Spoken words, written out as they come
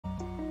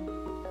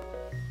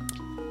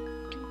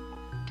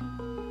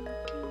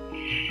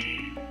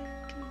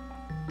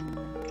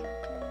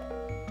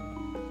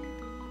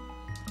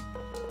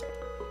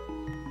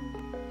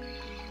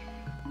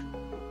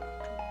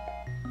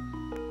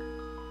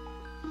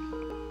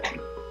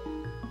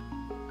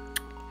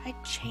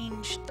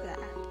change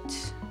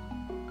that?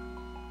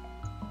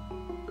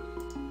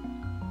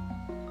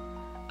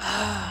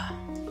 Ah.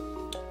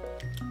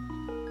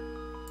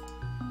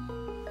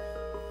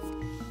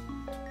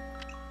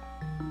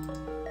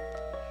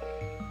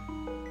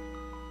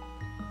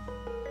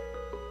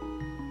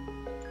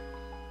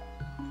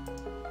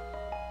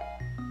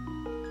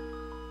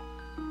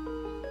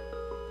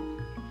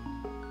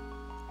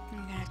 I'm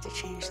gonna have to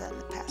change that in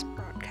the past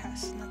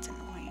broadcast, and that's annoying.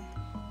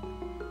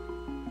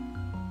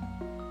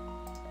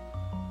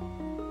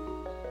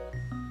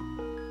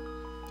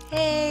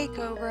 Hey,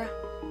 Cobra.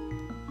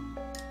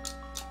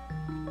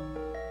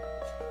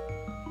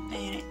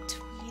 And it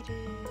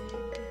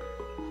tweeted.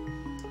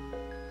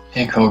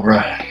 Hey,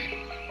 Cobra.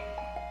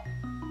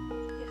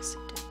 Yes, it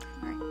did.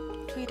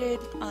 Alright. Tweeted,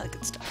 all that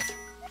good stuff.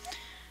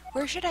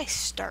 Where should I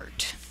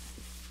start?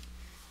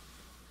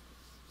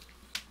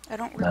 I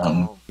don't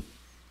recall.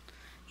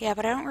 Yeah,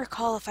 but I don't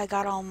recall if I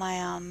got all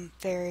my,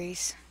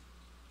 fairies.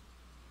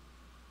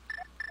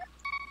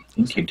 I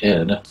think you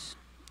did.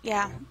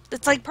 Yeah.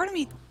 It's like part of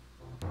me.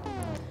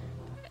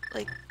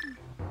 Like.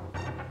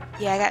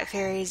 Yeah, I got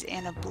fairies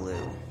and a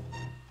blue.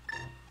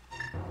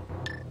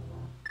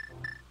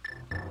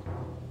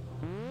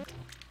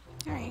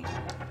 Alright.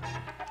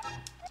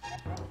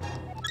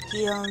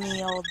 Heal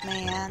me, old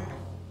man.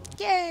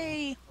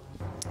 Yay!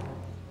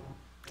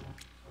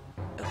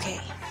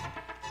 Okay.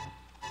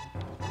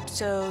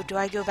 So, do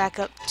I go back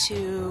up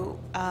to,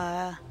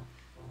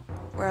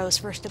 where I was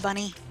first a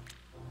bunny?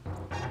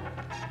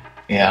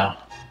 Yeah.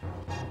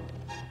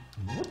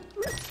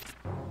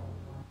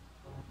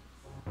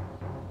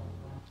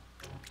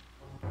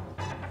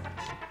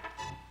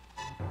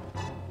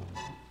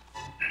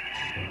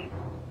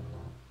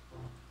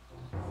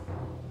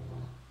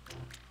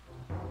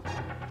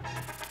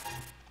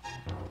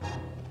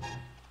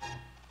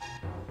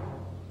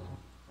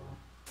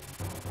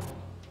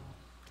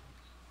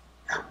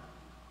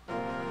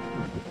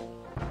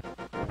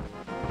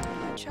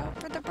 Watch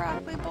out for the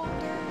broccoli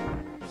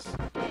boulders.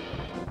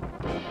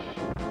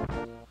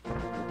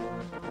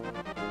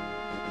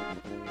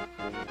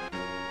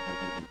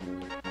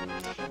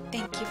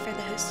 Thank you for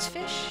the host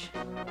fish.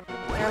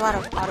 There are a lot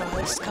of auto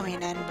hosts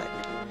coming in, but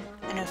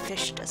I know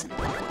fish doesn't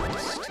auto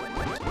host.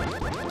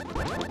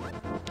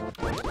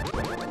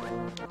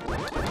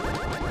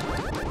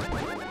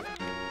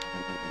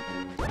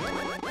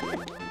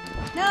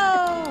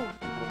 No!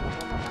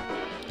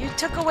 You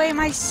took away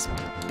my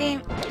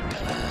spam.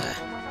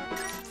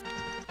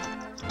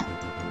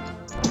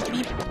 Give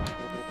me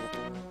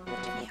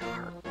a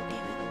heart,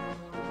 damn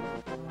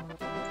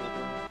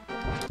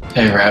it.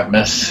 Hey,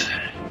 Ratmus.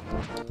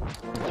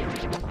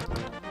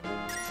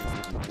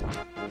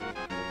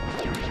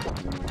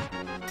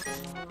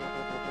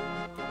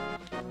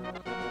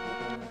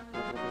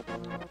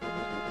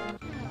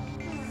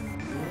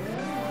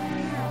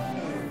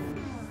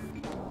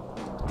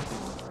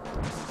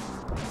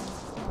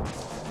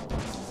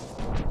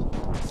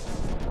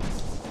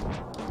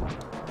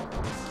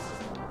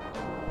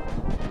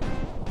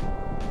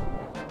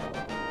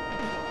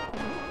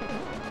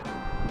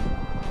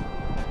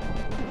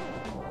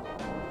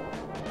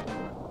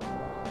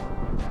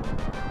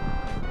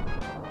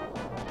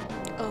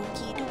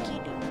 Okie dokie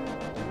doo.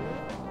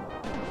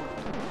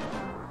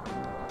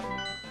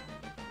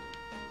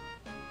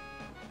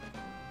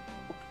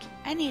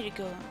 I need to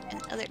go in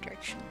the other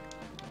direction.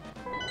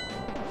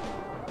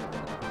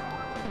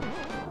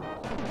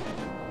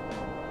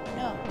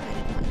 No, I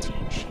did not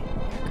change shit.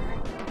 You're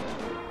correct.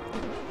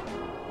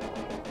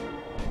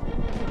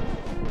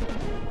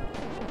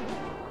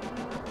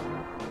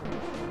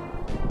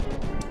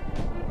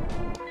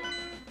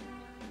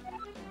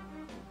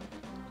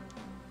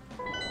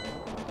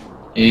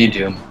 Yeah, you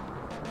do.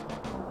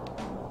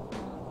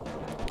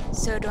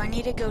 So do I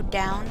need to go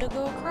down to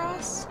go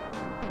across?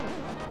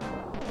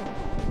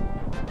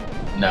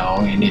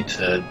 No, you need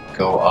to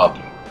go up.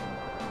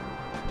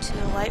 To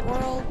the light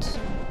world?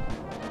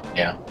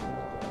 Yeah.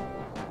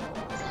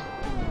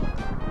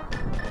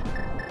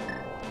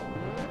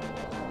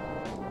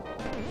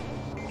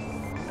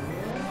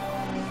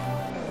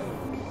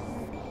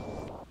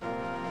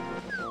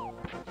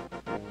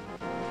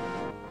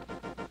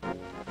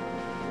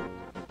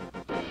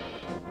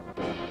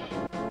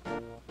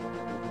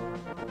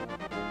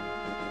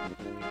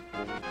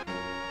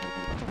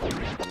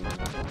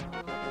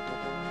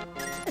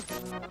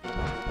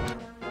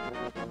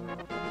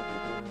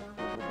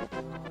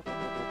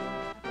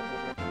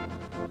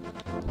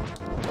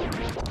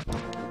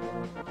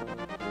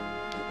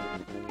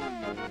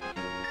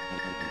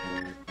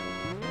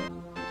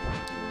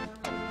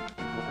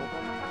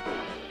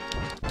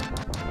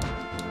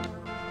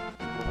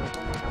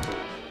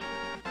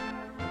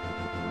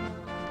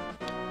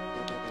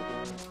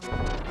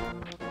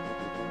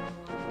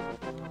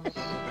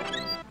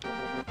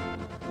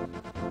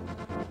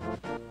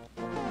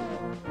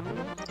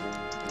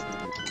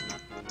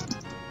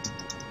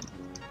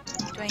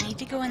 Do I need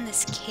to go in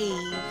this cave?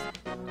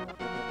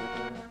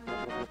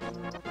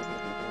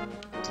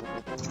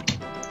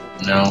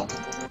 No.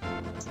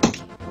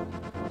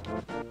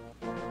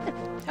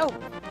 Oh.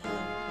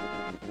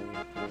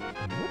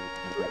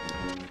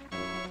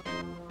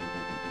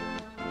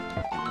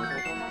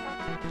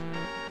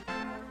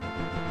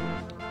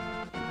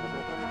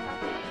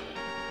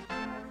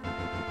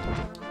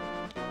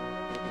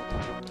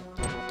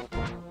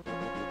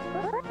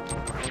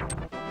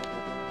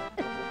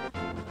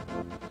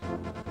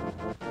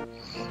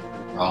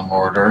 Wrong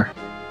order.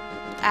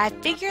 I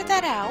figured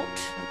that out.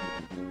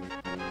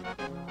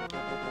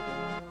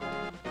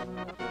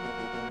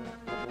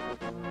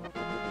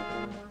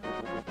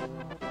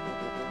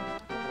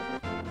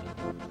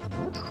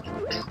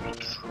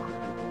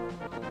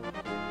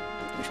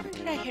 Which one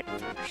did I hit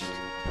first?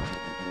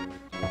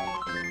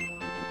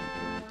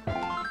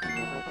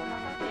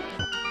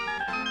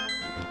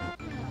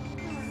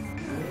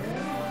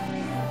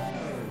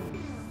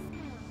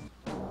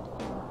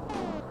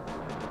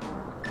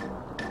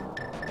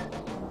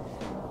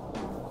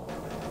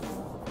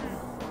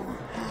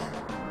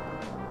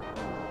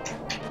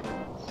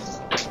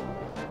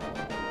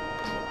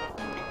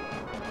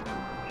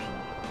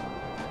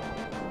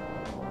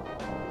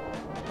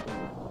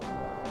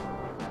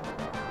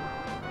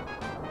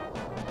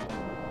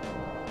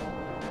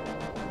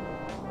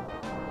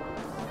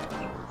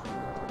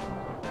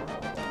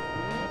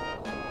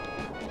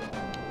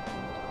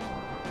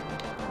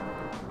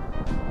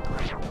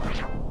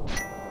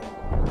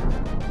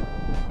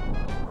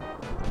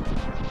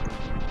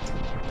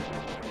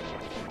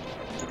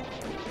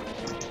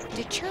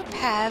 Did Chirp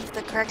have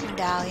the correct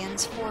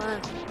medallions for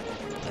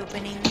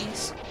opening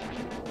these?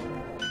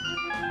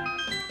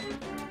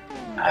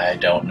 I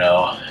don't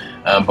know.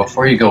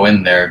 Before you go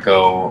in there,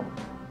 go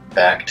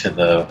back to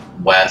the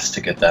west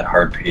to get that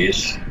heart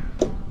piece.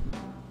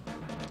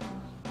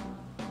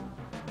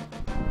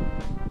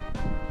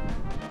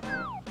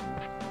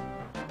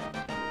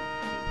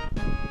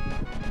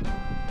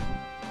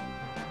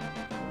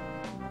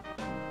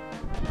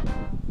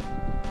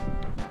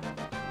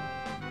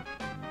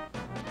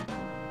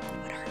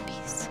 What heart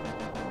piece?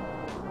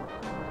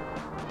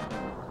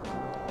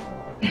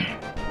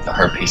 The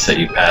heart piece that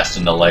you passed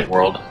in the light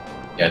world.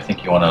 Yeah, I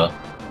think you want to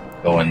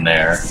go in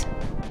there.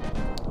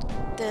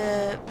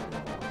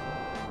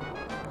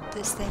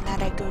 This thing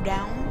that I go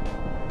down?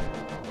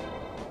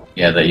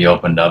 Yeah, that you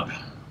opened up.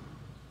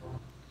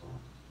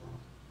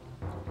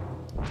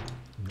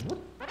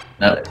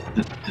 Now,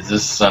 is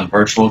this on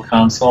Virtual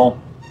Console?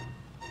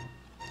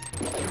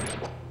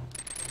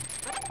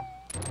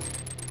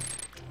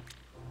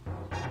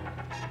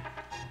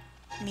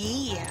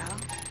 Me, yeah.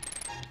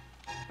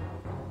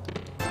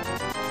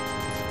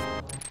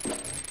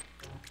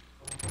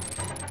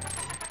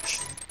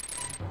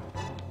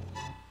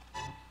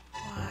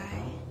 Why?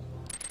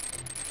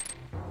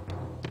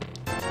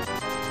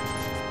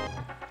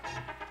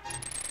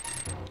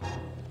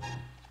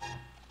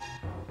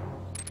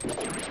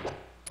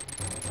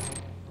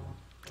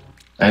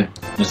 I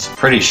was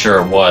pretty sure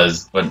it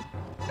was, but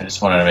I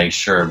just wanted to make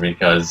sure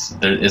because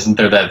isn't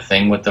there that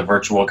thing with the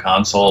Virtual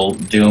Console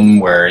Doom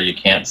where you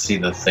can't see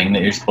the thing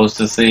that you're supposed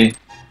to see?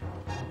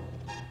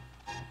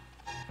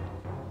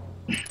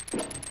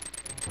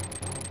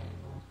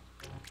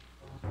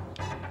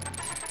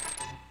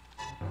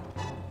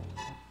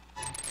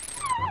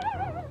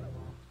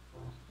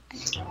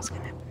 What's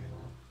gonna happen?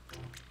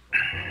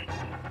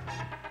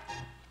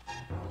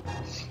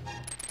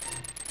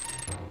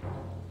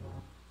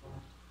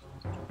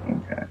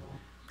 Okay.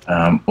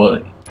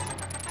 Well,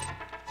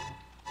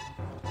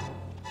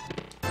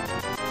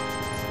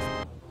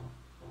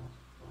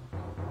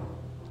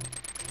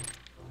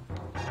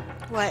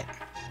 What?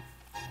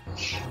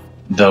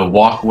 the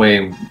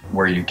walkway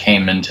where you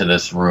came into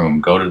this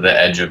room, go to the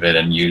edge of it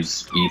and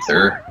use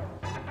ether.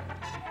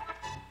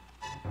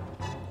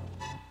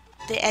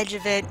 The edge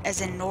of it as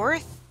in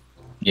north?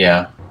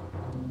 Yeah.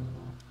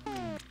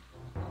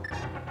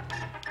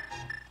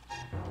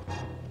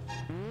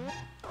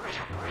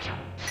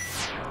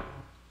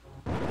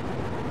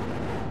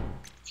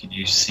 Can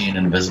you see an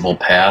invisible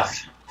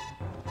path?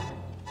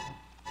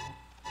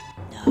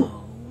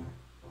 No.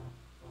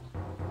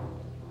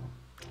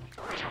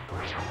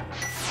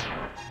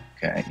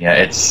 Okay, yeah,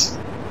 it's...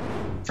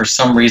 For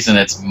some reason,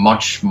 it's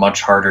much,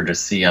 much harder to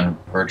see on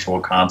Virtual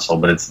Console,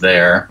 but it's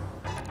there.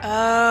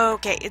 Oh,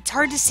 okay. It's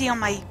hard to see on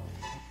my...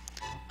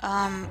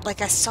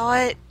 like I saw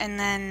it, and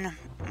then...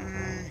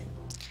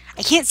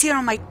 I can't see it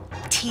on my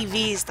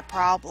TV is the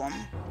problem.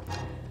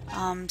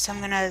 So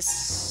I'm gonna...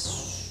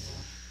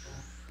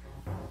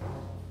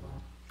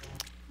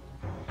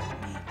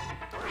 Let me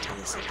do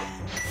this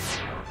again.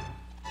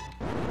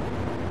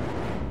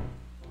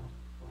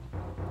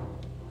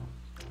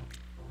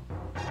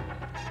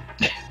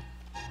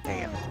 There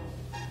you go.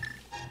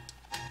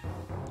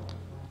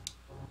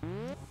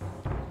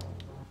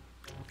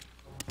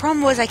 The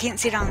problem was I can't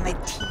see it on my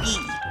TV.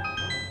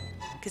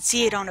 Could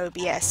see it on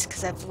OBS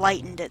because I've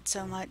lightened it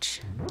so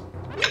much.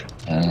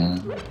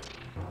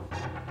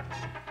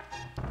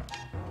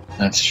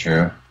 That's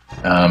true.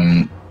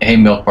 Hey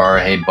Milk Bar,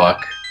 hey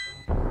Buck.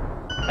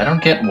 I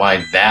don't get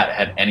why that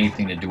had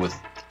anything to do with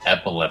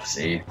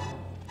epilepsy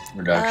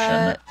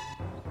reduction.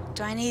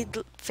 Do I need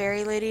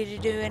Fairy Lady to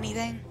do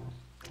anything?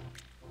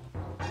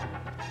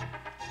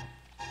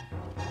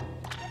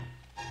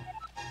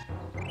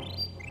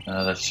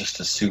 That's just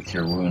to soothe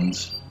your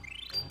wounds.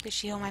 Did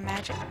she heal my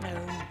magic?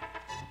 No.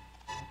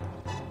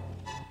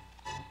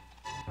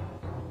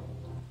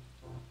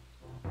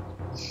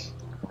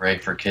 Ray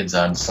for Kids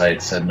on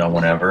Site said no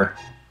one ever.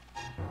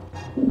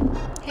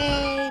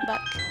 Hey,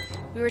 Buck.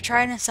 We were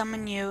trying to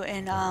summon you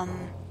in,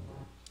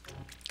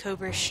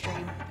 Cobra's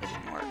stream. It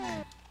didn't work.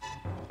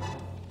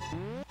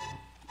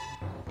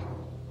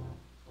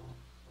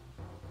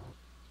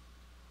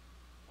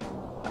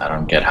 I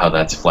don't get how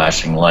that's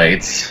flashing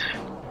lights.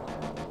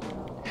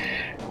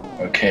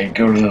 Okay,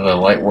 go to the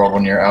light world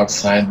when you're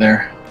outside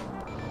there.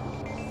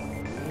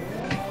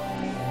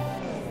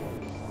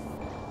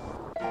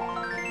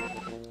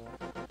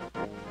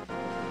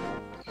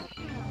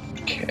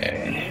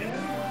 Okay.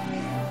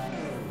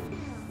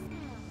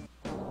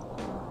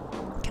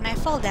 Can I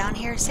fall down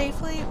here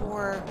safely,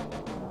 or...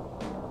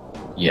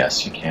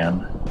 Yes, you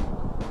can.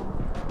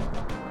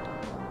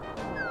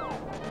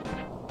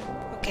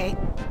 Okay.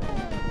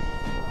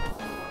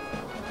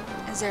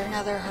 Is there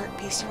another heart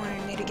piece you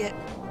wanted me to get?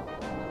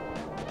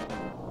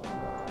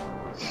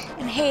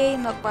 And hey,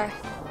 Milk Bar.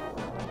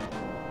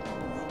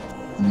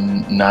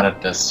 Not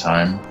at this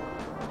time.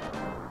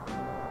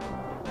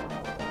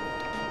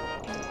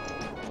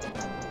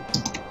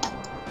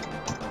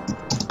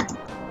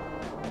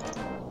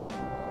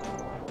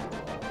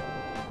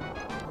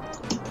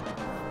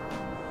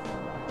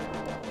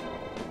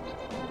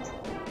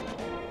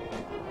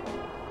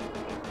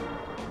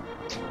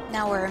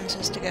 Now where am I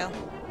supposed to go?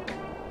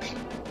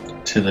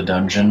 To the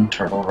dungeon,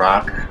 Turtle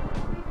Rock.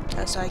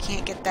 Oh, so I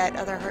can't get that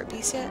other heart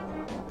piece yet?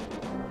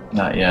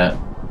 Not yet.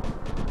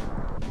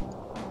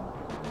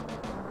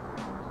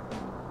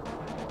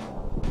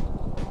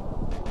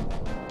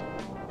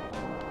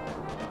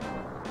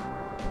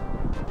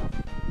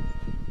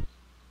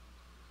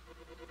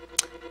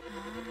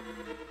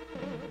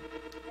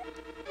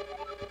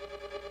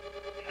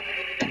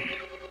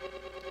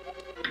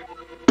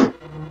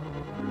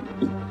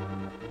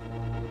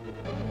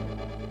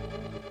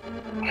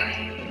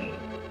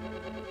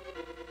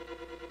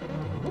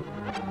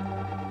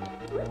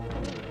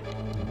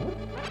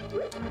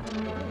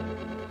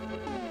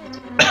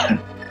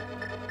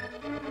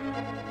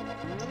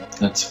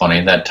 That's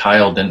funny, that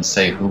tile didn't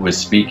say who was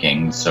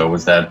speaking, so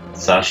was that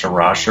Sasha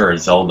Rasha or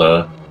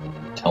Zelda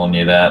telling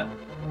you that?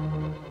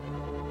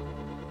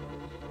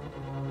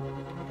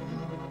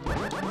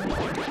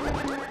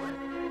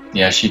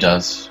 Yeah, she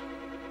does.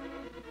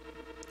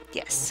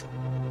 Yes.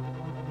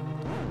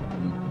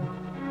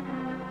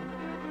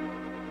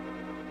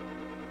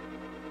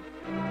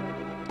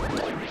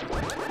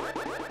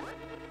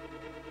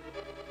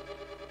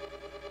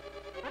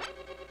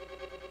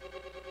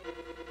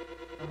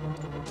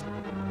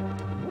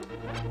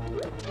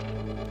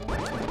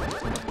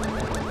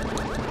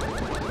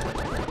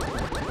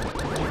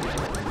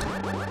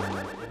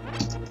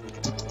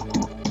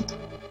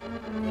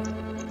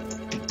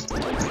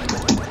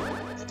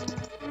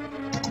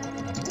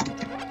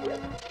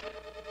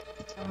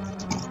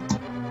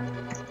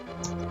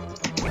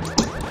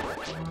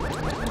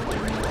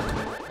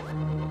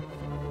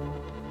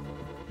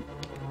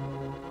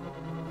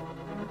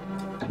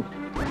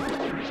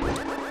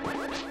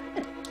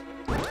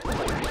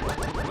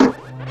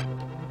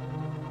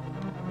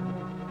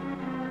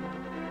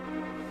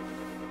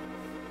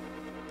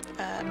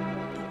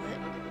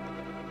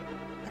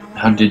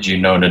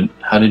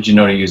 How did you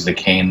know to use the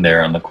cane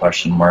there on the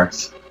question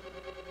marks?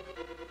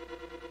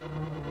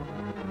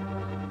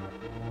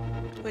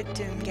 What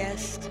Doom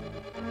guessed.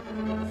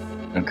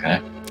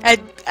 Okay.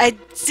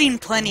 I'd seen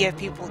plenty of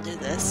people do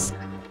this.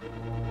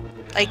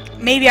 Like,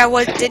 maybe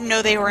didn't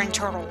know they were in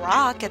Turtle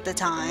Rock at the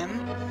time.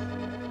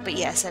 But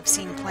yes, I've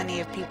seen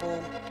plenty of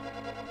people...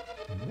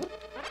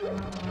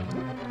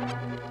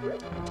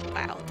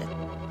 Wow.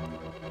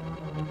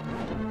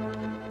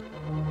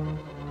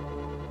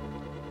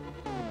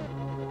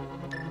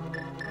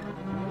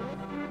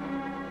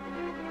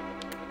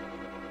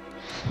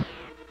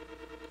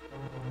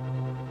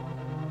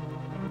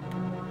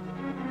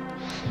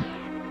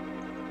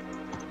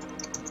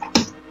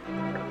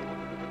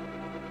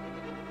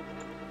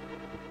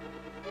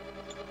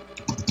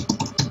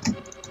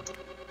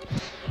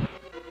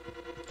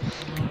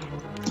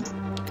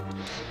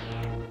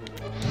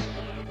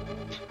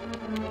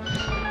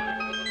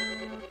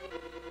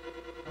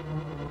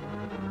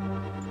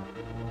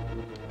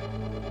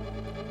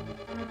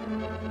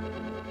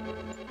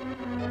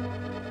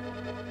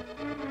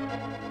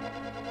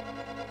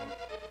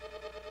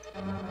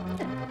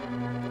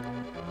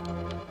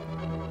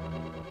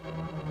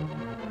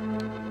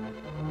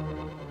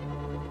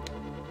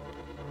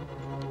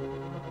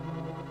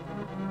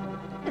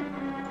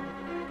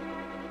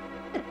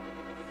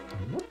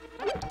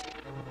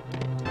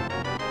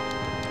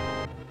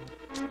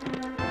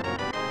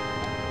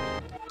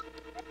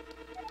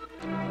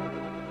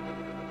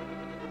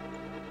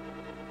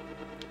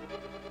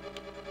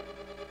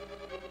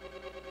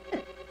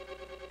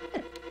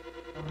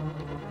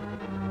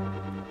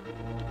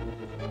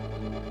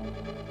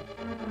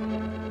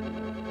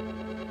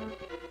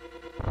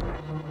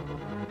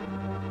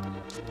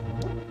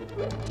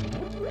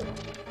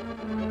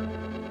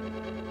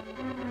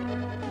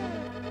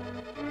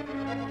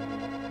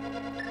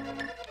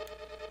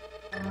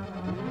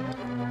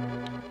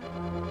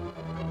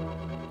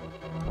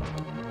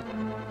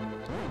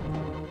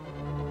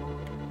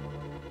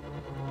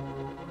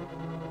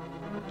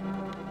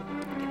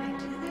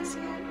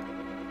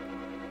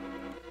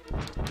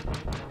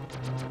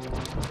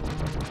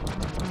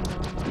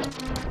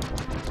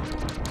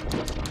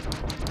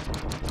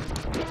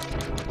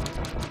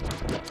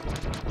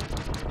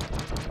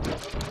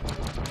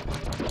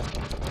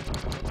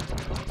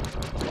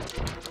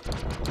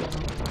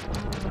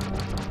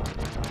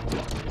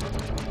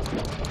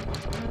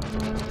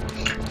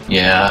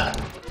 Yeah,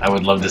 I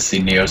would love to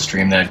see Neo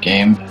stream that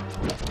game.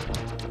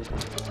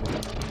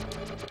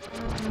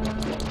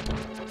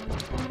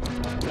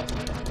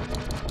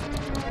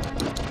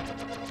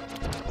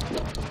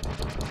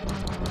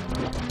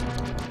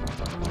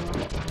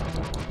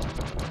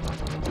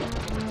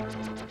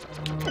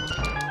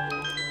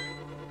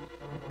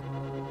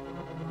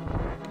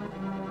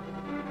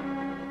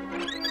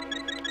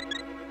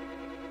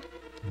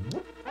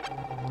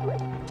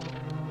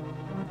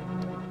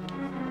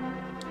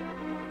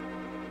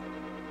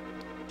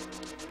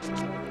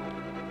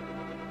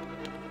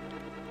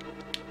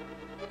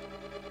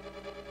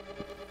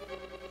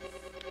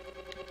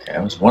 Okay, I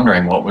was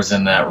wondering what was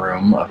in that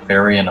room. A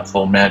fairy and a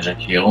full magic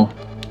heal.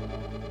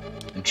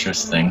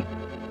 Interesting.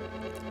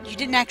 You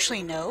didn't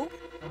actually know?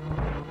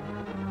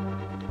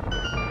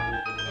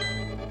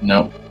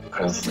 Nope,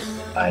 because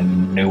I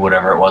knew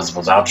whatever it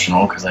was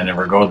optional because I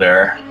never go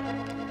there.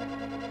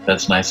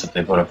 That's nice if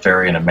they put a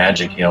fairy and a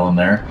magic heal in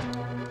there.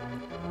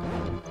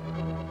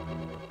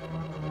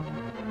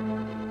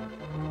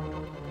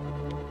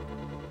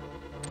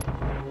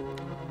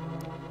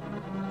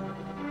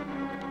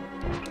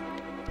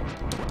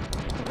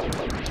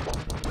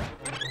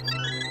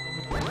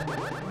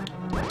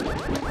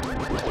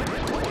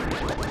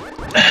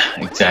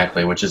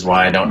 Exactly, which is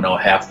why I don't know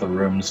half the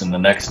rooms in the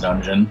next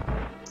dungeon.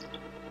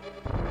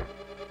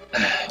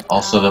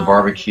 Also, the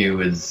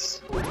barbecue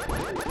is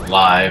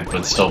live,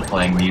 but still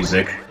playing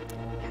music.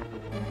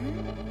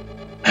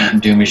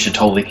 Doomy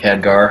Shatoli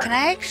Khadgar. Can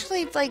I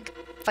actually, like,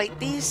 fight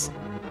these?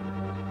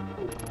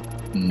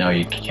 No,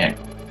 you can't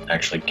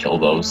actually kill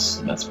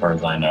those, as far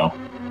as I know.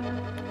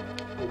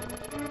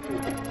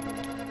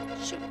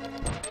 Shoot.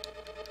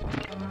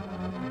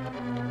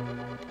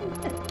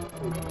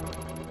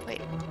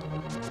 Wait.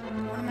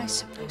 What am I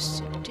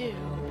supposed to do?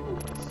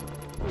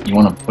 You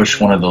want to push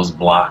one of those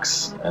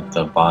blocks at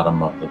the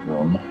bottom of the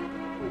room.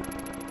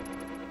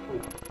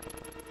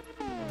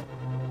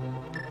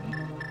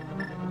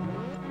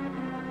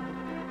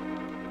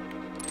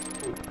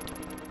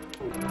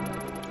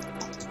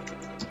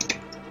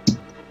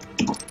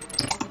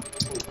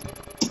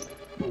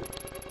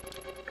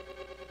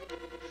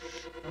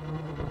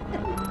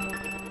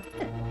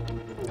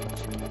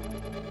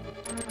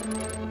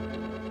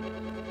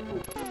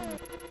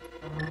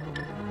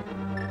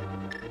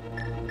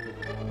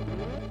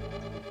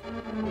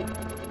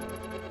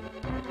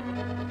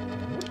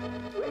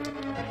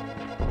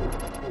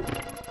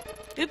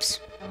 Oops.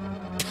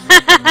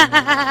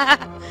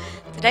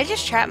 Did I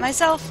just trap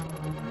myself?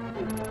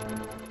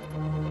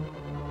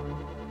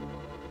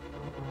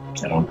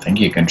 I don't think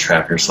you can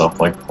trap yourself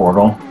like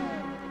Portal.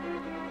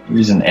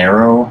 Use an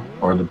arrow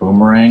or the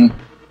boomerang.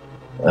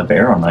 The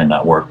arrow might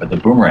not work, but the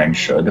boomerang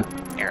should.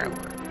 Arrow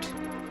worked.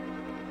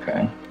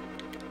 Okay.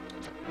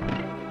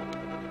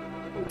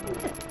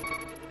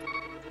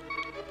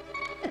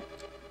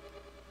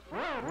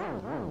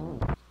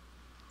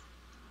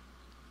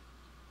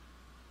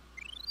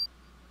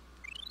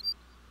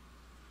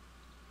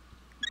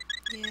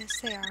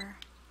 Yes, they are.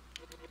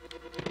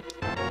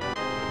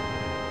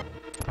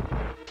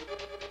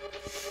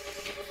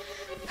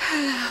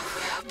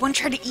 One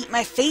tried to eat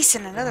my face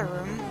in another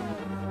room.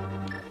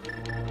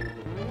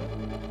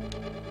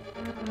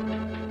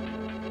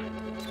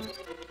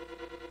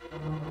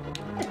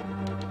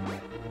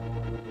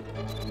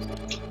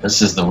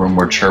 This is the room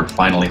where Chirp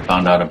finally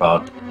found out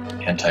about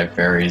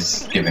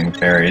anti-fairies giving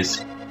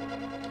fairies.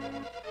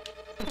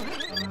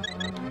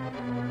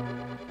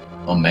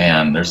 Oh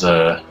man, there's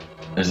a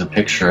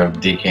picture of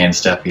DK and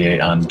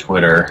Steffi on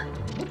Twitter.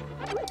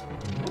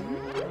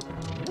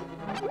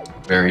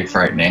 Very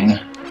frightening.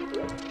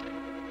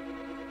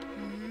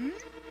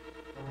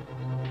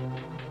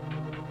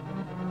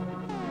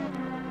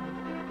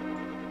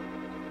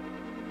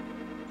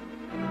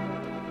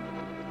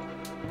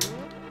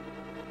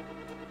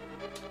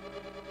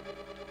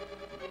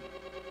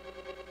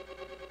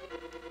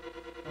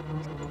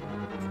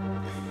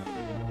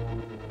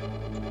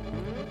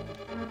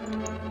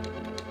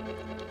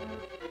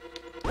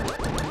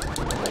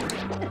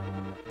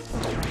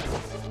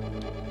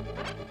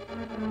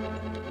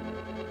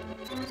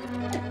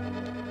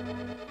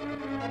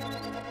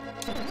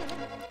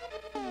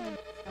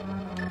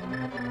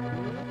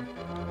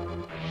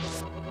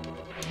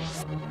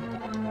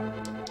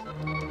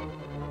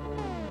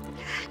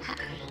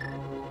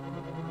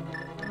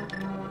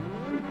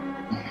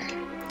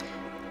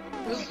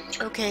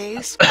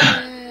 Okay.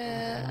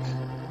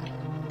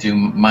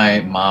 Dude,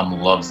 my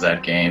mom loves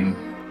that game.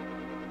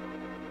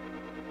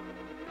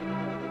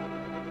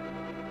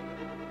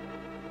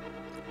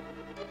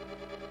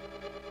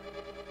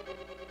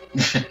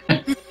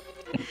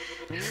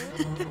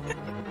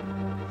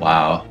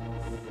 Wow.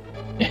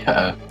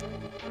 Yeah.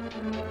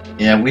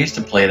 Yeah, we used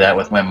to play that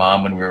with my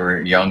mom when we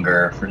were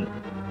younger.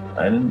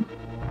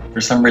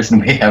 For some reason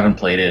we haven't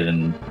played it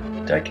in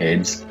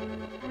decades.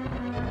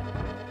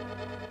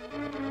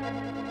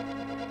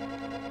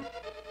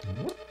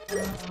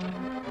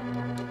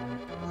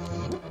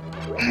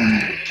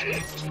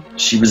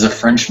 She was a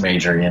French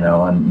major, you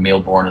know, and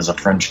Mealborn is a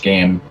French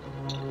game.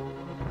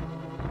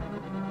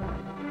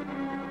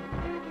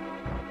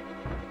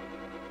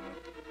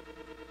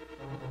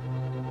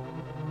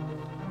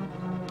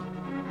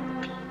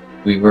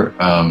 we were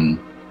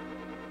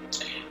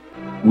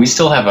we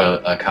still have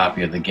a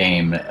copy of the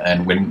game,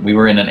 and when we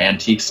were in an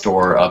antique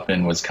store up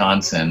in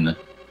Wisconsin,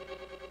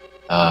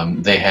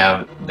 they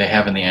have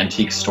in the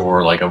antique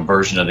store like a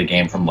version of the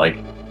game from like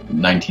the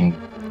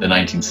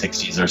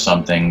 1960s or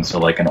something, so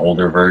like an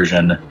older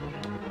version.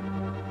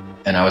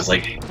 And I was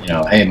like, you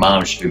know, hey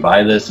mom, should we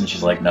buy this? And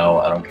she's like, no,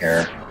 I don't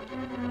care.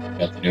 I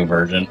got the new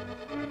version.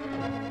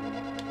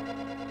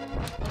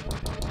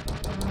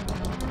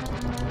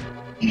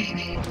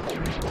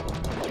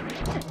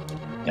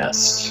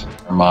 Yes,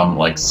 her mom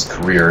likes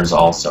careers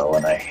also,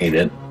 and I hate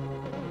it.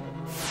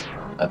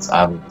 That's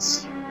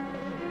obvious.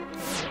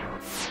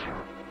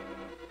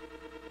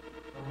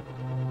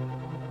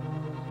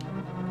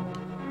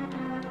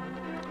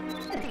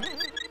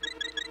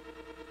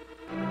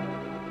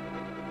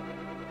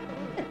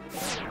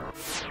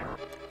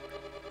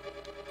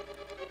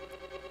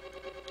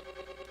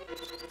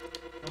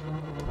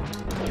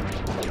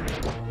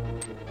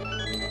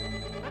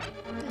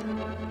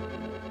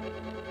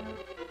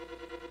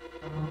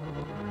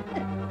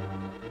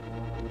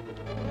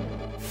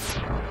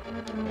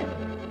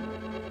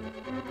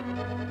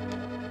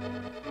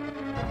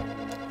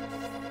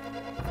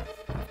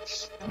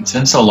 It's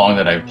been so long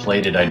that I've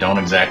played it, I don't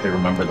exactly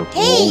remember the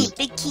rules. Hey,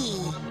 Vicky!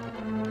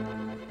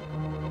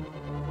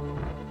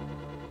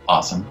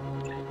 Awesome.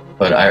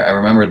 But I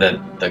remember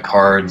that the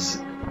cards,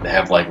 they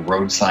have like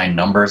road sign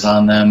numbers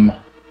on them.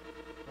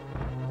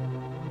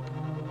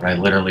 But I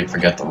literally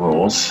forget the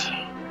rules.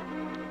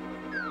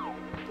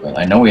 But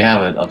I know we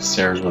have it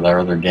upstairs with our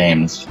other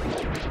games.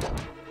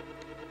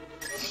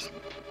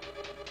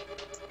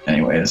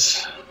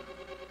 Anyways.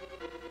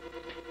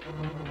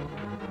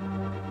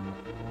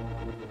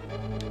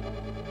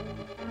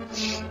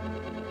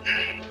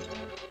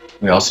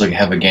 We also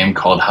have a game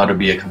called How to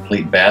Be a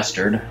Complete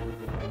Bastard.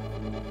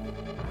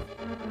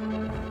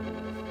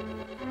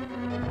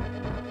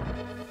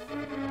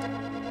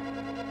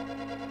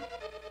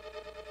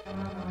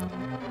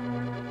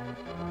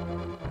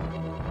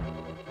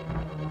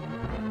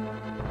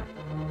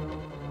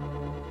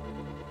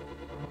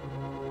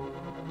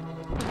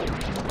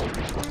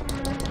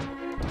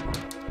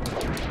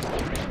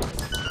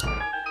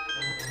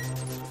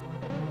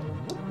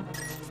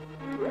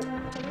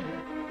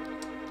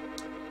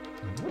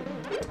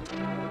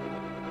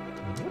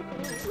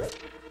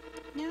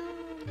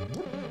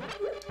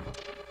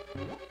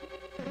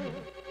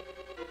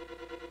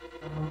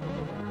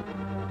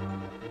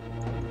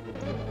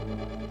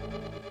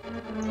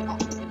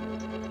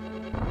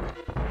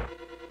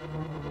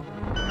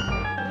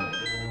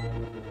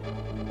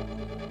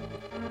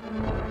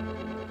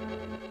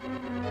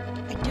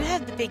 I do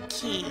have the big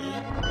key,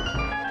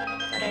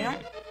 but I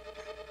don't...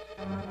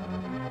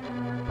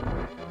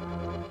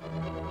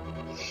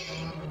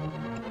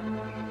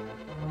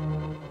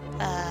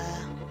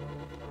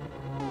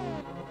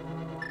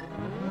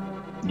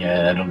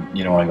 Yeah,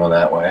 you don't want to go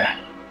that way.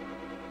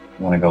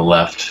 You want to go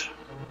left.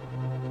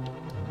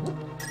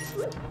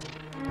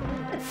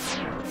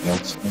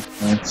 That's...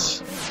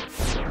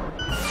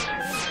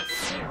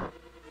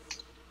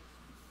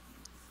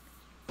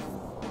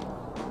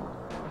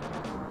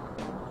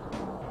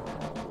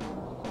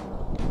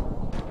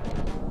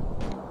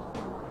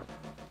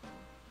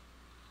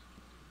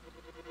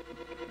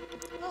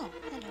 Oh,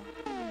 hello.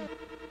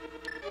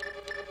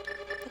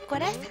 Look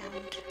what I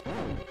found.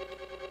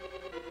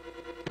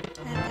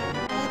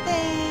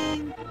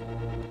 Nothing.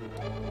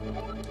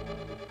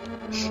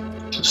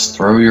 Just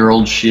throw your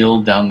old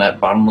shield down that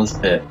bottomless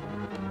pit.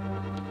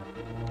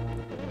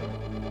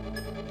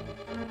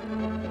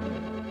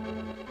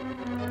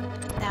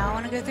 Now I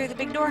want to go through the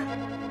big door.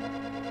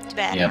 Too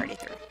bad, Yep. I'm already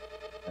through.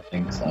 I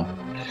think so.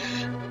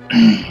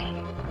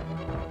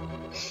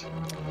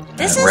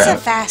 This is a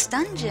fast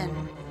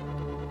dungeon.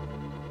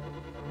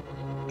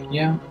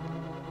 Yeah.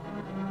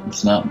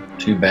 It's not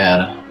too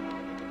bad.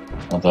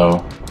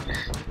 Although,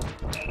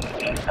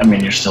 I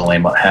mean, you're still only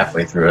about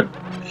halfway through it.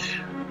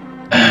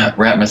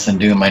 Ratmus and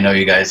Doom, I know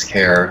you guys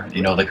care.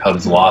 You know, the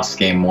Cubs lost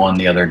game 1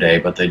 the other day,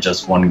 but they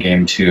just won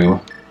game 2.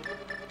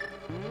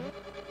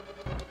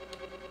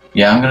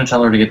 Yeah, I'm gonna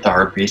tell her to get the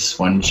heart piece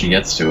when she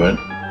gets to it.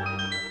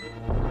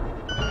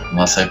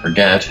 Unless I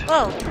forget.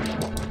 Whoa!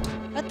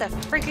 What the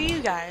frick are you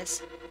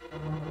guys?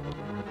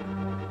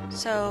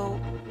 So,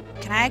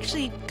 can I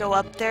actually go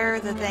up there,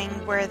 the thing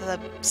where the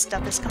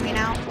stuff is coming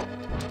out?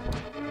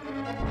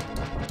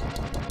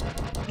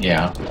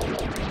 Yeah,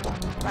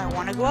 Do I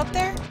want to go up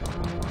there?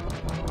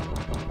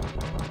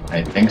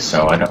 I think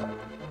so. I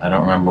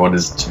don't remember what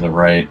is to the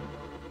right.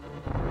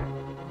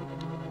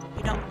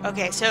 You don't...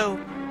 Okay, so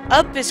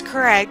up is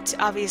correct,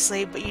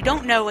 obviously, but you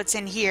don't know what's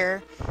in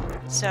here,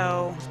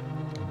 so...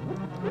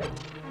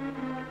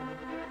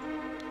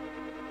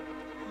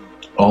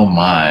 Oh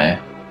my.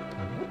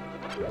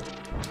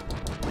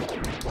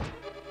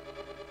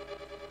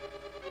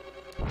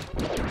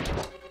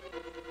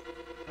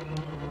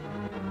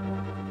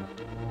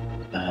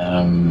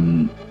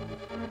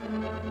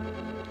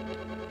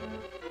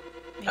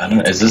 I don't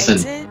know, is this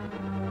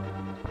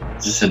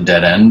a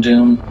dead end,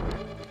 Doom? More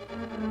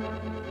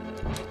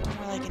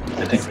like an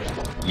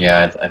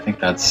Yeah, I think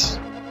that's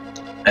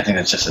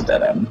just a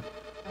dead end.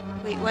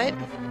 Wait, what?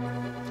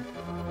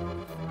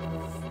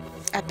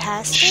 I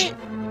passed She, it?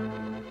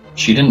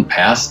 she didn't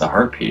pass the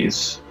heart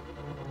piece.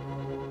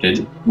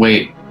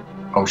 Wait.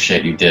 Oh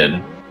shit, you did.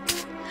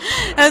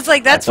 I was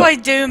like, I that's thought why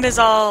Doom is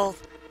all...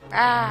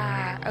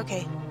 Ah,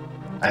 okay.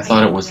 I I thought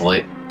can it do was that.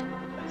 late.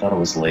 I thought it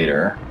was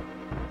later.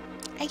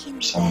 I can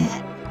do Some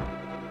that.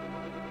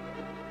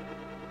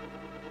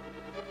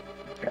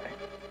 okay.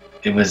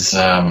 It was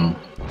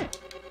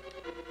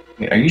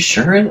wait, are you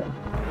sure?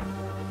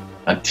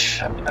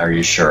 Are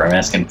you sure? I'm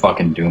asking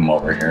fucking Doom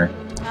over here.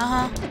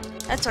 Uh-huh.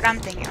 That's what I'm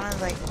thinking. I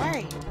was like, why are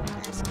you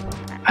asking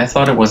that? I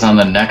thought it was on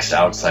the next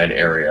outside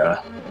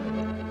area.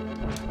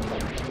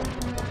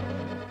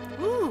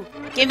 Ooh,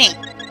 gimme.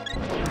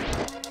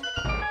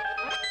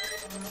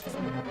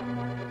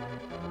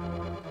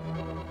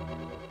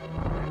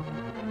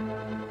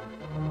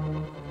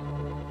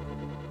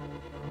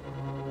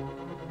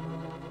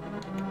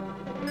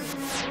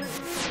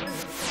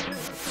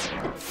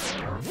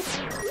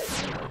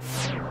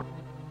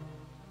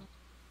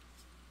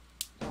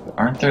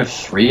 Aren't there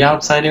 3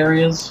 outside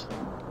areas?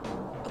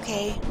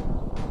 Okay.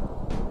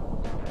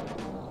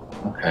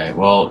 Okay,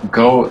 well,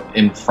 go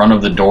in front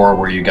of the door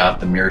where you got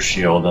the mirror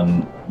shield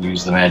and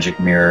use the magic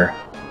mirror.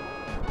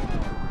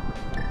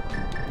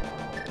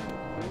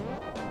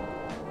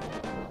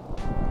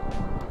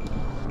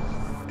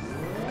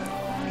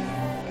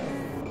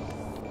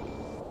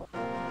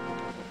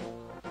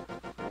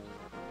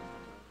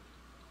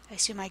 I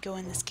assume I go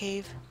in this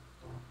cave.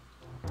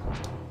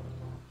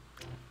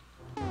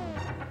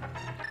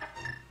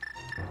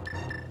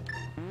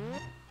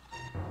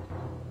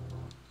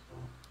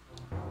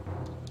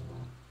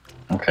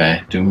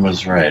 Okay, Doom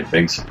was right.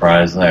 Big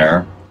surprise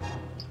there.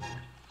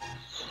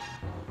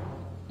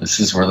 This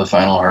is where the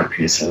final heart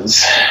piece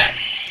is.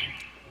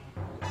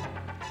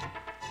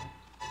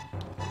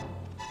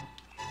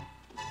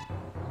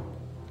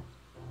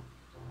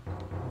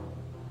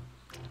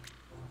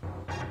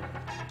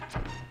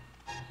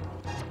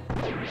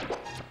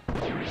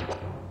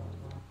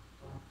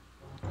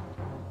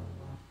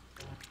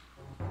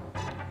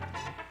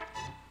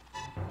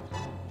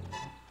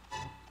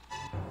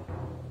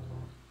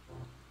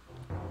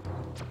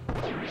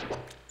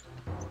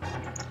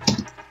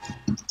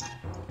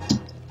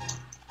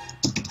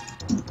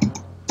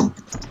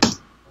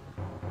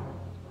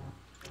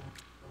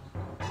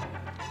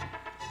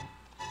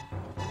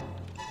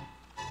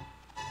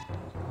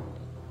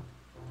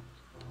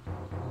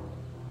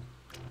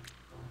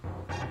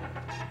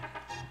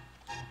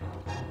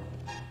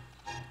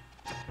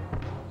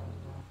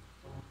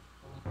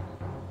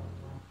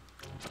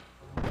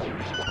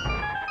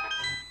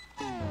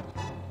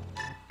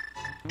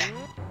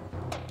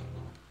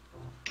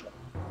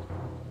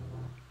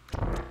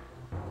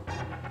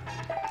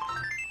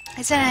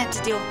 I said I had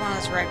to deal with one of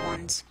those red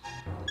ones.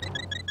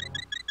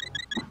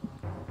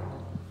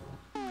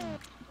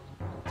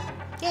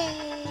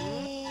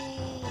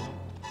 Yay!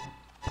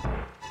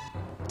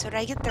 So did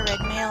I get the red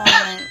mail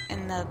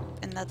in the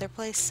other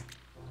place?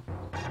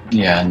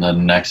 Yeah, in the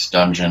next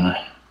dungeon.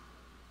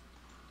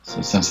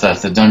 So since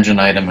that's the dungeon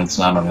item, it's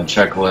not on the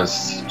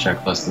checklist.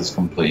 Checklist is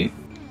complete.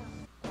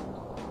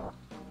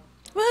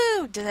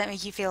 Woo! Does that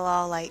make you feel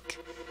all like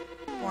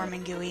warm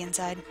and gooey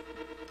inside?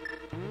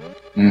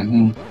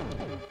 Mm-hmm.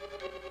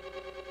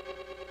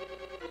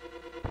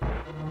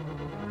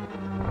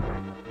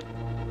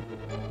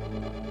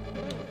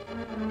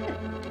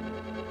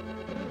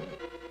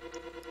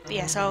 But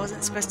yeah, so I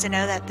wasn't supposed to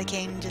know that the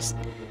game just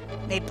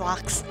made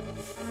blocks.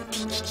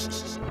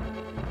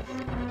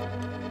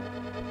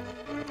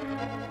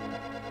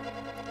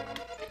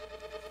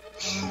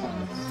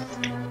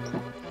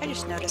 I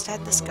just noticed I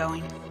had this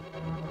going.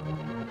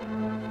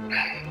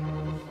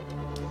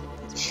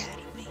 That's bad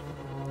of me.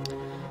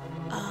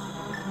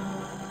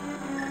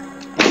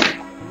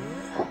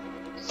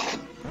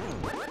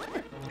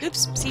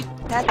 Oops, see,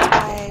 that's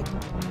why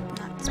I'm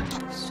not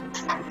supposed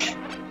to.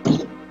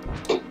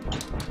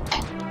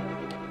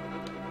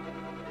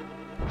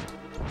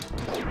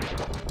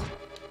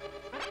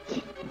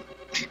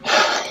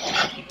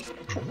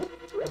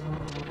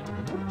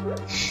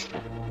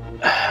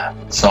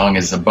 Song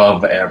is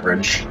above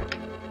average.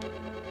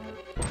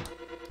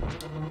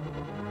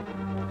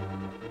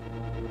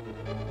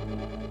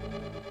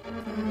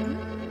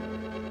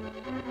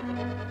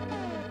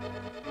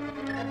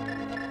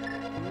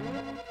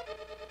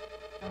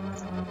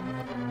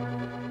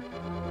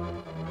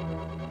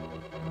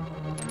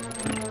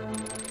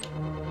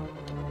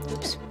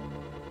 Oops.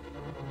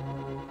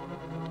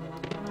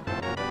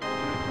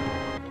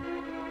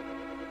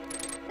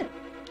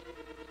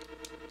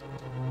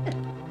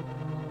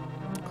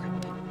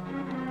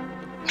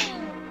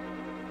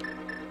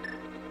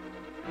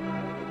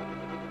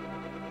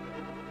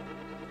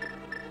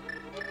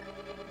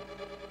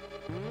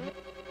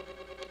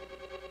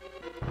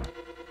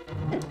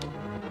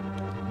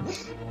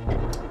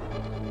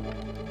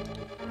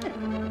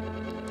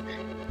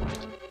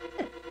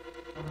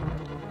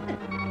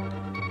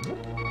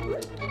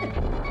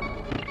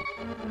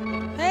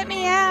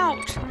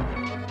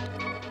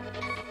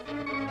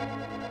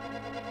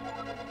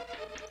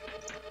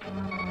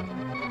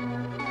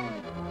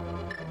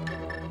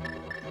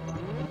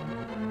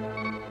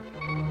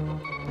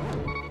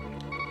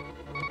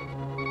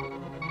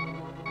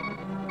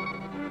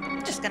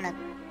 gonna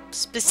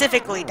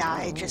specifically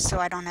die just so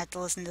I don't have to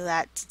listen to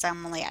that since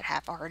I'm only at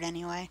half a heart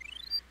anyway.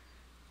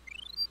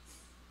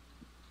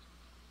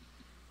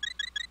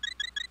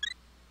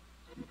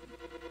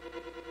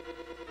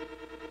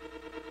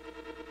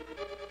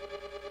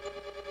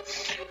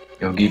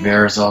 Yogi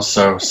Bear is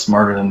also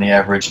smarter than the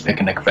average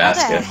picnic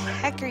basket. How the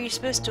heck are you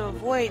supposed to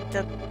avoid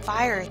the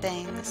fire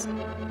things?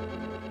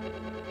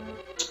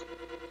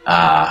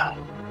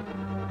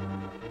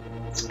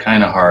 It's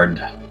kind of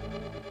hard.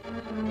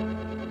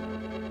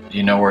 Do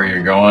you know where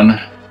you're going?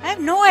 I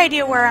have no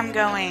idea where I'm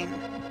going.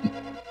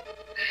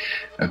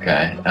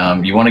 Okay.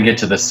 You want to get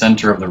to the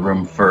center of the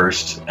room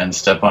first and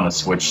step on a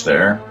switch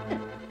there.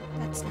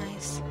 That's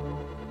nice.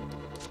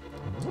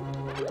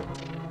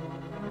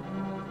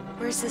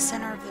 Where's the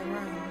center of the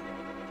room?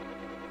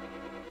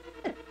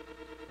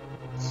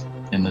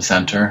 In the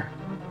center.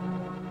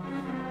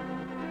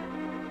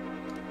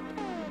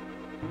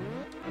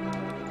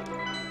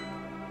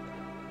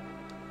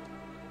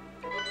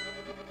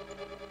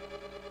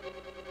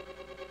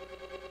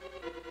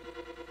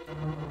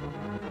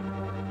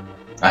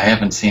 I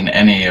haven't seen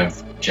any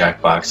of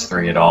Jackbox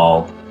 3 at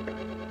all.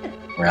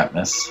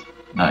 Ratness.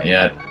 Not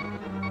yet.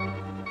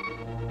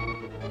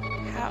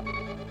 How?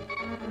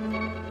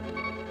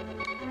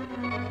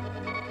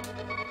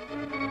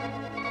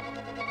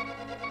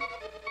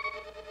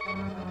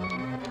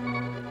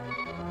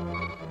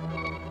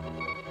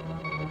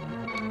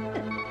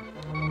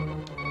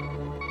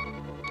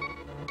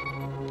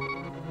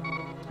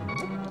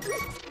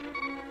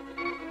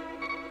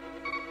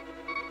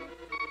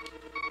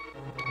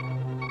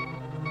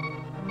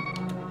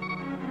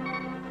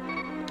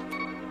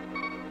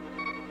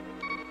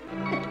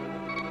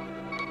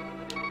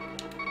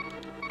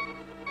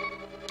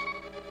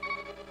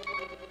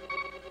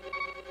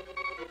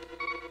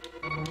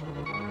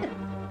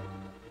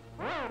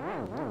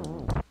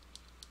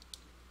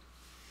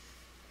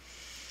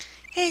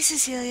 Hey,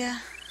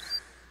 Cecilia.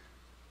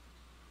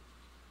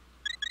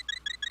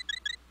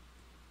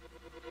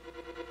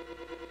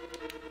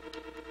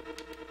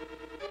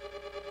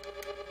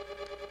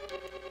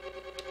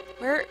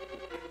 We're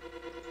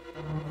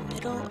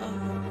middle of a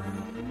room.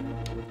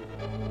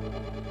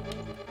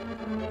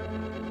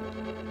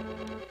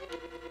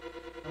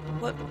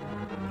 What?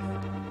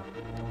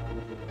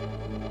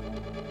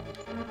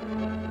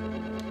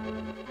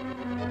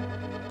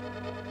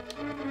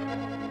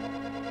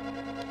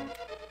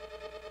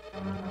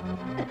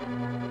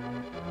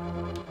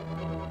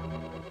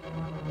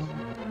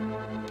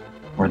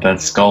 Where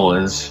that skull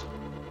is.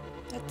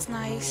 That's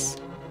nice.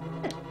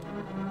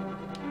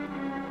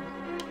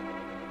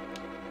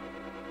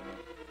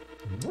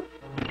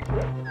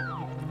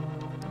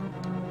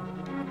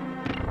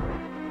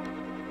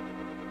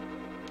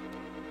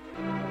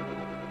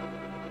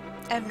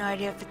 I have no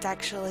idea if it's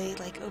actually,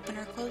 like, open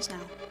or closed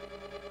now.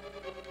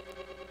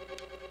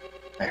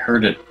 I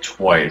heard it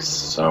twice,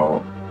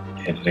 so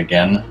hit it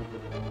again.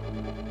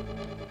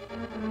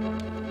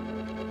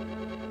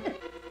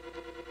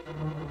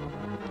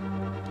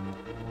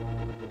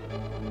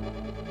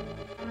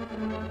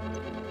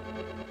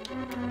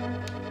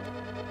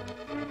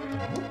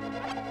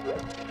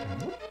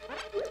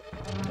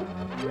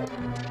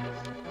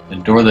 The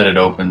door that it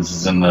opens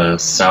is in the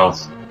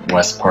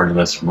southwest part of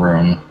this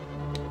room.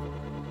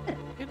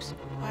 Oops.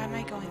 Why am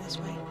I going this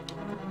way?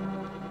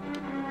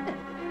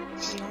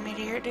 Do you want me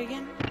to hear it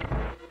again?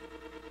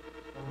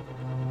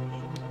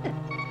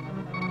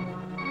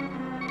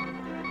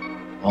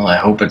 Well, I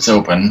hope it's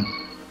open.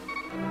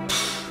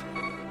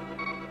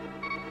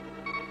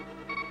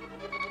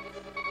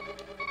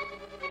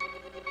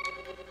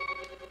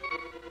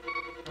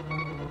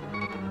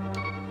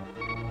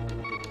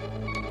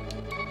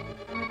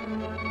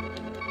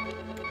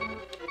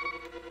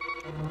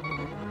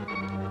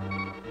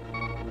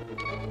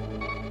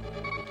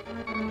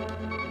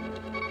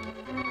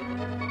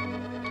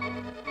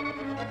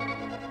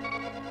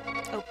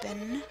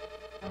 Open.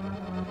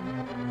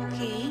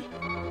 Okay.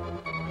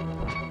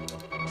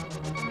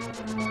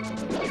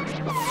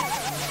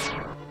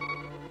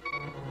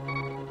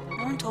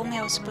 No one told me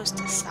I was supposed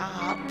to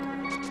stop.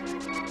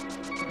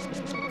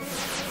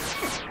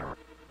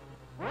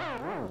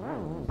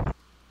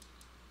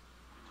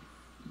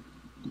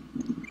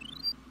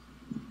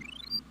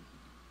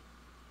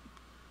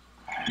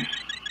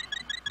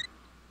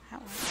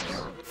 That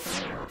works.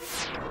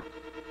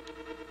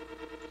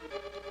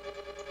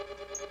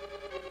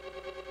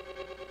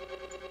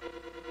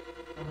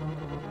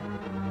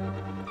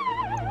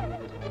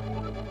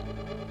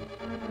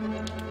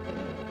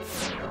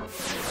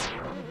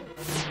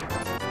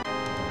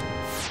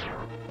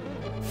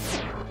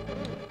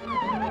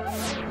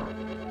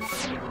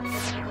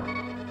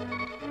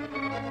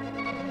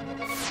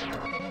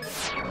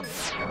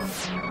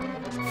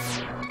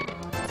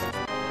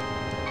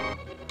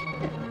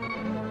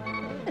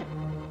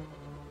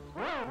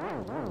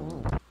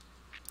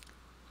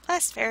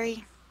 Last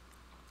fairy.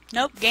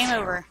 Nope, game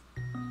over.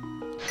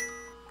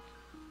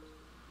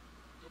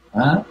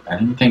 I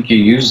didn't think you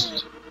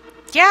used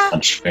Yeah,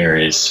 much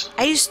fairies.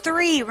 I used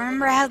 3.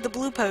 Remember I had the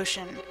blue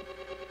potion.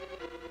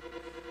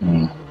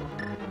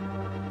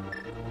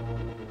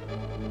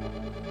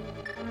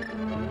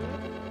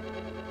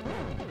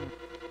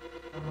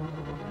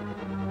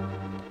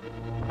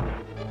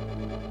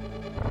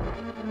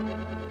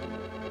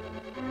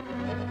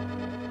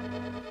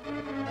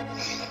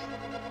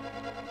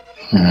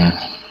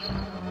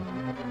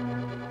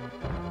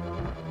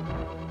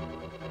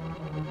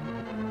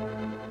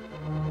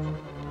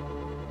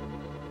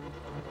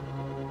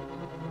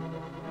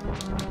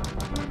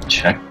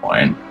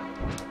 checkpoint.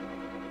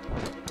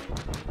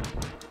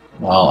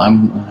 Well,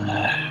 I'm...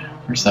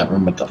 where's that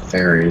room with the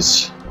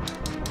fairies?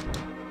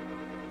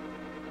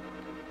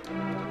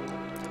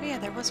 Oh yeah,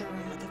 there was a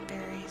room with the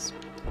fairies.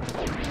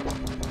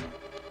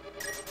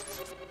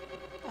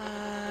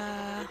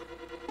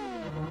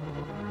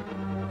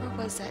 Where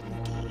was that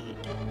indeed?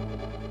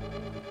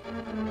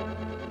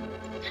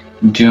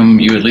 Doom,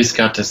 you at least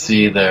got to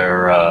see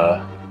their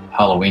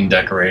Halloween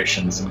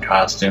decorations and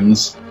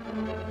costumes.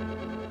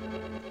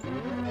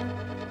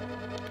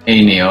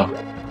 Hey, Neo.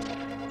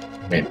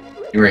 Wait,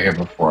 you were here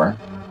before.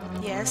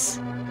 Yes.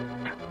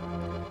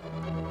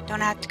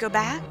 Don't I have to go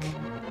back?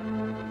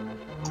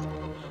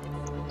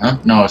 Huh?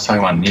 No, I was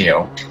talking about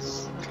Neo.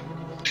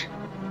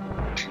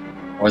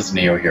 Was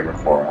Neo here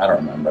before? I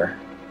don't remember.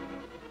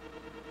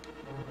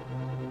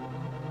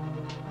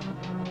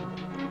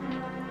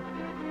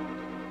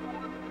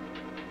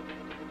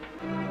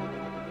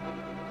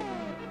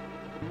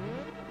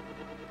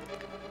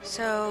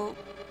 So,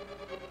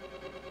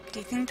 do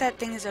you think that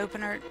thing is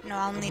open or... No,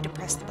 I'll need to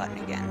press the button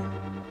again.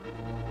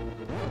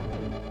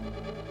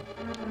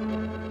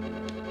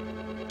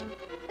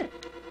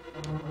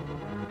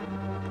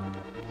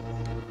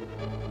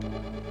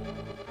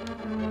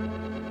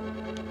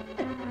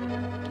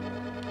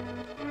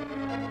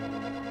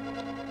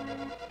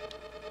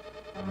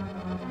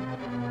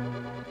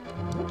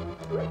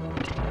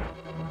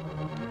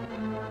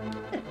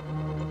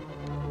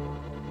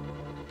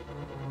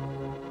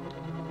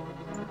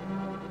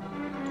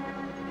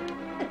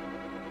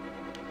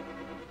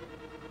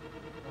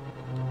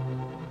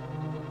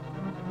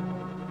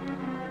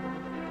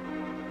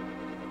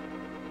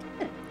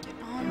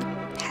 On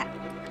the tap.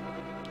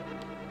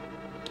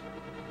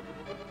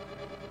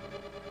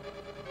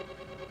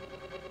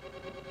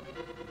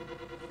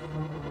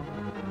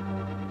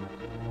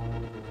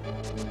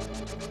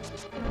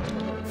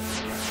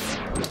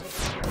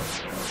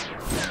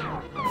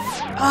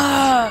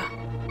 Ah!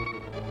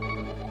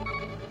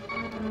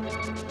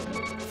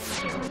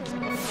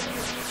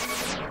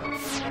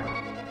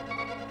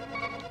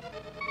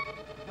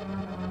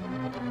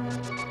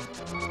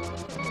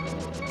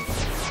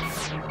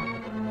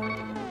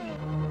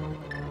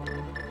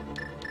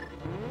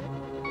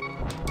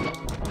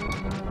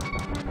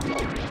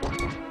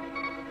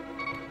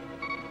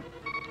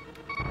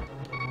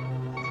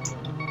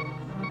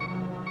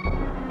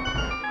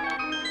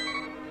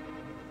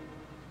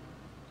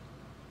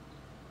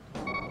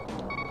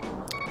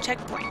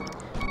 Checkpoint.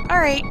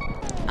 Alright.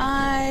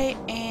 I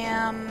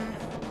am...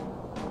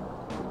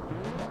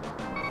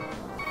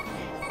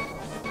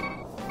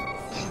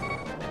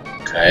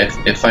 Okay,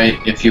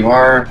 if you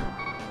are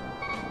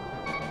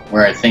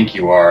where I think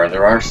you are,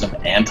 there are some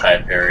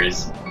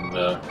anti-parries in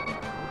the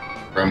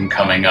room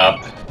coming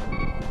up,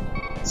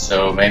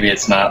 so maybe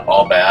it's not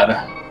all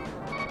bad.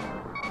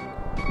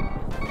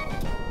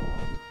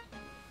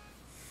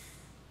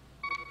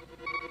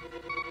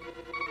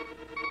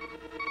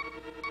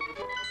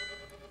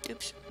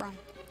 Oops, wrong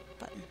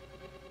button.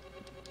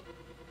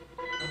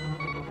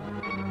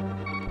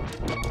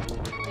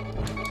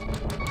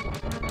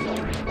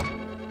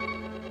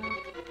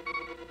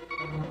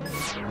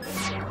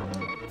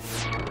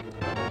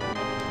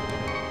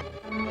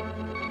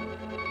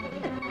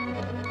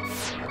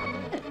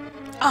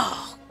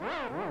 Oh!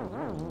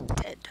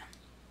 Dead.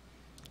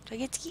 Do I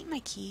get to keep my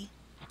key?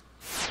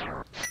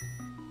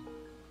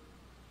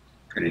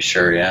 Pretty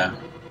sure, yeah.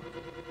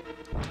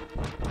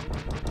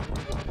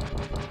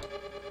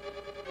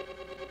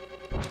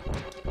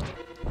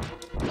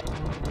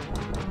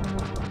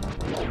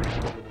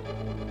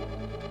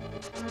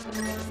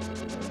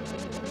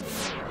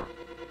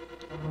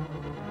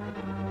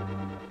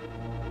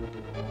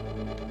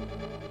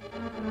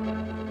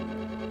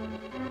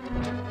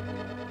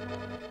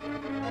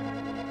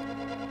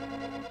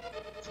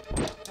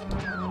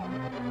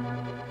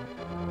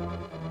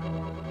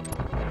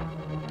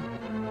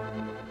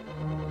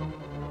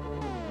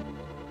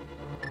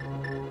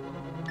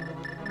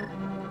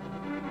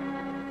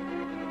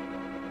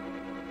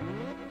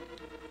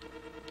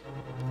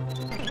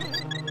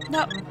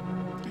 No.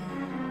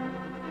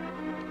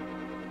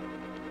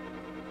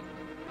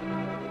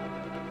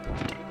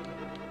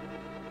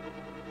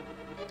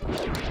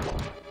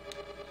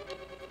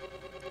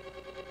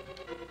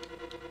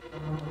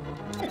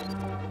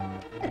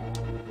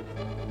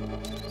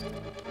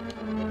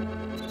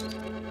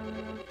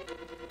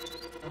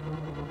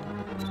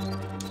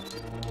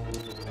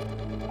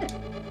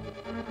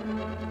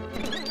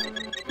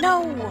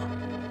 No!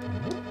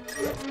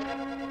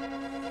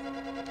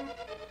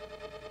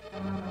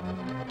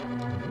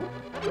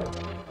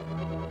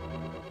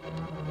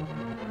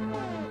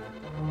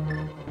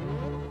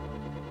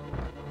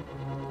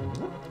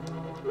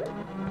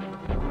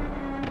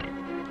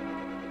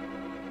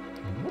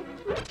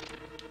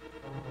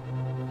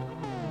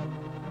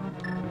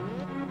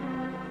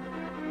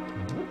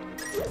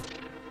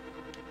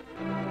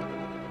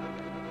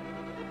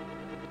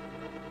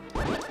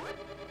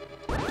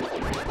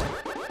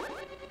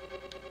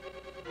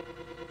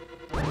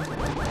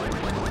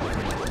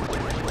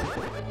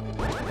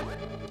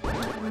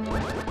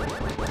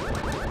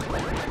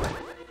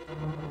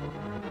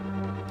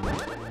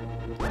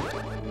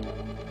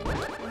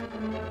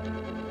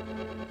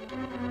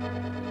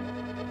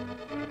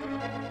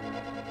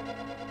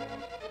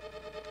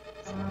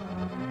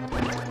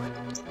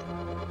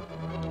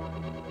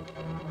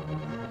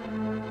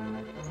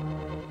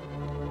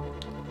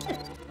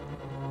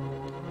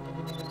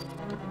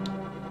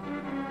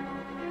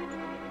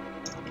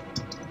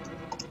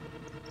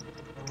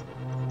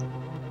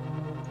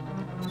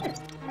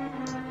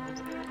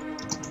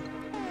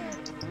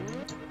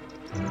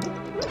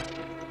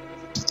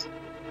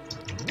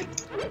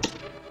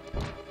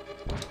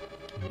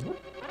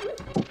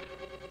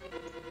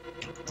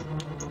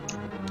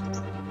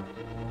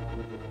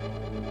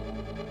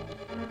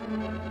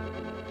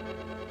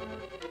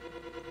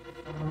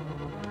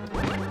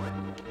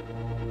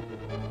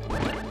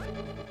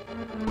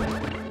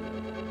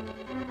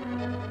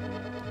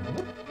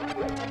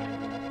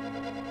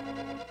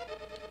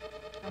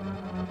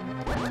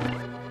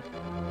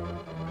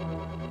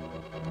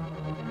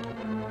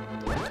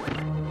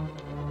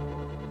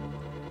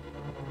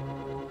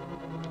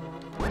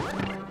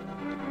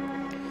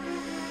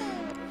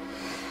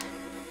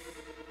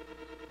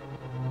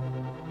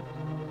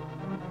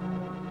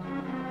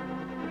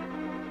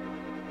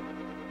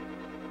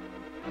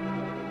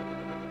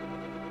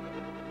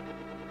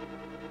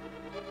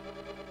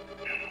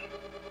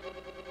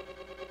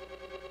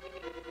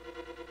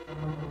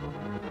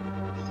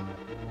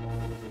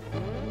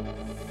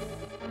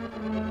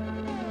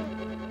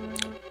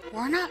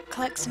 Or not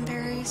collect some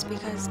berries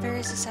because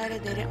berries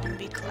decided they didn't want to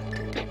be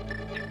collected.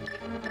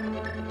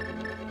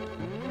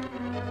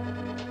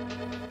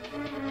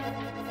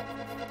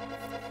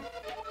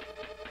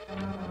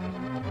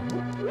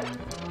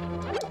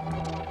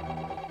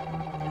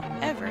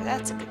 However,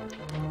 that's a good thing.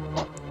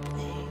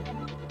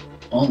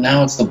 Well,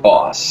 now it's the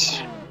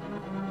boss.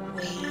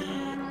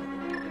 Wait.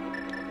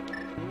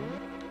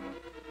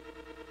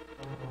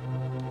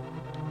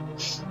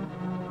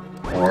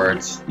 Or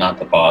it's not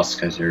the boss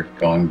because you're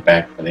going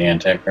back for the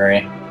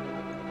antiquary.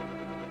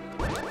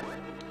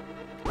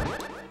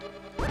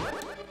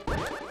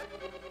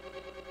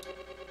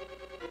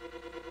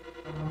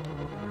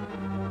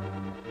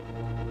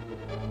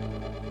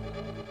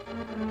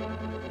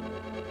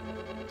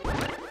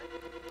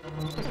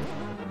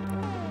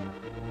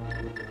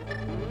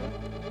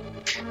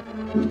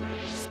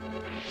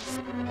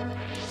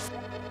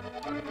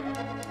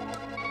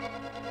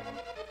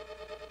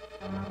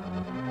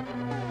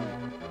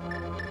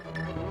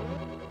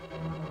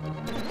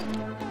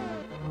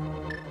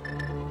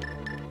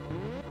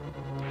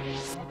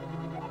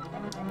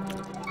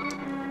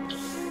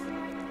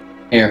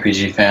 Hey,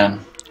 RPG fan.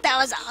 That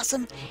was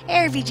awesome.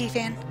 RPG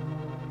fan.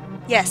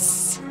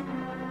 Yes.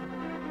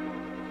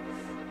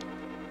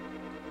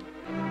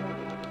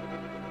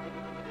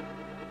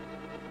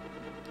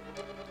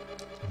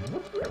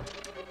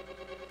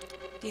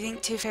 Do you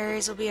think 2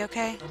 fairies will be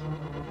okay?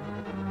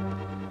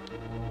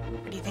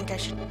 Or do you think I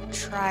should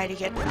try to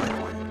get another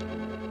one?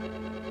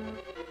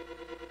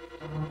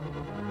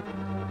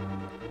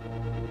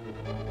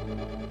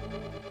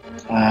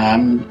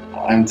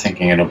 I'm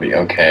thinking it'll be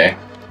okay.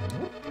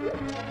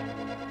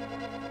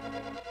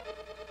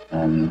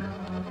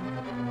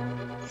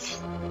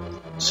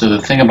 So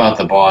the thing about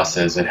the boss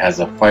is it has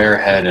a fire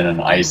head and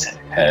an ice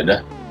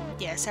head.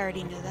 Yes, I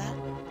already knew that.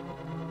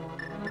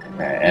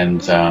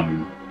 And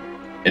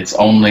it's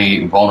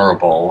only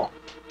vulnerable.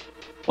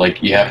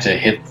 Like, you have to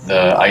hit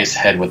the ice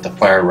head with the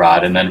fire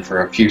rod, and then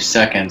for a few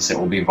seconds it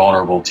will be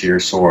vulnerable to your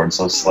sword,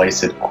 so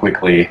slice it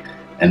quickly,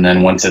 and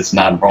then once it's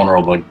not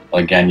vulnerable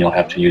again, you'll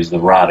have to use the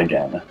rod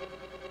again.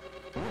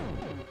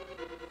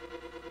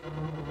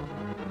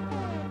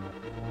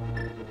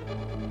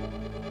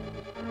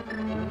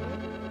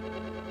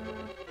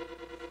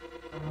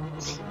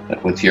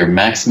 But with your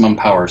maximum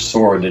power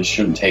sword, it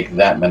shouldn't take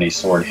that many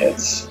sword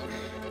hits.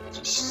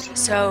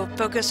 So,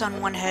 focus on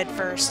one head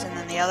first and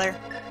then the other?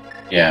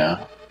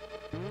 Yeah.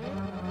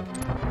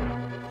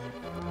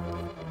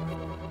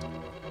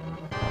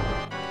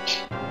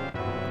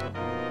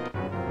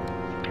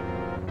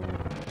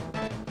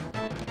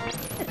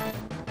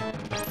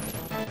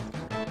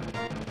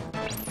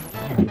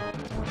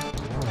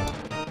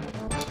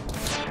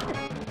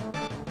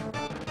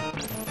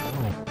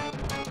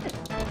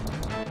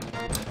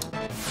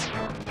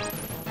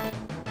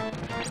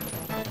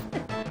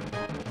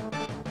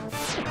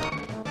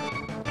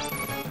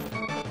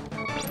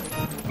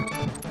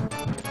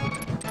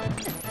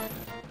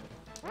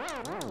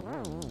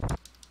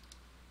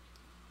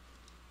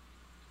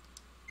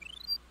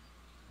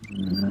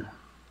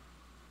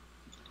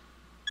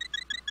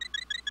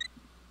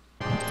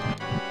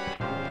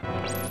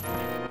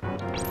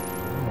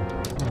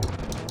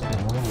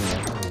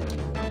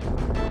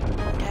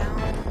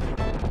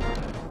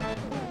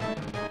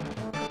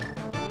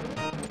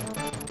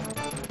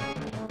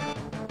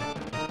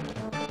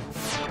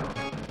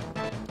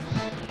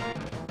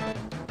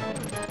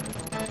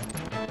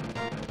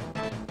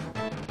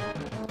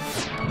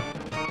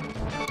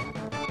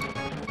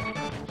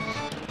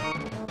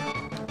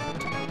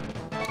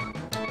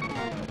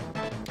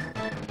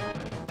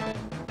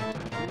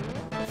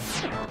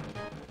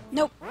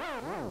 Nope.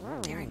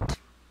 Darn it.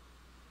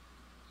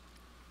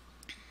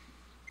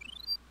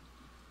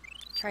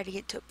 Try to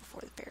get to it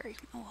before the fairy.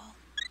 Oh well.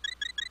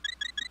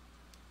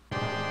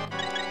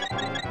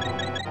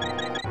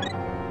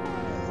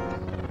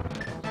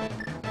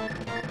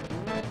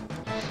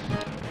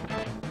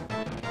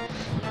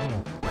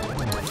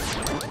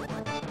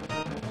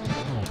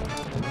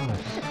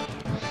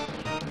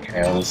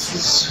 Okay, well, this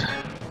is...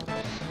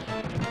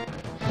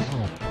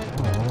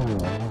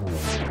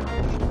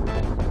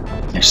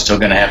 You're still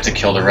gonna have to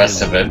kill the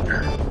rest of it.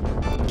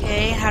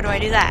 Okay, how do I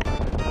do that?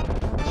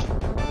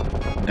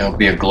 There'll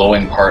be a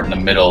glowing part in the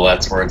middle,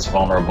 that's where it's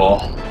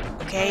vulnerable.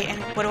 Okay,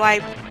 and what do I...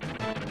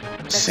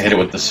 Just hit it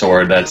with the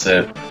sword, that's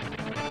it.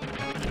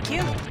 Thank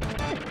you.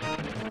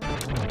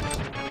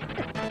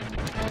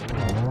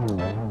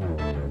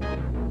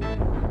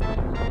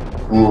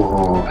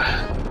 Ooh.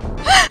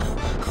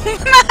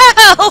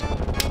 No!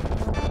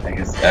 I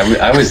guess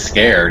I was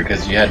scared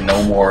because you had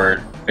no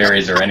more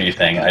fairies or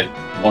anything.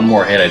 One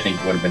more hit, I think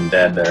you would have been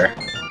dead there.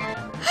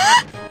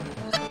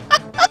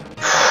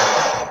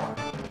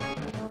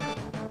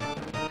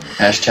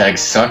 Hashtag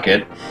suck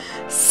it.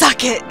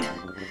 Suck it!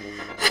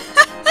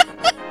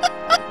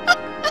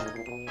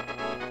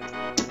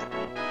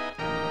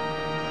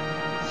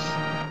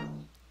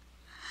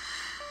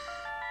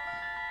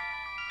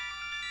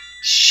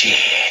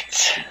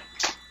 Shit.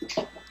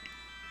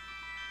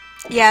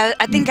 Yeah,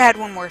 I think I had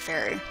one more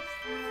fairy.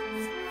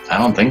 I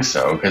don't think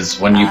so, because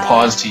when you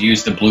paused to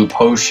use the blue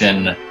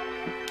potion,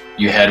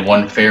 you had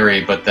one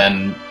fairy, but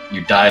then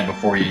you died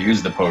before you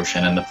used the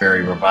potion, and the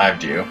fairy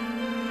revived you.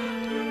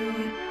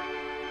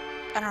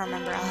 I don't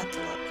remember. I'll have to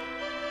look.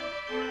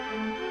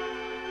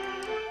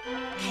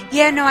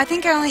 Yeah, no, I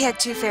think I only had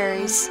 2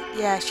 fairies.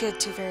 Yeah, she had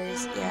 2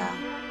 fairies. Yeah.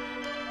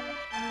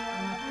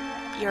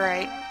 You're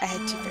right. I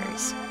had 2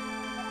 fairies.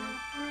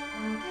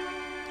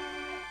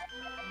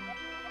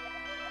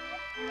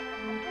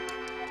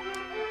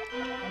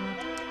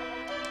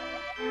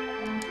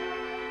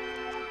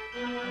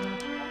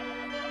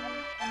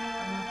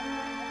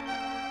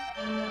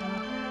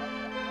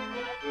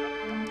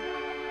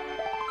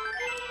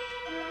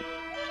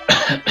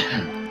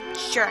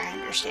 Sure, I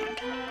understand.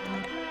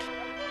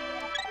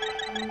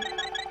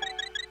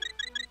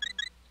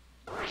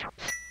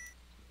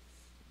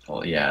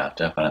 Well, yeah,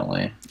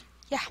 definitely.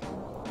 Yeah.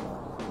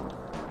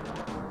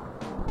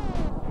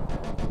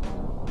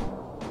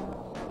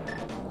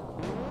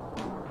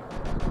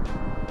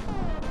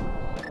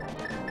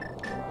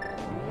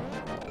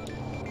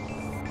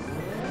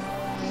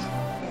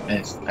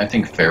 I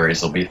think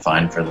fairies will be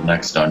fine for the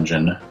next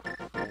dungeon.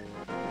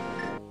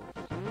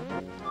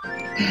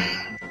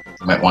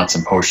 You might want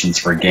some potions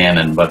for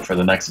Ganon, but for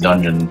the next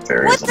dungeon,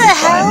 fairies will be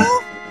fine. What the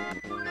hell?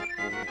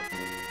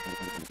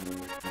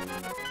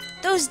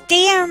 Those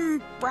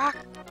damn rock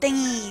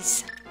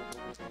thingies.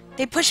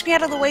 They pushed me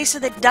out of the way so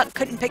the duck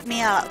couldn't pick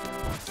me up.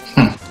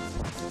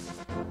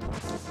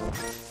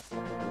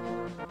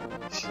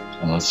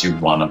 Unless you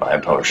want to buy a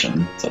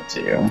potion, it's up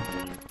to you.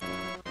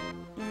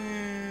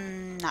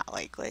 Not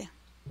likely.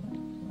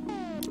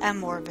 I'm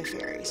more of a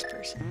fairies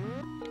person.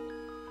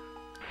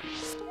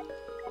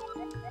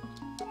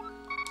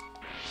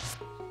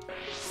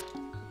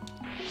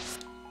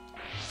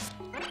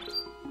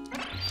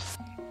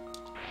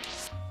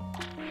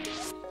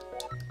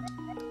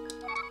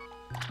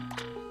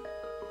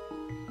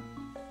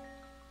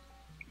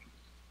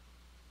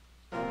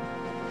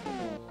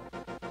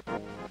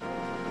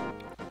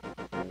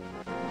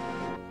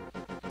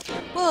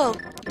 Well,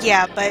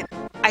 yeah, but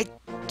I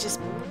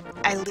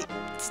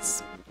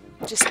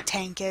just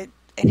tank it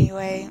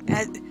anyway.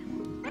 I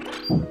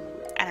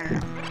don't know.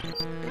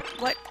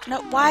 What?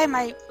 No, why am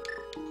I...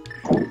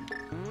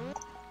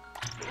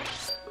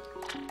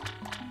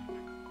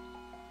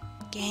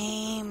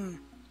 Game.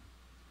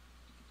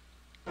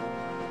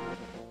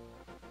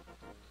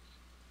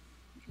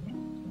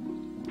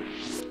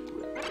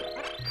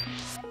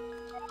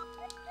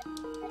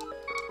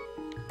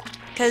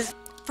 Because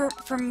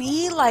for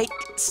me, like,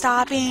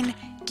 stopping,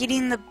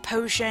 getting the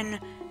potion,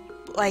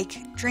 like,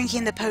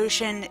 drinking the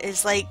potion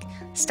is, like,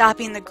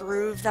 stopping the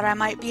groove that I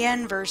might be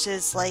in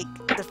versus, like,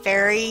 the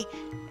fairy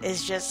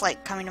is just,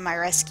 like, coming to my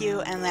rescue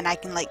and then I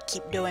can, like,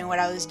 keep doing what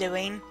I was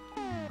doing.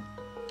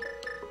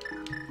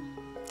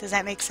 Does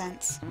that make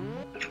sense?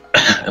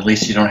 At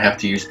least you don't have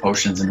to use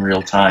potions in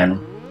real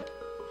time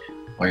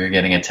while you're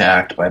getting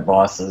attacked by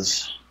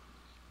bosses.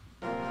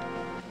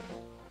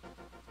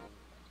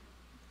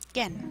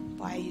 Again,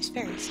 why I use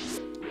fairies.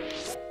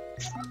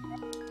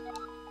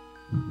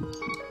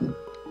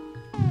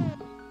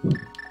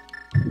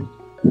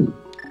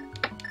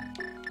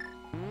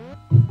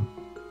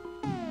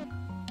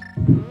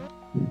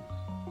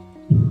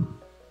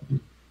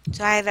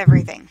 So I have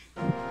everything.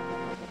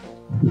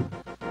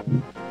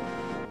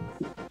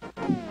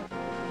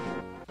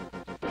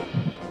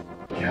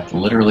 You have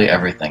literally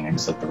everything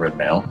except the red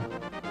mail.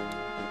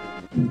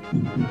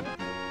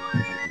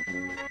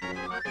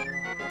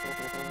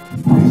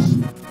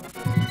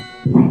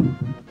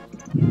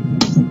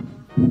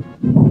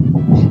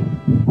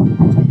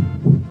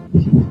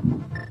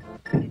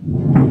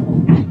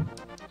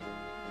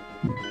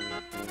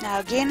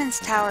 Now, Ganon's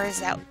tower is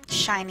that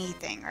shiny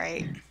thing,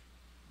 right?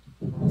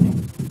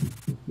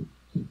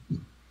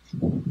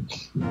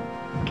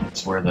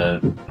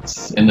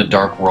 It's in the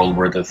Dark World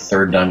where the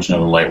third dungeon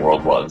of the Light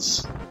World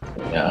was.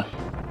 Yeah.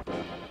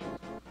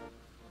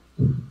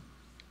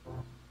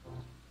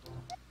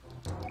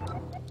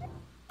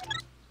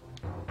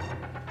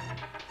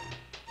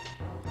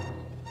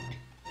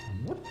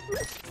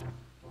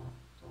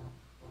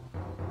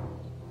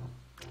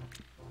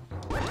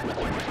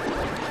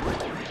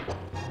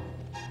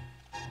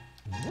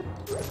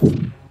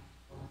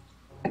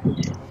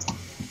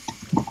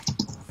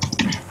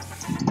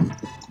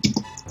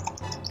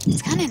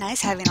 It's kind of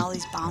nice having all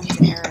these bombs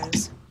and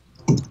arrows.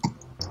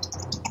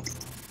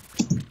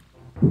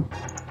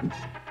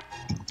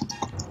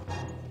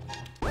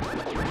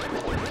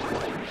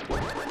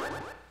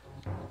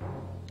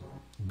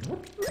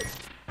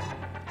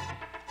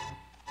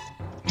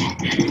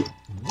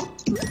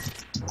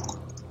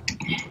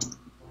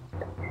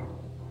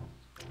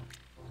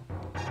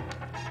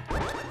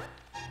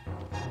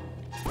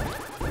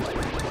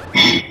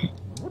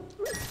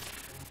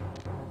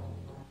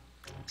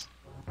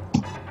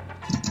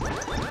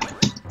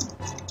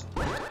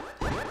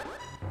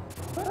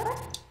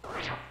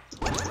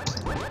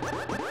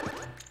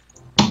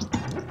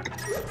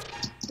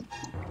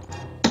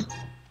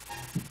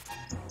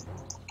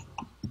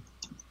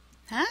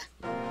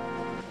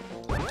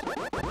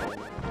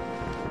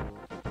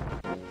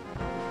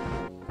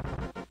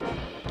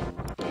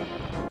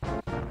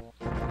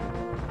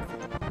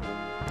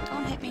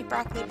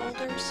 broccoli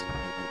boulders.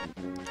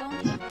 Don't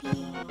hit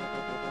me.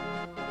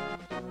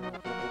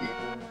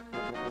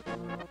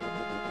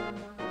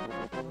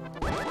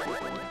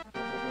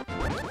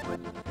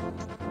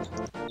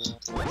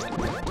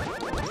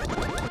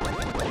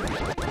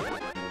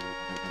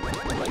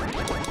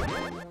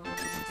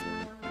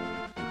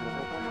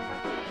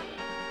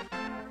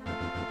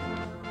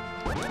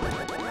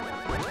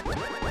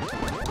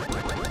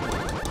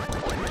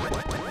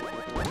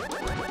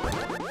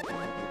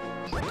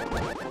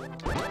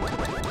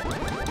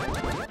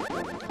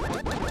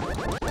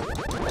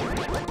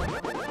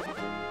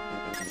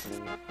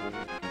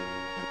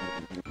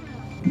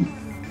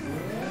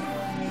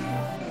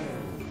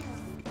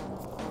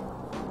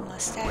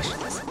 Mustache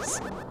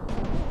kisses.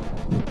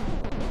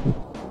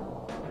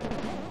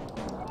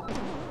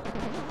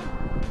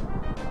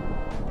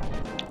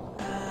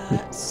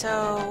 So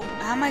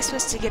how am I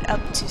supposed to get up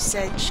to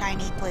said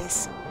shiny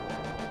place?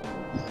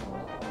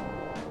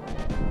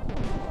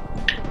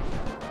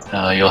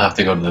 You'll have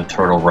to go to the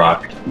Turtle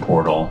Rock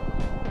portal.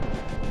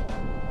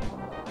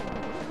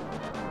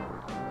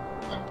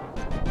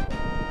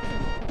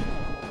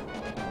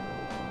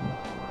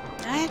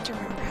 I have to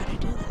remember how to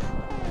do that.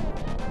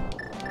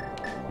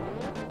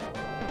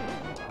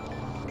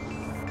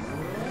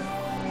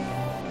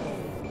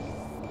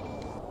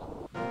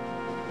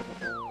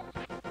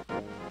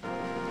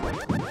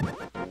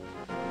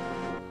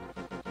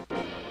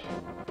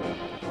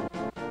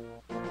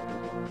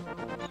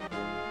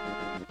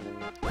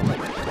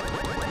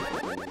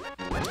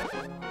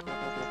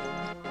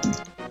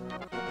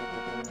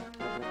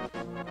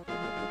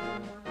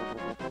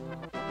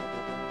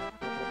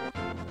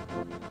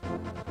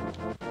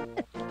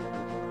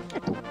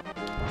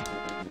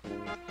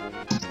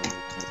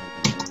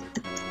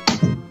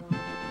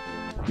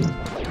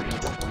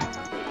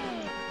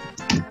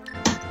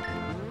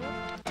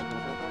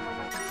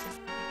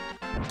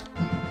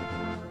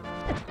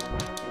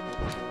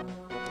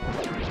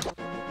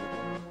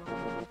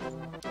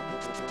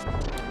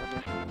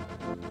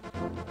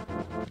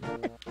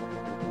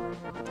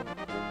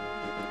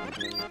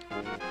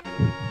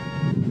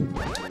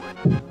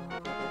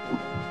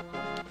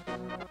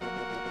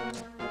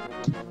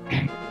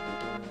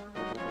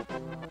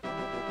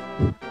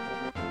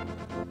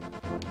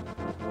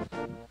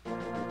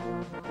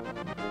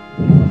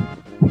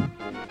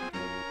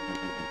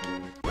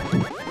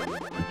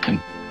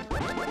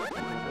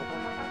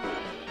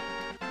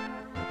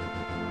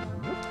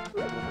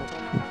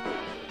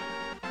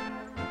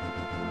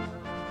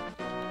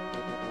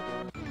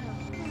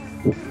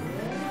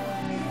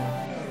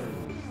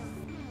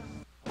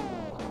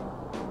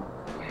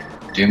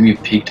 Doom, you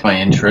piqued my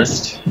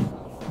interest.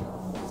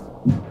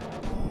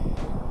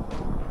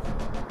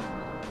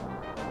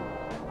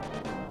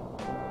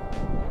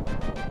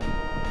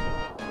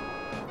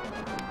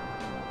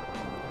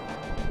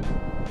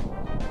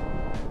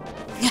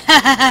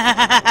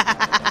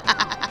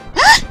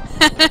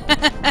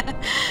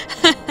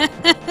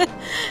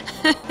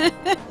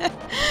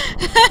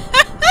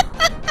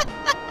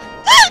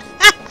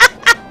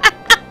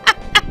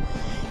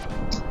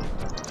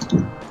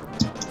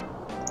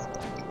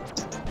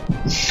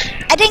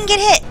 I didn't get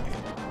hit.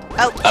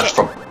 Oh,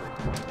 shit.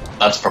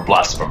 That's for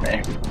blasphemy.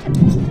 I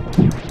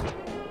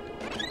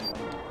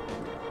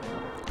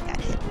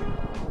got hit.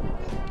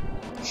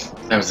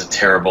 That was a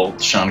terrible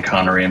Sean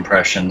Connery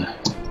impression.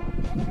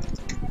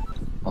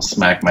 I'll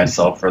smack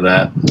myself for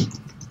that.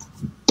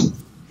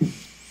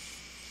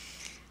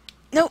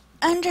 Nope,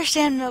 I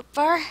understand, Milk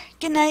Bar.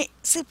 Good night.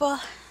 Sleep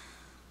well.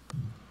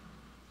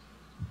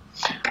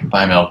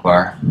 Bye, Milk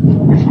Bar.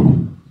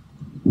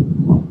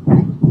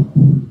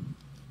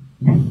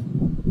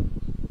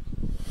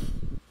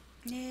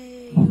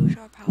 Yay, use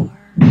our power.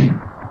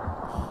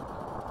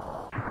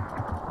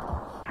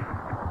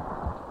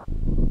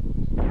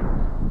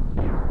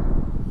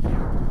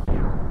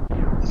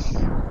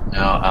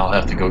 Now I'll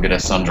have to go get a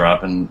sun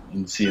drop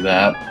and see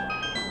that.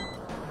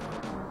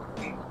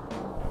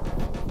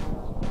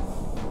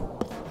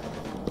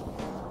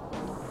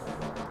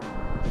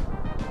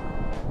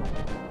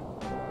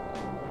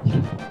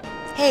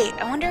 Hey,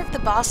 I wonder if the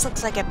boss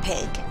looks like a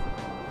pig.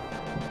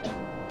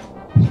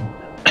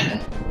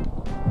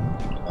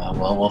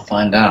 Well, we'll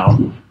find out.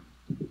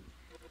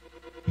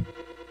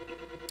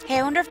 Hey,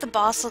 I wonder if the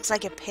boss looks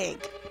like a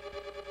pig.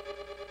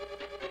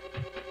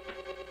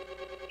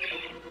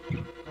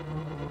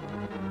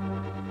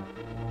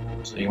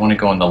 So you want to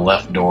go in the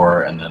left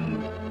door and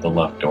then the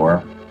left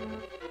door.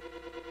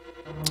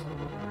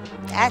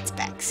 That's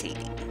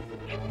backseating.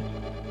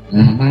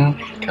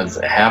 Mm-hmm. Because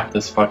half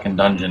this fucking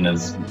dungeon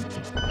is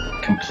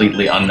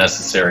completely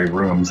unnecessary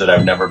rooms that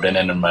I've never been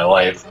in my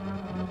life.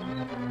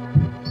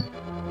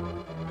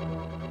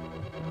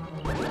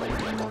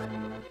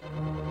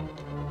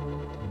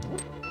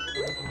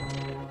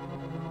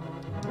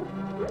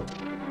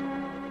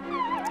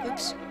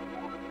 Oops.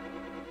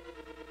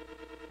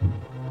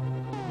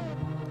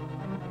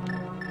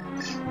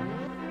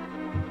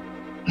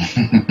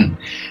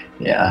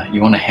 Yeah,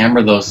 you want to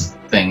hammer those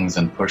things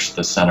and push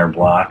the center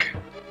block.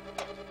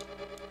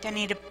 Do I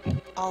need to...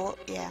 all...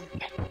 yeah.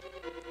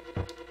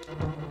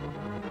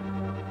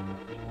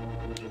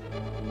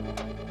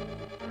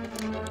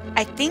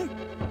 I think...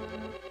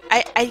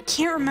 I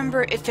can't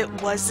remember if it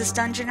was this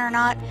dungeon or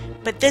not,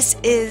 but this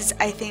is,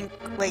 I think,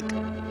 like...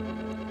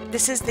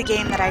 This is the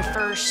game that I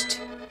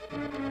first...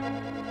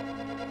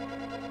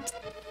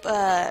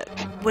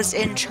 was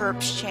in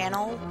Chirp's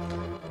channel,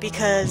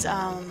 because,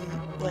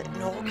 what,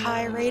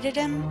 Nolkai rated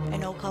him,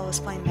 and Nolkai was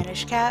playing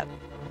Minish Cap.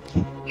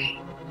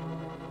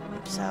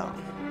 So...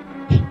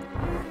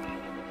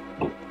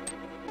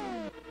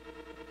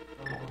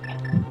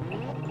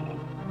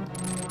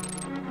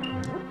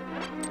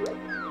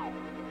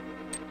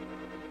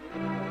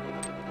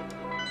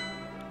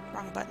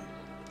 Wrong button.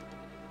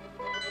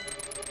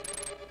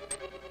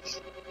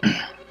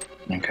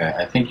 Okay,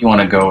 I think you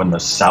want to go in the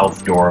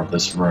south door of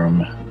this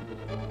room.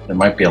 There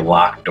might be a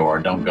locked door.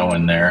 Don't go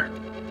in there.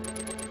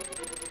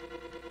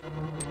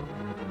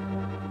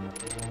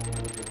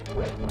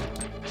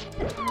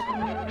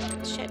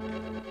 Shit.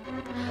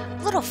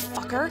 Little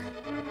fucker.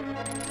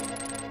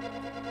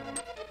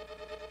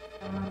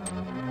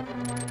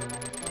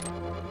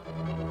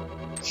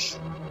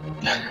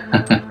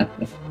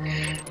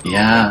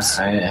 Yeah, Oops.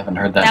 I haven't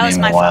heard that That was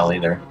name in my a while fault.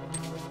 either.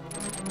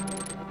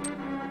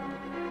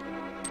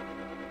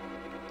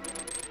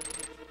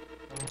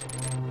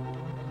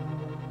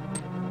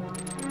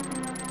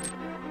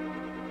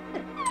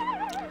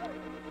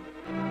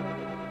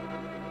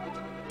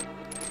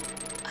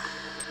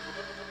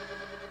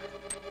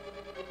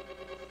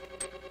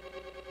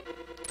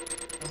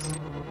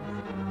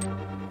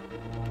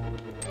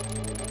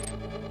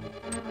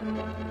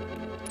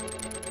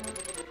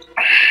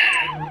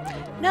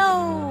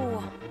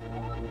 No!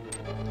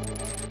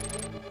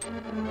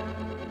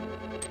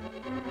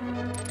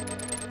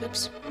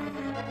 Oops.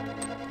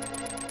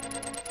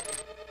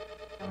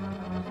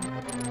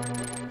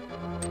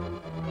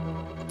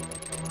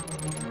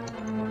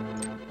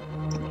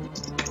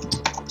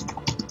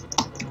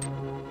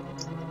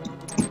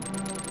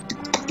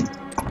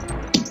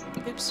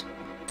 Oops.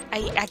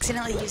 I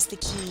accidentally used the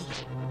key.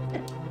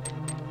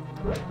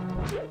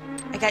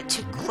 I got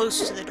too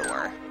close to the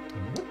door.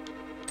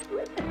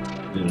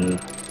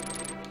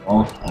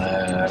 Well,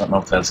 I don't know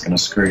if that's going to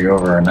screw you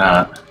over or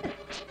not.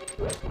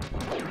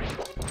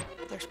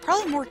 There's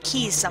probably more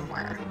keys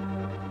somewhere.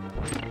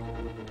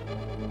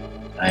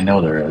 I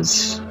know there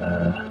is.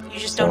 You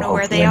just So don't know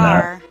where they hopefully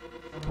not. are.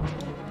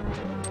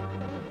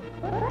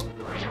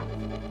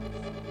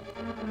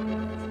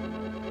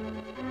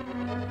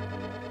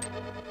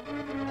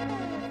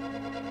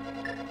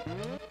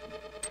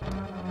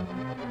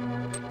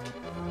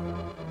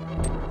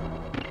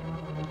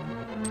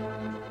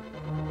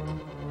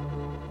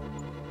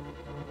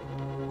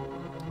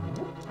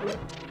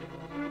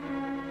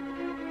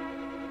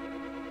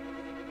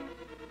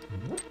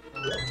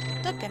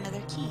 Look,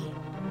 another key.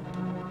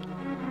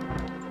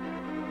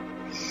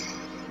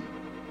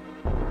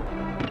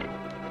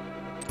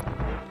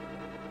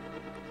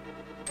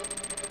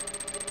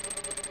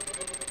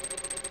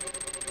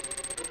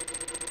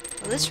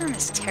 Well, this room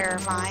is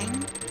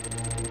terrifying.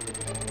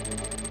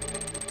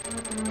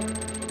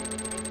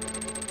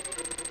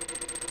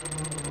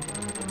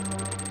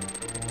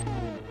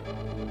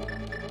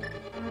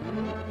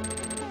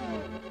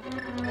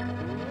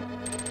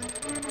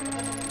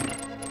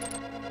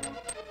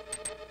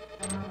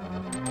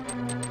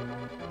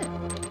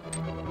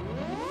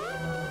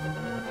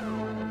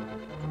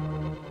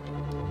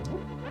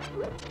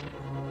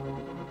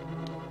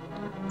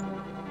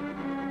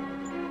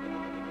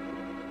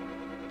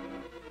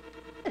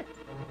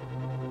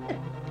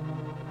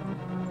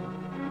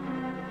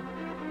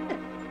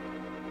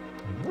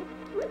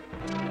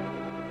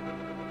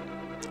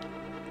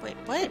 Wait,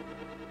 what?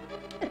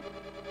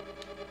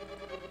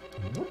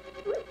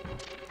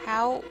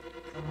 How?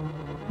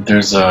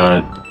 There's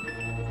a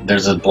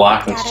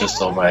block that's Got it.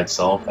 just all by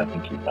itself. I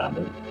think you found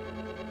it.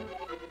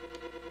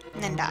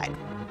 And then died.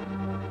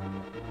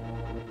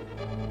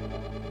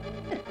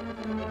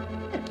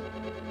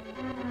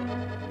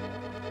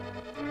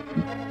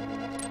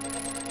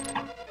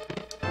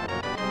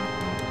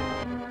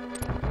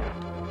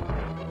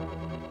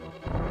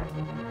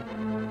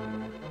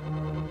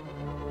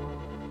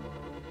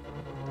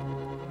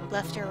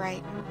 Left or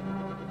right?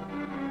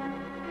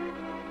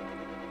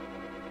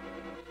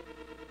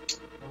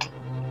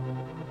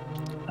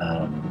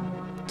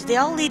 Do they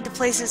all lead to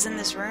places in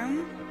this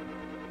room?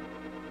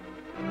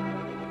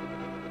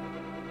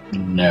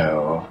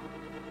 No.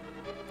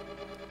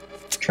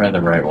 Try the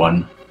right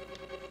one.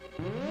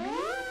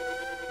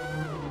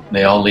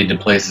 They all lead to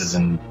places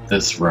in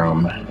this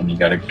room, and you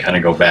gotta kind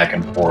of go back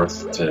and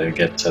forth to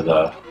get to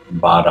the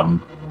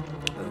bottom.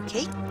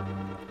 Okay.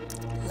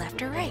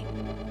 Left or right?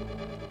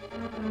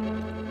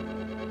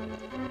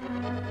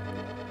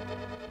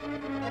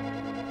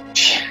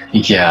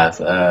 Yeah,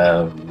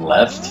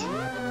 left.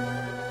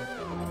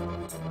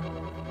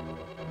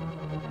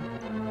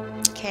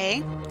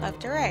 Okay.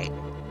 Left or right?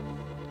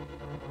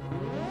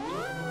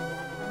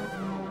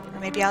 Or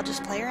maybe I'll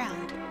just play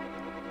around.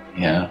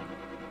 Yeah.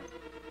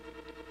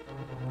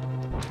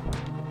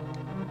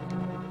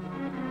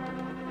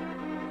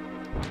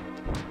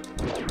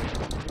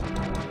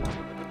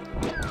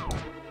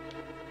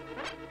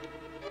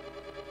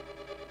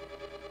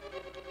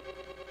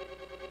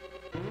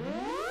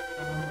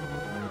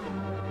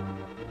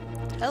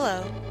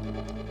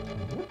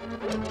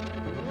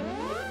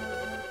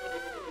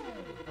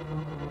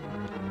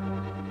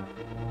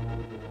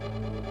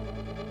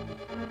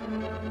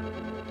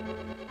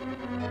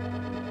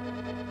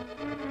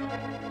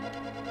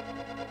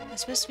 I'm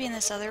supposed to be in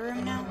this other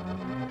room now?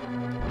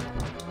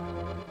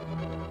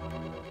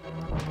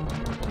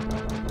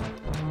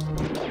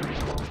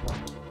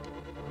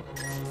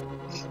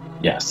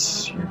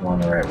 Yes, you're going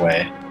the right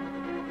way.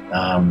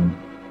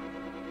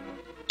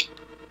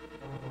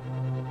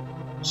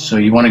 So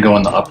you want to go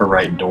in the upper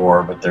right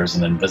door, but there's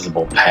an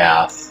invisible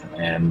path,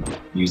 and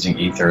using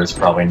ether is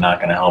probably not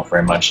going to help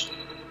very much.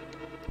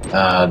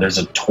 There's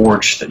a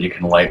torch that you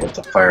can light with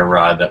the fire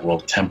rod that will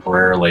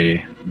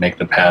temporarily make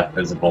the path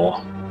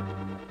visible.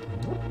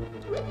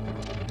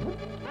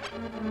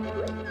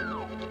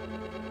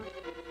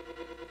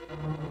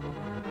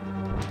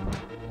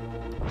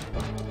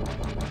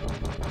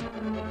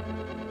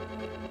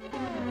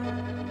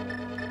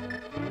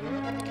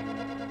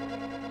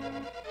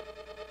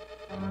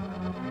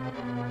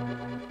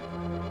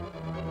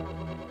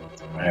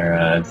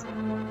 I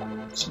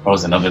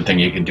suppose another thing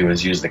you could do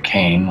is use the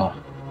cane.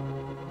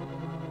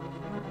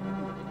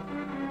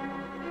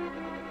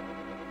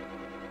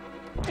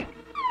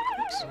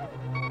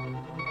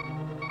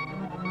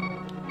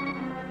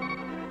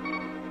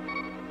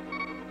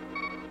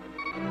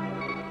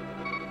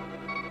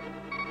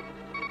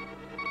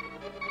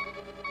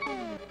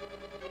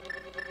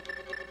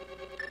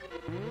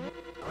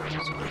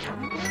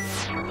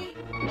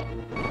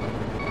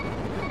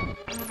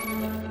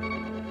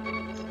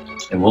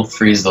 It will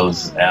freeze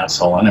those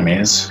asshole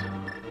enemies.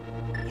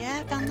 Yeah,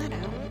 I found that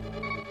out.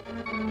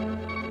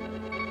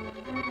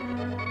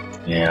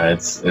 Yeah,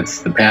 it's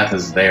the path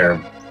is there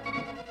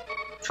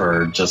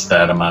for just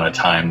that amount of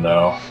time,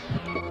 though.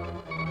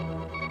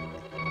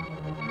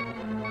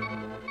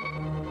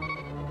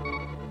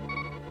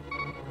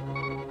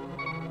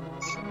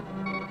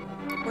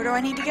 Where do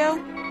I need to go?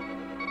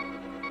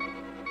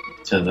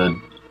 To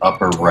the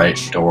upper right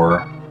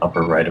door,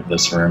 upper right of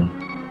this room.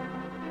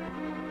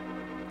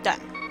 Done.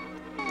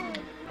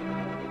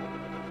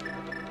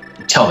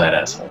 Tell that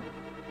asshole.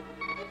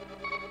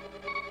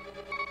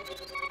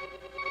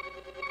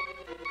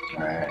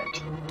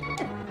 Alright.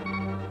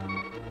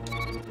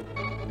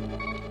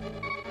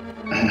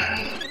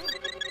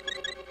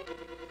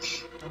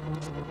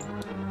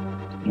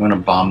 You want to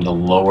bomb the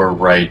lower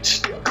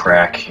right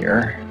crack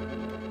here.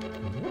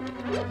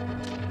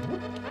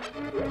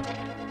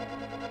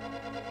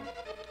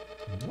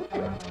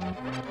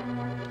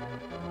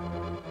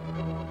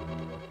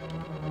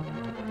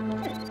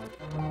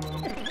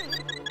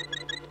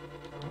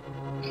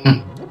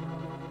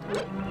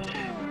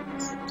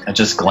 I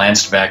just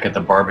glanced back at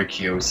the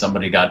barbecue.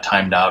 Somebody got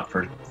timed out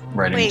for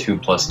writing Wait. 2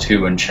 +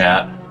 2 in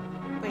chat.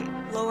 Wait,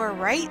 lower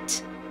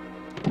right?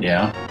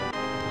 Yeah.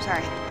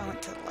 Sorry, I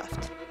went to the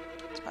left.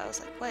 So I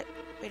was like, what?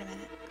 Wait a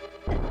minute.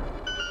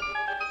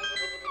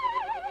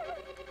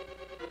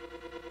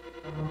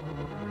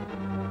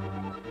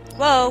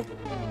 Whoa!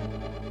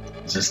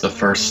 Is this the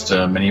first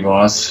mini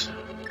boss?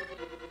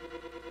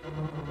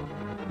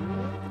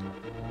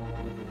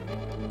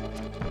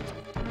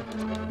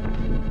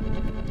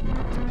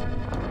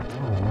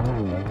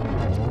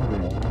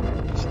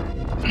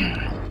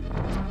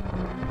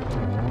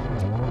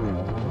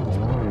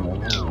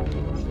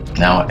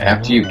 Now,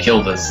 after you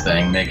kill this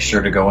thing, make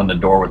sure to go in the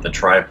door with the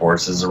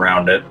Triforces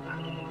around it.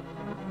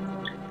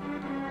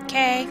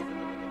 Okay.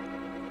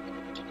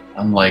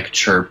 Unlike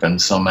Chirp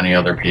and so many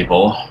other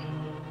people.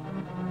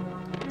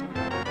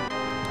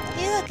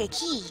 Hey, look, a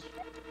key.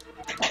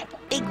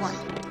 Big one.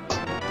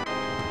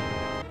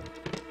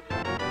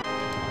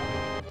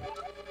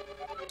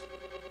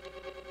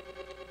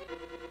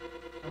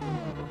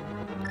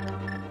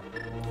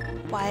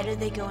 Why did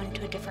they go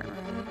into a different room?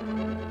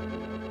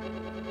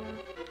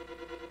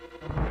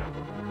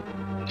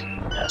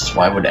 Yes,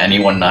 why would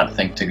anyone not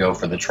think to go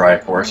for the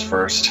Triforce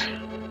first?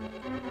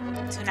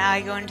 So now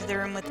I go into the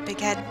room with the big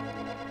head.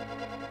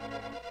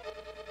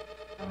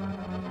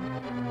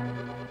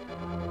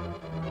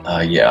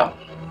 Yeah.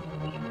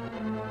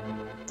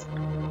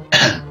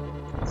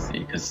 See,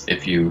 because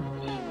if you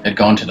had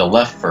gone to the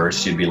left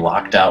first, you'd be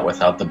locked out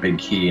without the big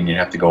key, and you'd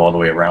have to go all the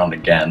way around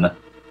again.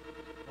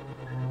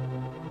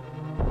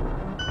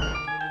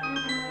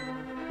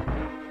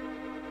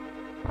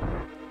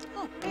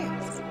 Oh,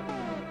 bears.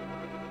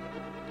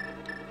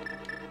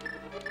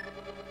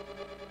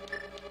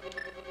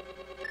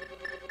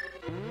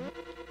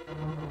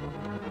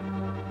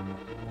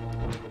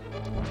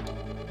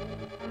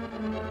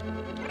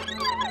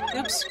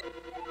 Oops.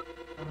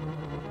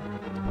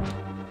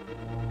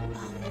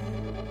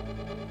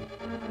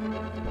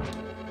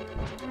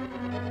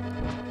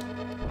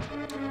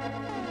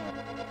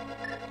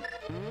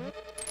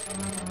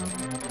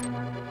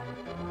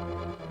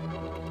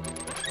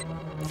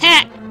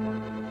 Heh!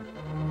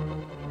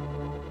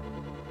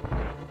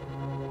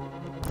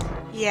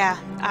 Yeah,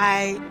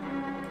 I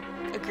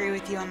agree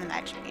with you on the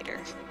magic meter.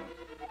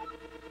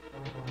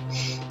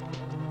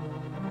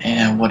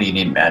 And what do you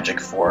need magic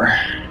for?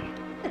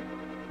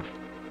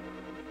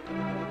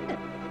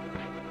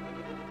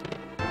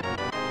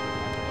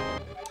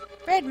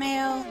 Red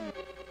mail.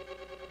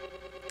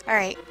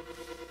 Alright.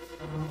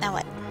 Now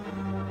what?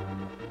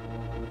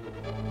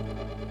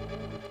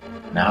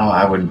 Now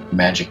I would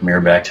magic mirror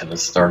back to the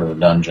start of the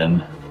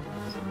dungeon.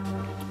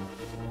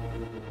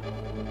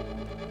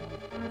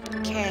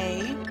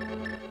 Okay.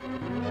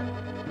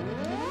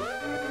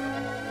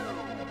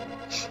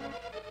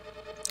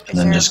 And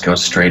then just go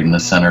straight in the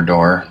center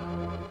door.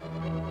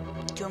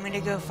 Do you want me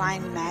to go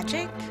find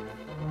magic?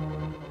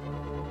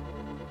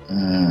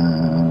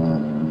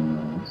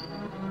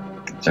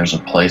 If there's a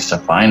place to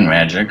find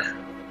magic.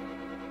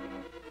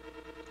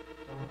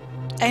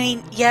 I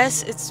mean,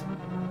 yes, it's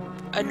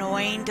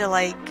annoying to,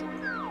 like,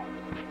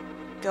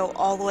 go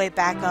all the way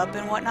back up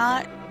and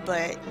whatnot,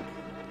 but...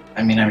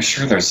 I mean, I'm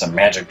sure there's some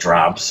magic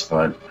drops,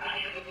 but...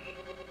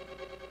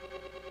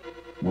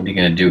 What are you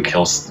gonna do?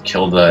 Kill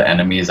the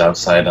enemies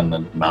outside on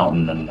the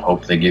mountain and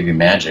hope they give you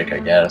magic, I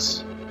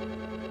guess.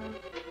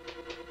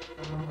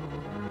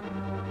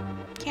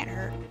 Can't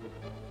hurt.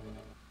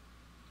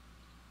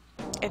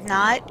 If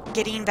not,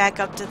 getting back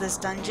up to this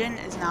dungeon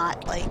is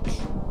not, like,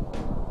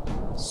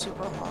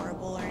 super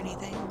horrible or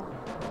anything.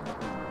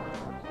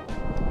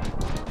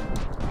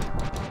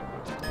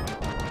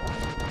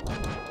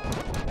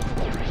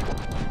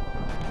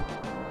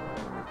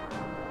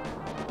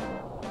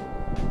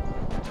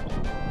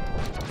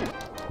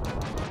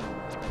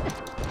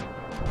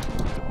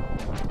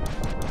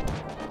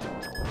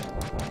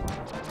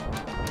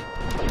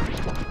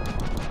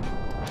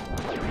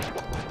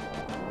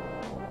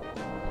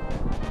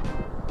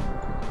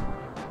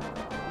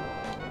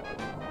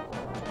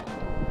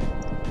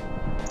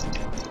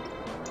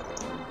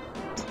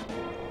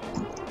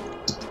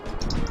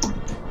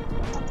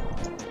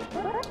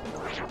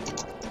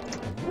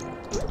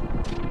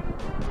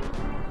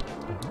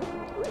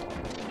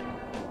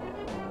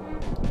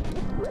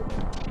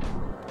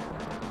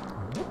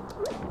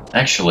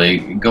 Actually,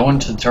 go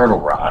into Turtle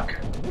Rock.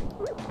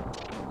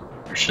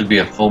 There should be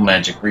a full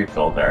magic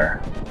refill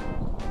there.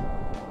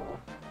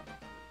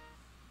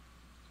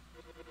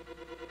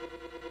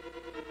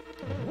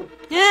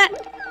 Yeah.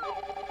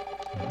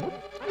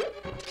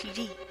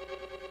 GG.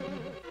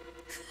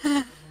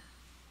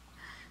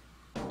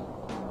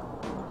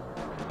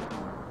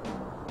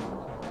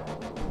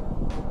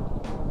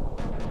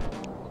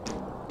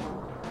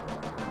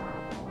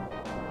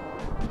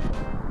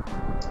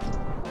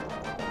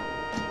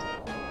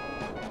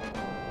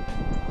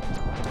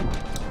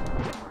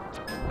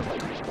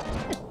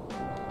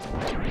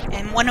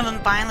 And one of them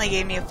finally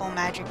gave me a full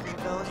magic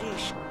refill.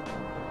 Sheesh.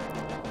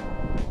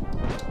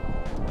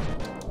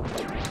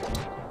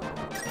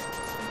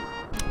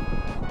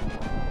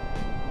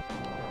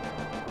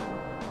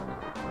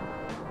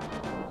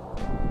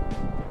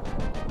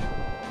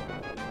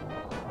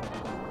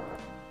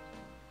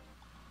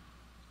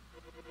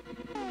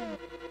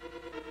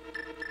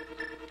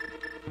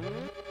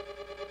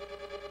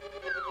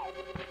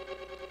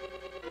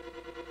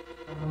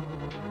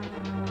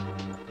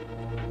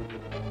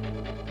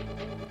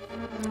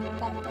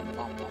 Bump, bump,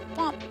 bump, bump,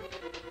 bump.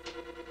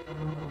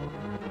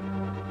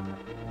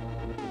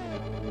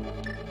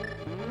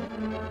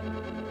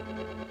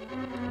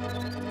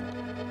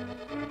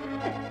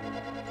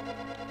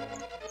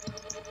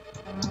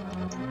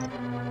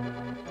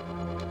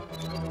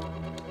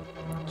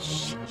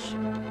 Sheesh.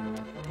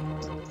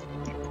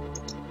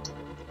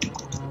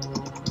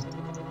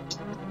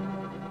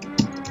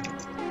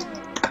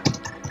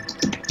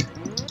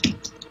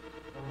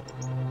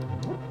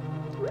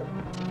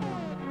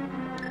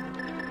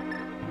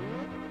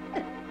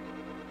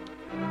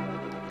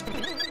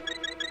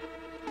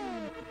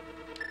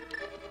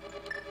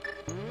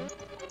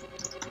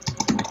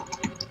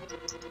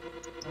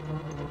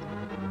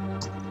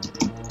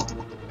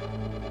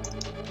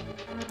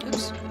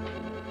 Oops.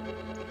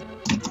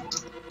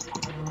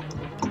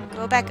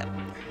 Go back up.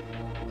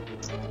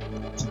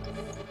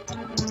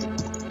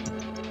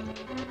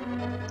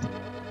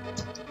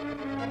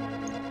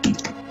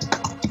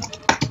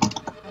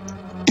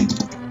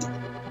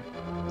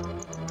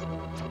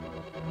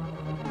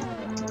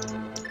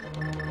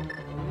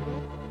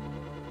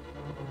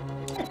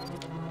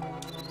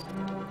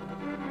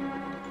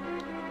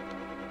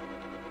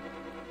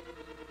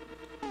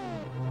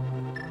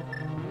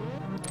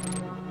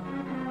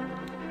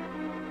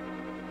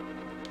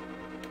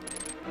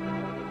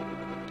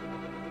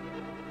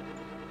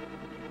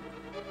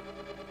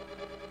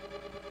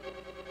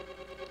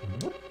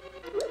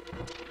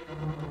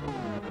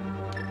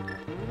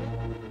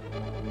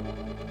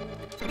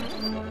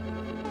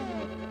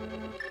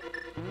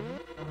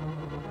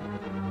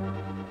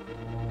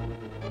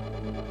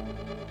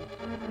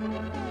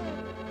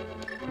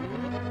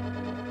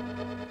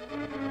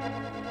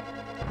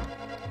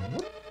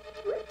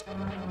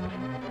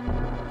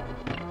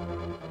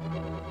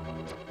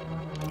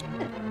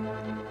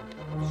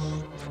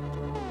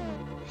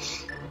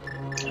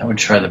 I would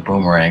try the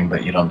boomerang,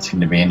 but you don't seem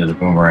to be into the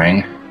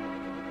boomerang.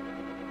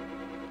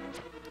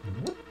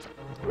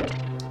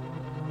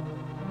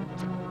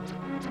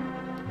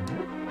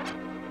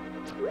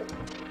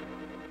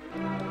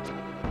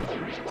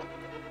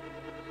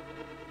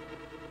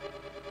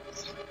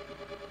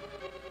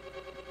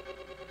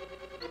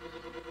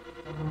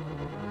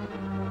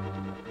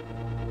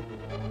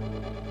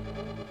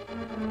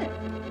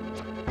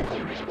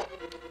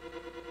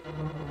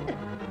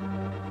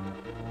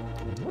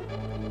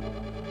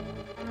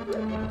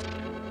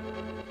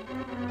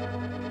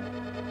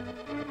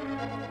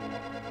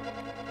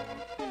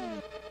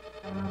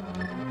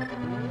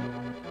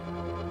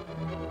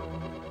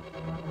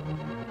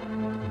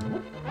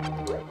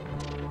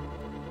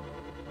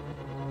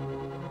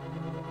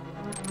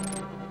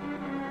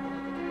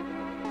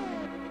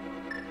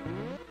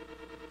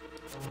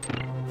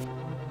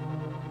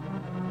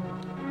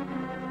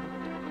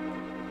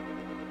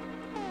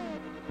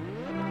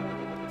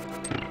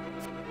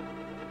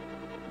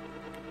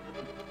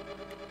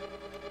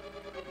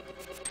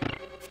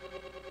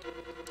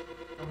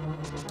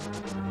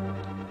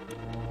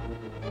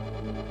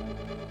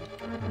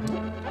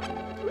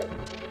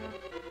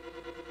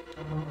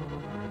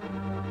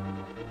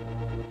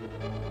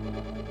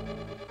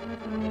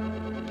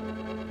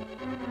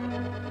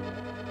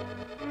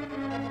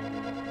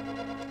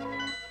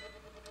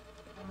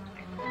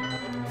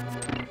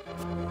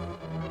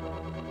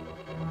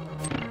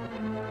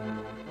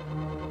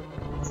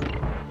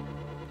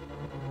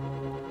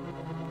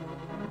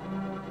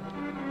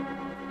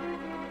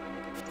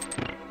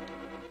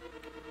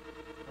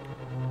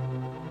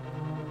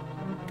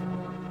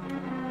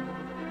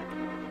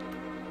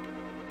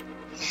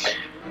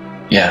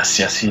 Yes,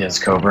 yes, he is,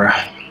 Cobra.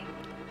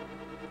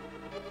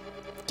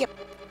 Yep.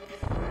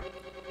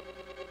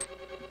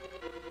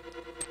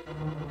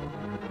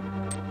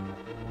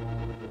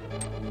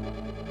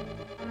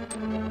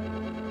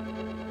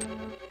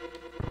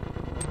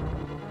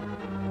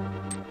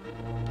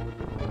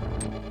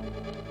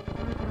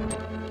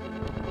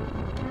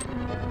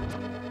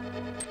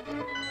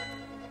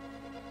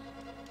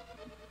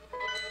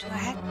 Do I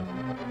have...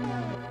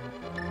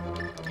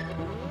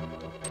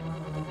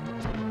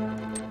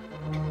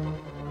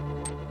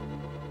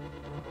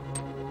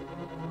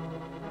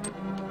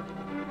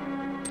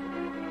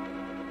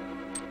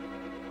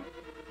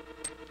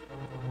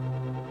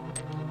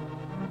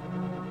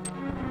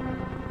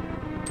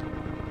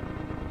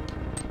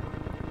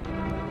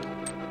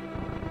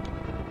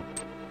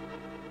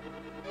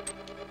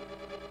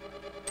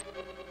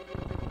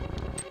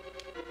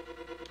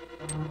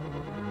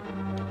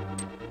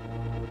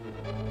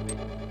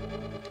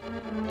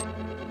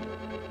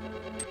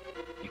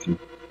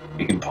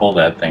 You can pull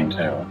that thing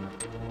too.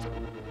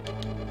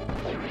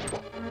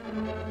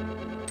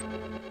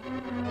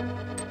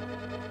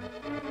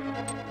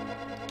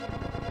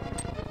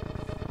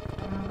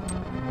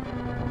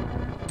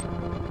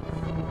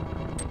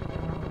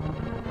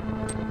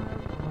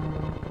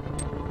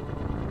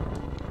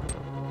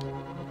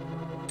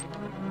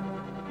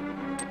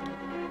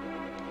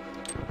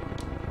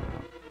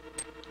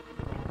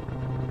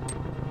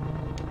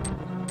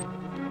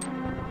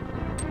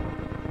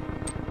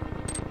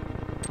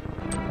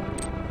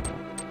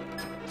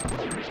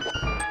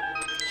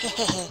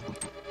 Hehehe.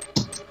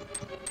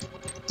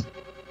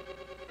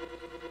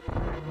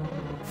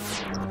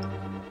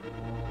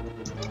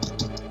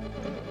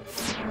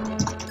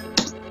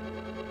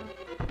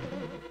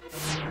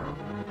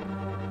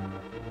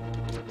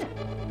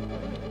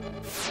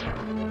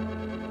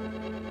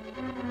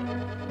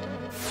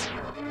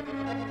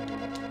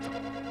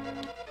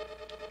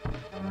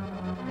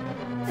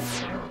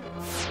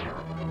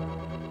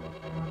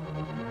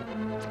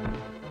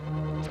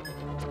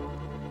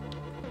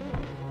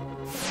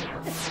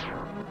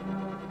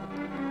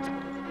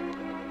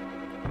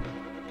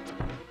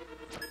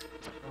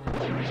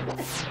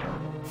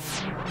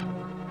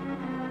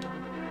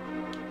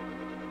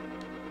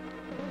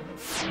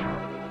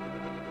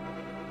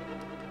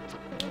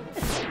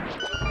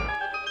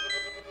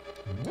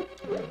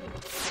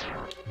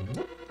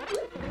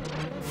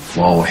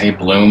 Whoa, hey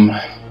Bloom.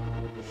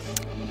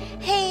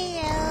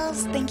 Hey,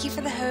 Els. Thank you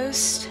for the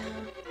host.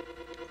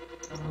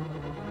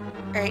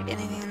 Alright,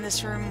 anything in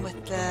this room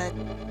with the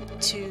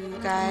two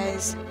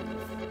guys?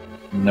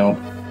 Nope.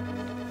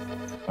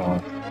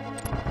 Oh.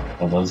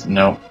 Well, those,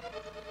 nope.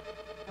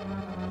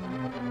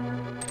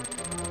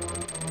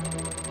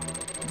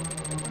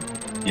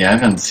 Yeah, I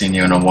haven't seen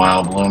you in a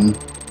while, Bloom.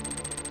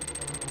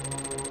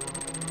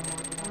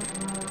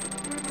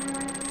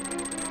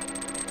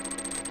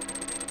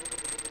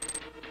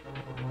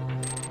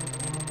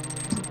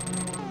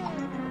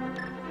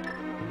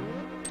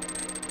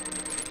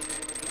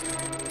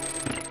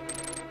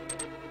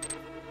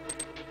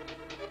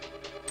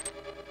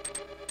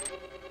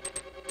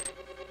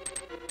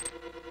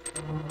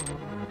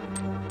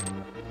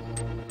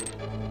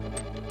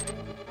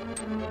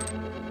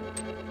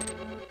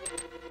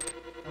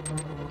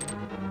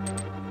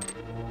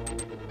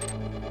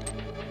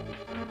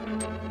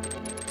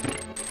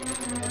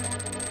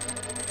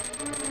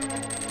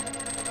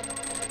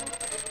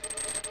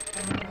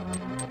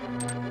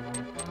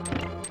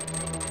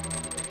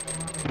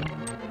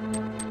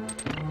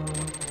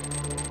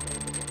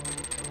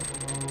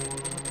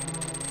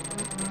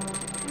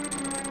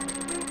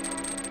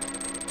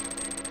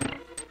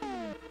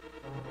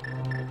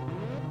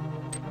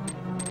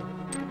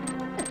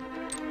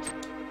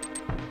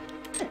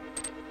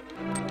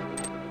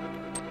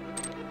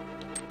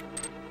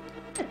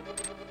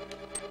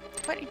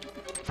 What?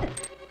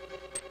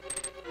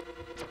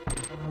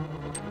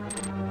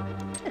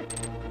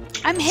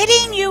 I'm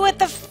hitting you with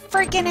the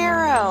freaking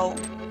arrow!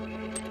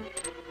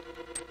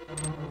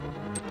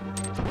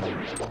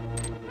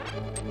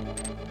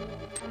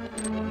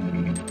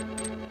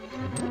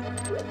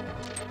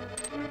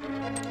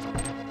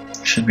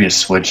 Should be a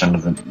switch under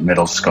the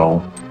middle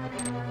skull.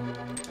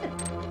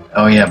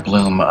 Oh yeah,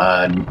 Bloom,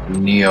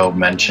 Neo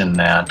mentioned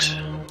that.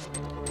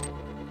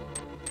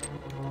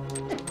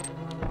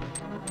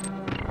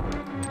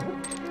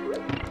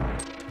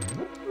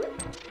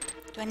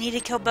 Do I need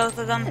to kill both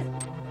of them?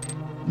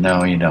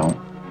 No, you don't.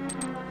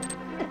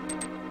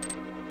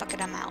 Fuck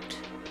it, I'm out.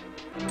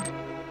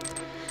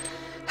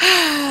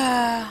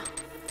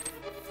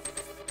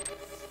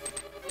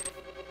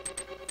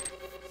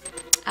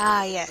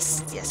 Ah,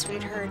 yes. Yes,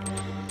 we'd heard.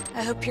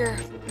 I hope your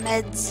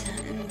meds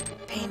and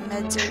pain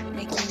meds are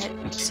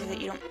making it so that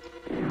you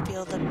don't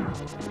feel the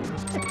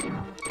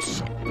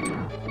shit.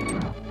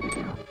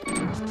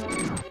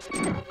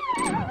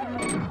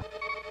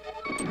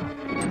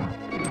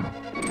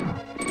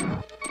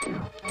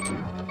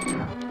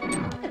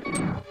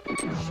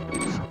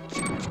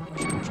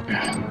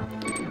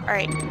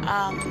 Alright,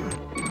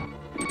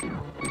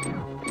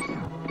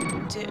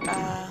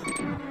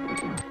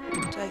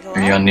 go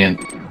Are you up?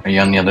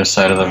 on the other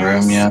side of the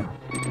room? Yes. Yeah.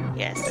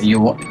 Yes. You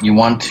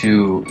want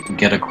to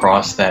get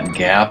across that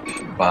gap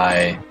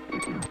by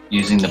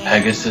using the Okay.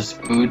 Pegasus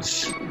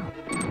boots.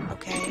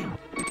 Okay.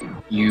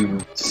 You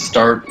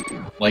start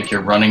like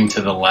you're running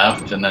to the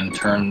left and then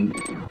turn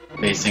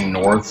facing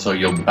north, so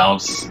you'll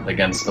bounce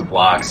against the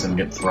blocks and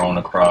get thrown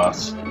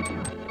across.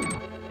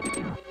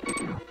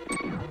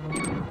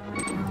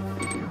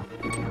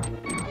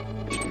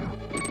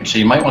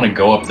 Actually, you might want to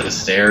go up the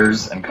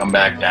stairs and come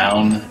back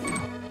down.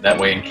 That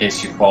way, in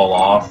case you fall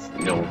off,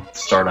 you'll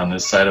start on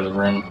this side of the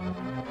room.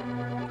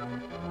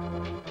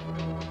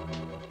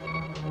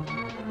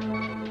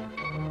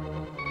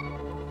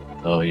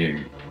 So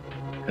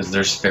because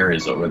there's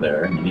fairies over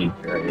there, and you need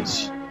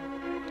fairies.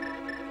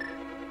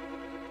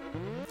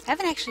 I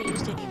haven't actually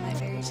used any of my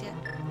fairies yet.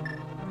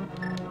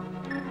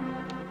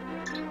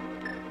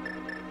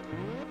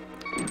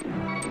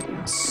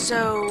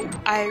 So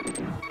I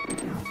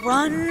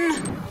run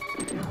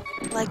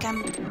like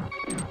I'm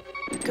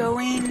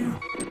going.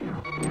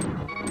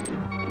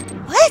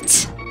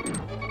 What?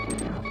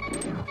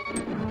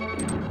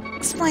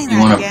 Explain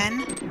that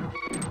again.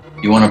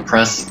 You want to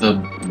press the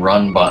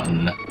run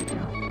button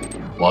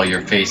while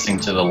you're facing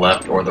to the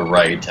left or the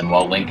right, and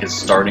while Link is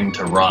starting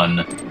to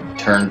run,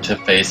 turn to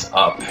face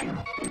up.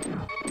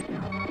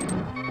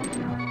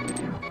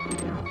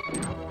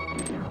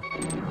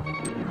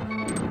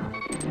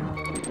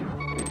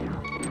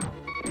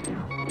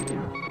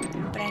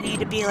 But I need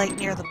to be like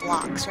near the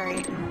blocks,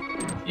 right?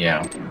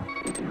 Yeah.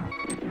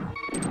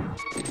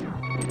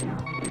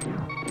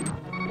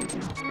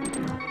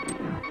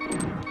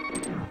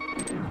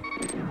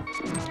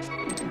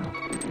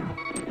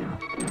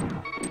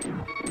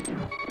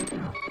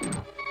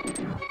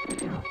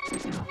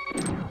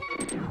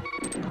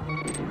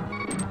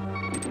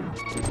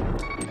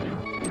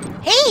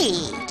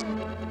 Hey!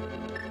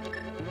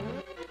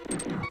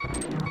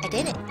 I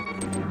did it.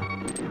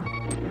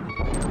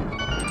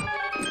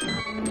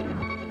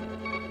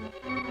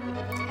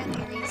 And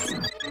Aries.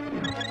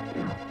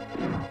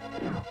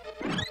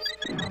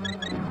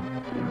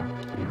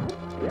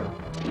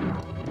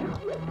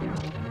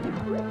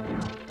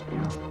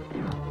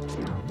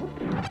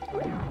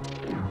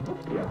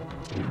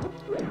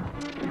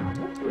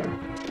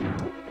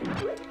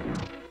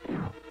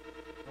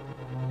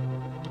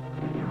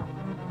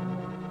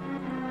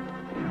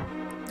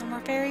 No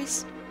more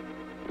fairies?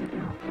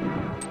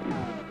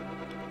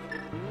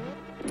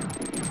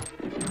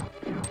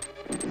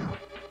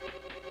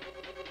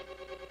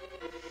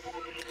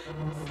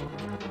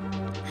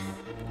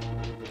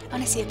 I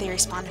want to see if they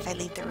respawn if I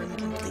leave the room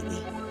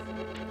completely.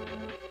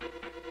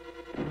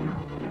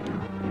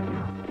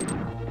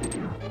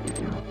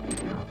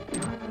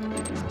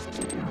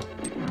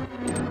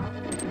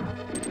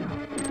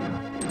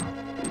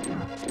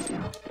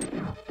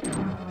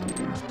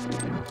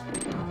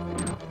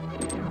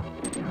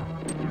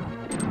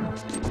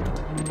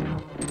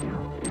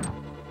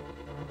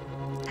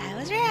 I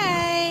was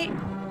right.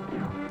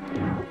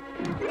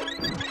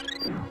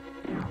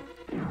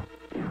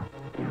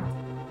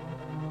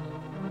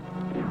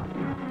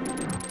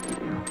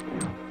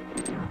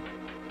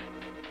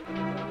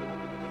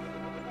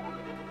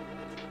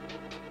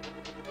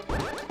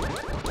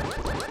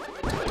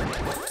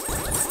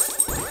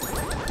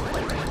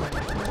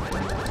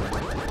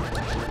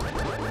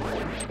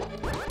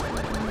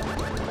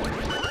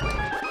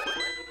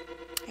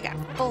 I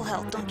got full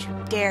health. Don't you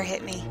dare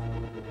hit me.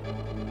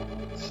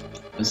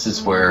 This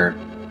is where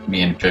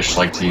me and Fish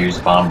like to use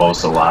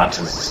bombos a lot,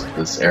 is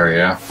this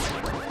area.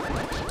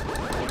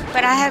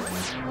 But I have...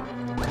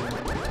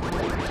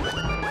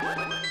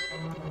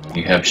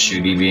 You have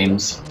shooty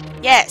beams.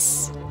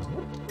 Yes!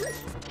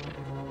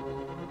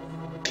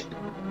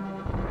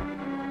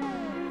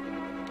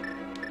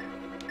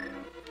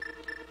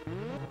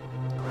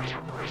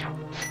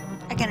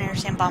 I can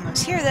understand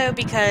bombos here, though,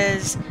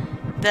 because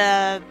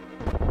the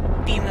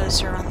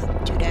beamos are on the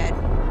doodad.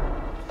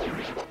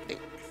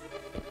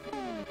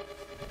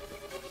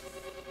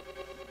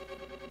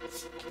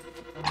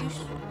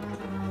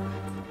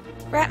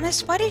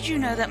 Ratmus, why did you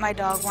know that my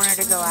dog wanted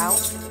to go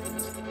out?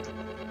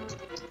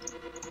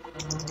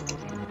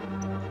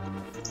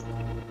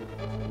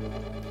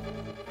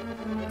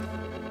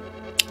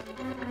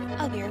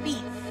 Oh, BRB.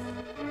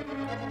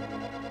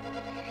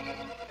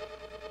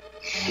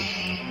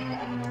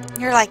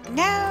 You're like,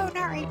 no,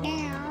 not right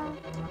now.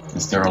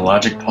 Is there a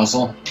logic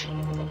puzzle?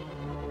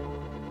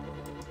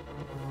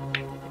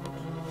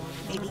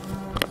 Maybe.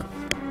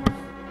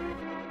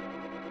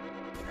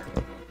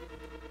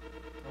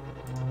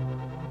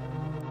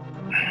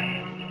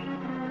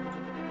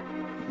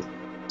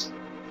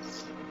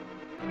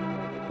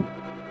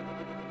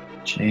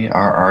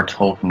 J.R.R.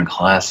 Tolkien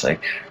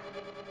classic.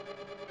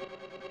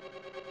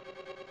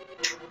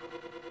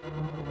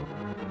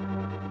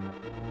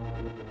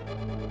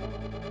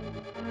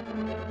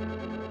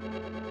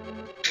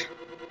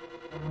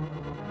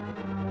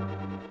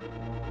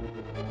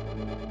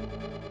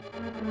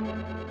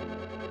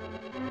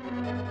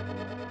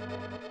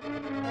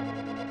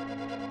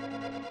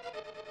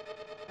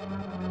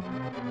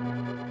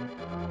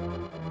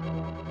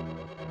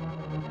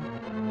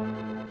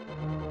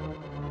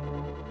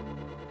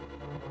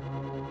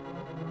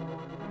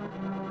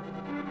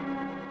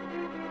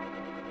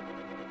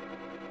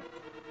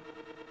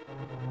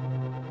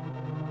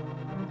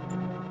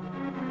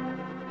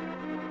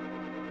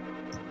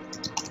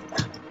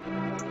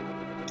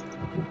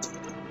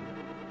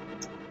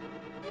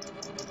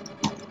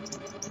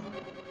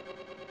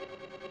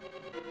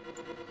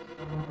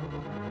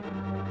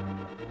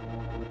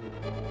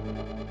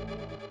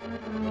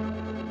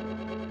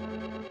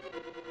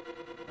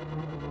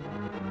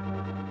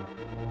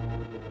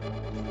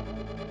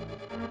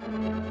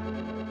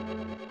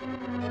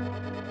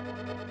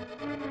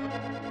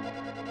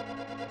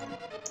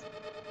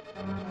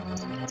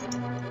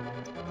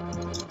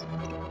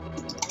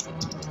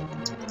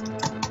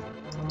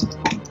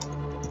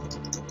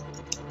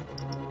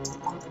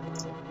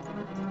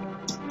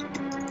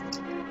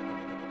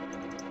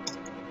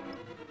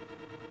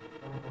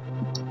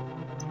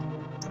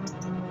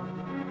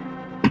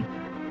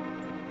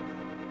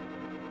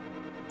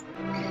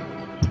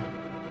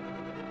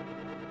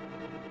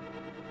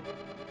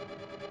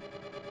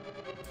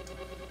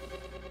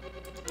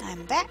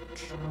 I'm back.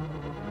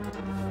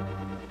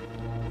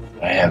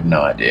 I have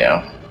no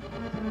idea.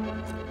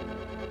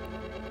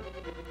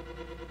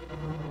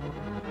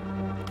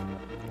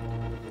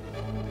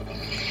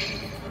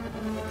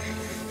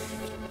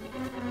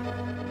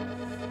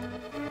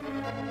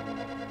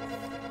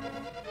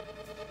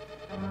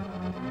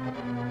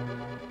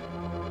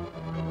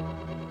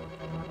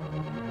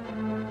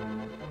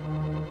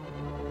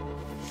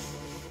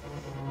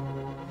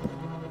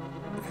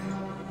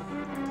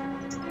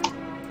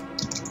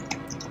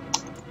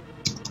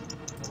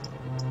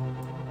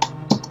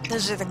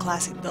 Those are the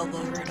classic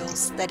Bilbo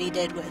riddles that he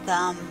did with,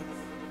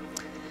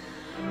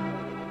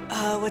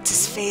 what's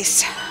his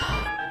face?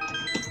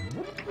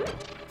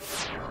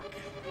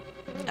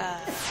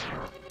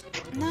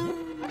 No.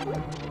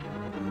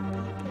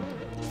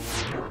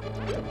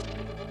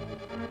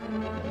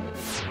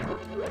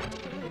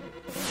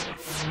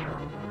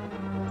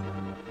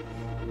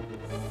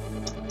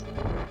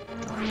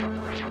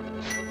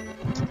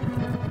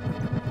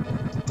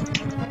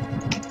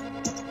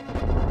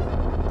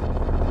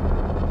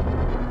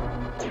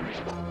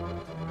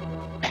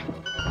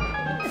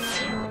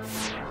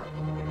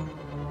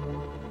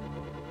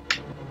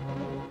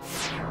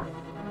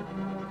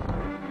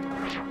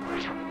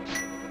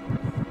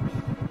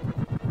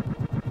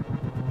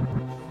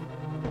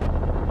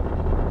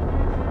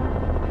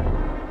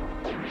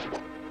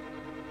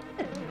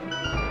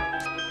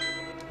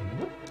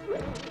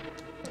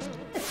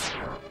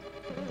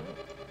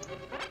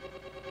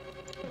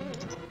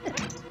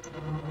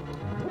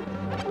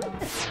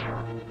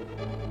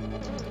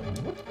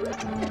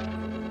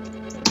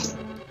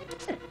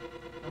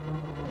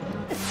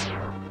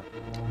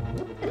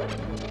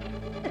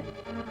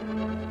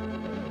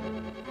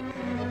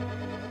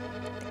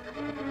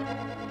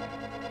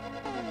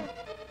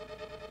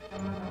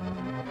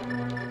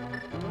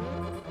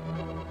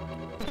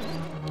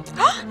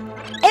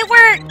 It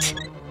worked!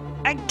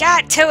 I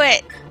got to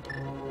it!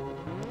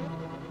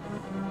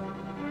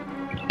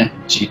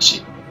 Cheat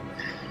sheet.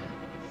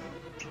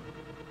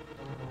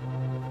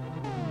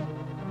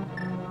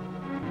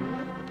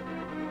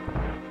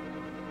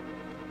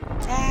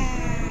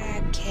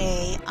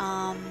 Okay,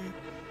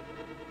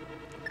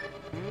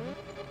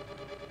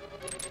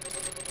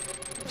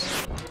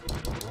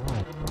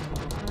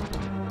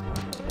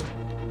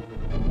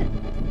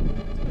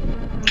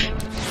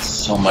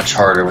 So much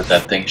harder with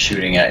that thing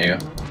shooting at you.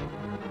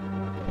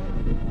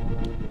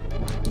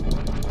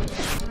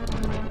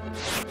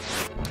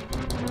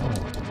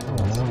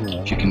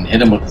 If you can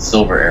hit him with the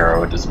silver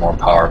arrow, it is more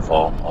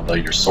powerful, although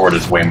your sword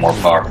is way more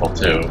powerful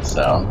too,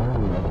 so...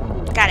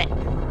 got it.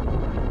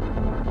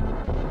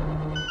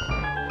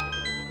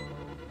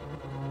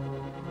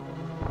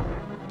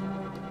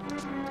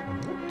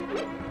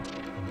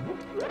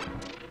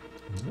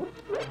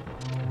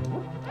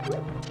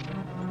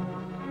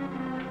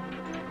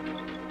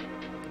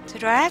 So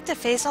do I have to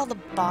face all the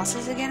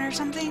bosses again or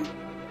something?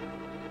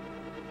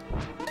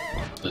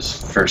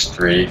 Those first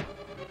three.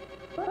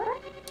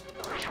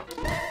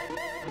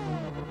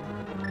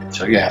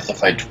 So you have to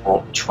fight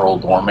Troll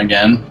Dorm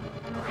again.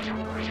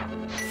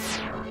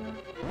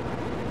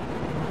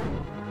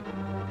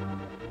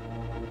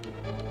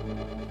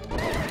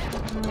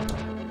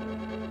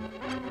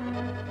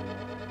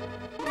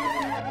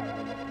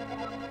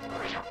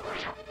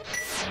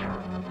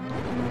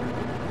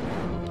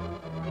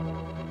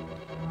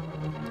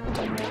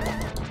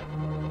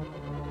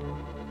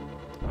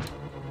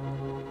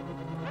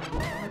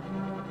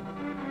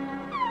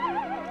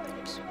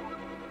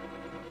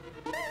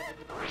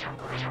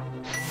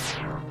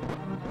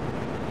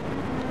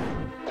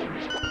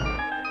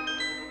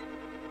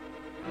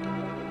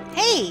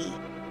 Hey!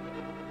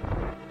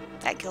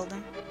 That killed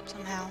him,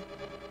 somehow.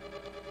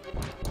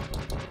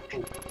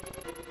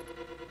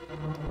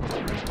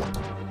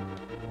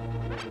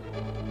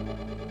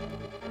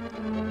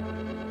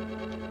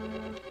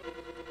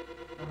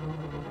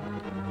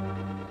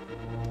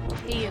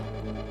 Hey, you.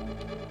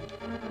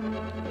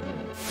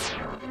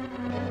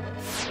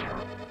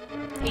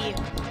 Hey, you.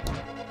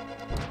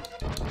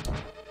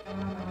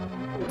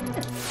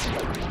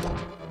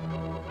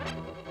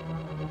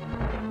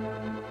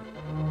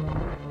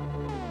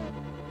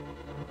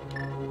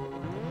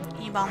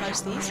 Can you bomb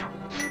most of these?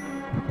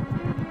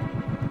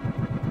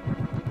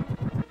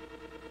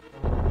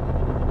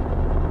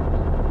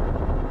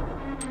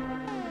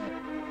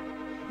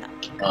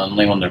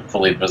 Only when they're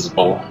fully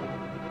visible.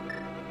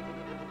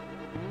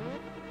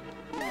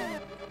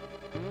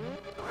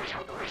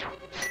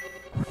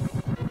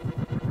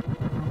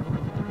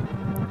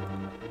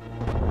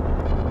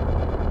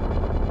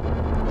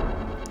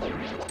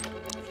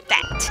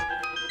 That.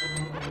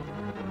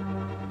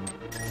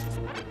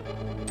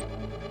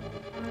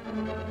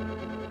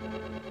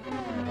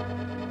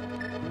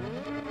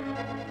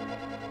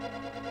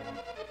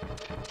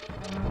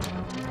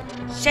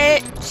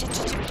 Shit. Shit.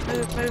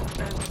 Move.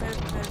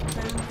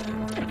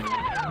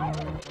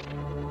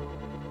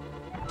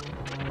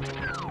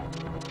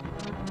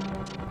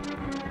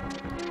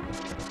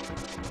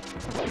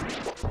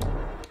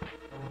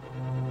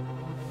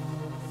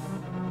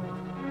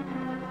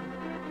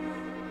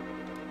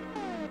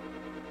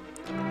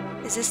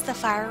 Is this the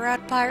fire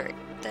rod part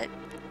that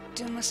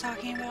Doom was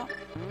talking about?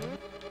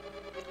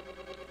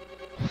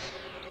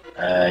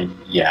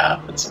 Yeah,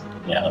 it's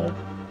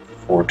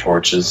 4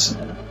 torches.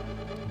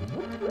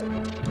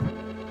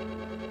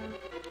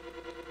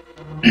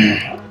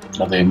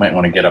 Although you might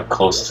want to get up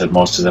close to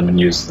most of them and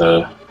use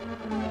the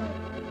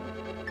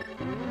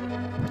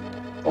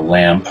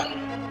lamp.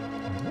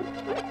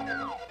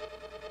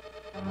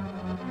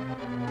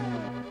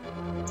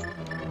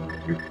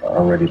 You're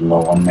already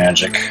low on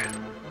magic.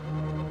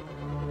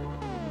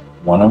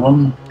 One of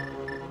them?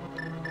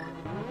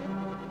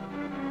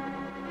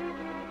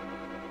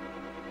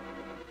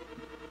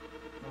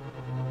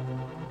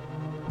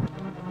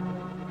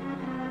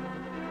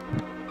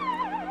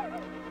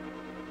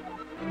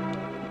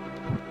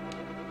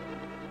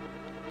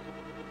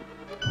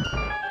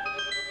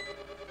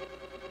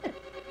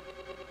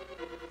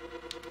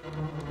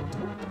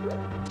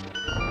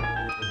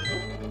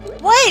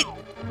 What?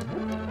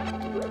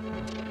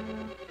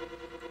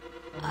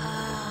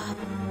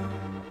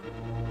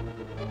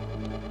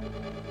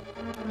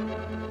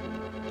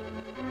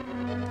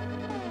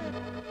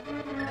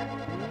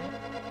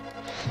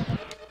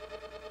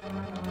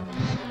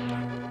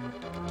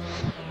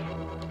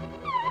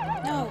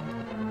 No.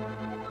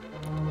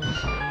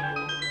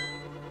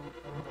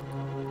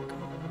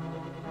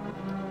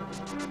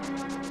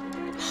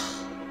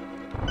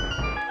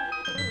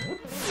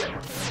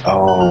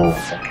 Oh,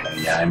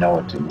 okay, yeah, I know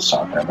what Doom was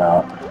talking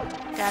about.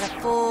 Got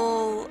a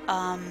full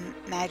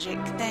magic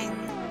thing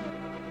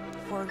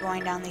before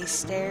going down these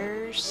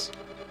stairs.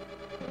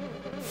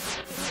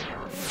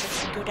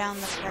 Just go down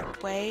the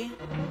correct way.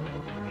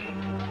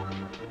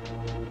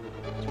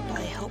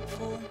 Really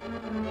helpful.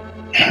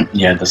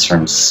 Yeah, this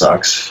room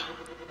sucks.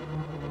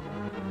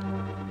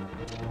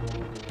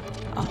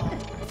 Oh,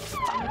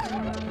 fuck.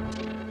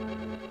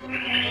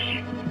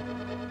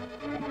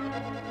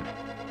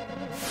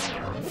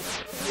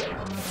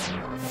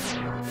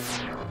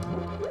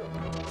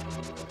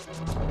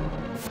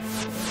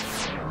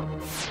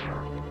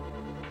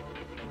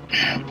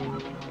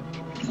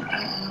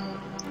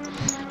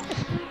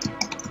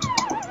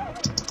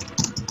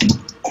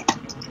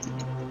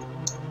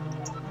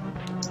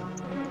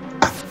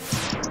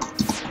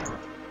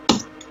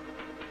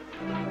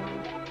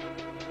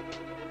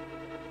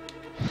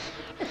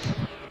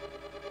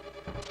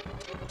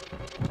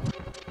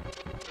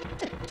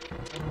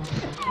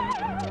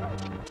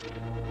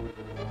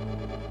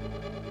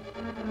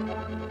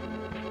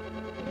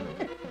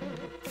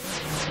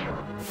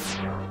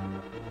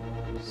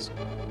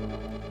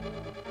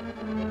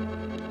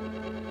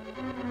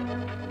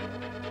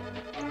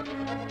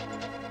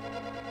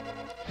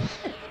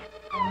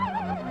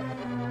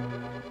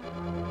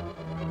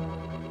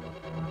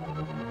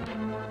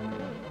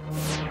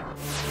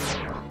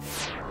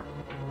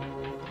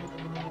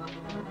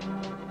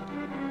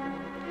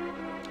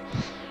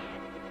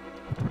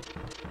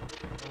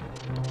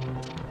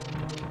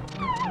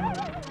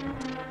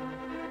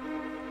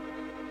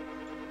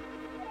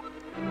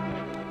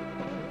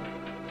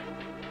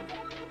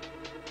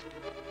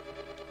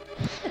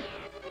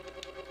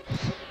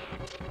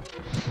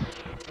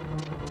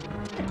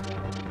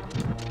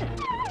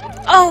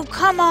 Oh,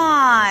 come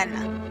on!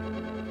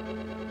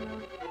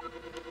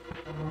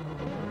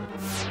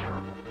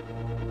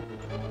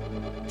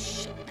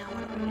 Shit, now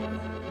what do I do?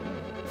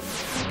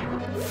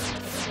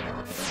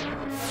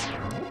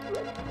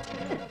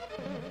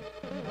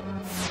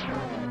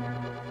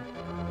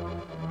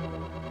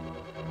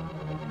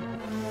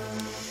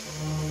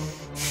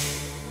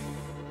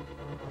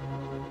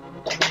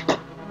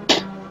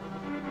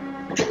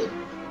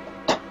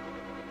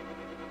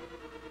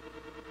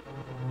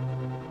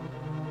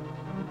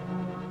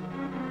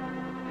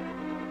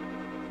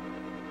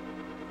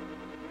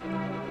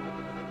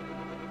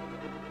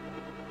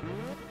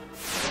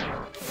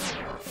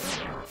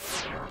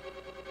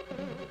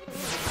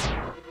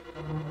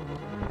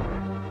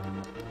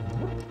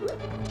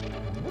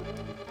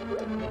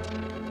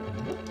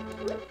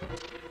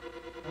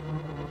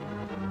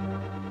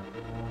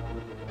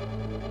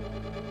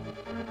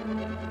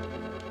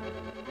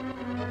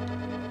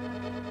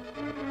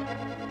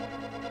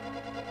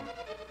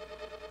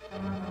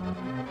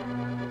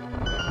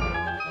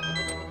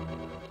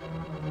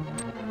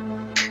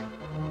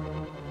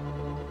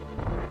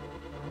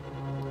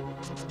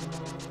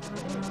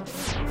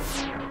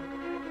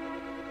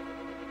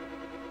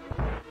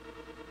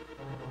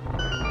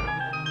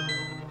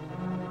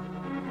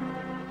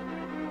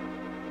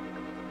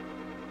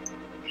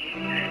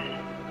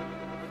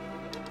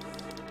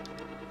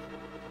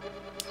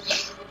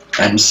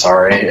 I'm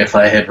sorry. If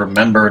I had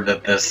remembered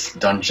that this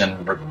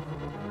dungeon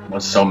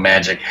was so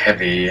magic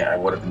heavy, I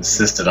would have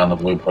insisted on the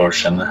blue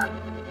potion. Yeah,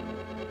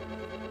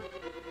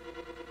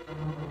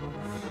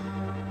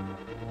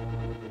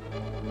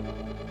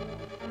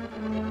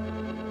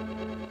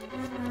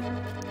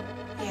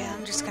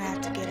 I'm just gonna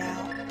have to get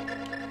out.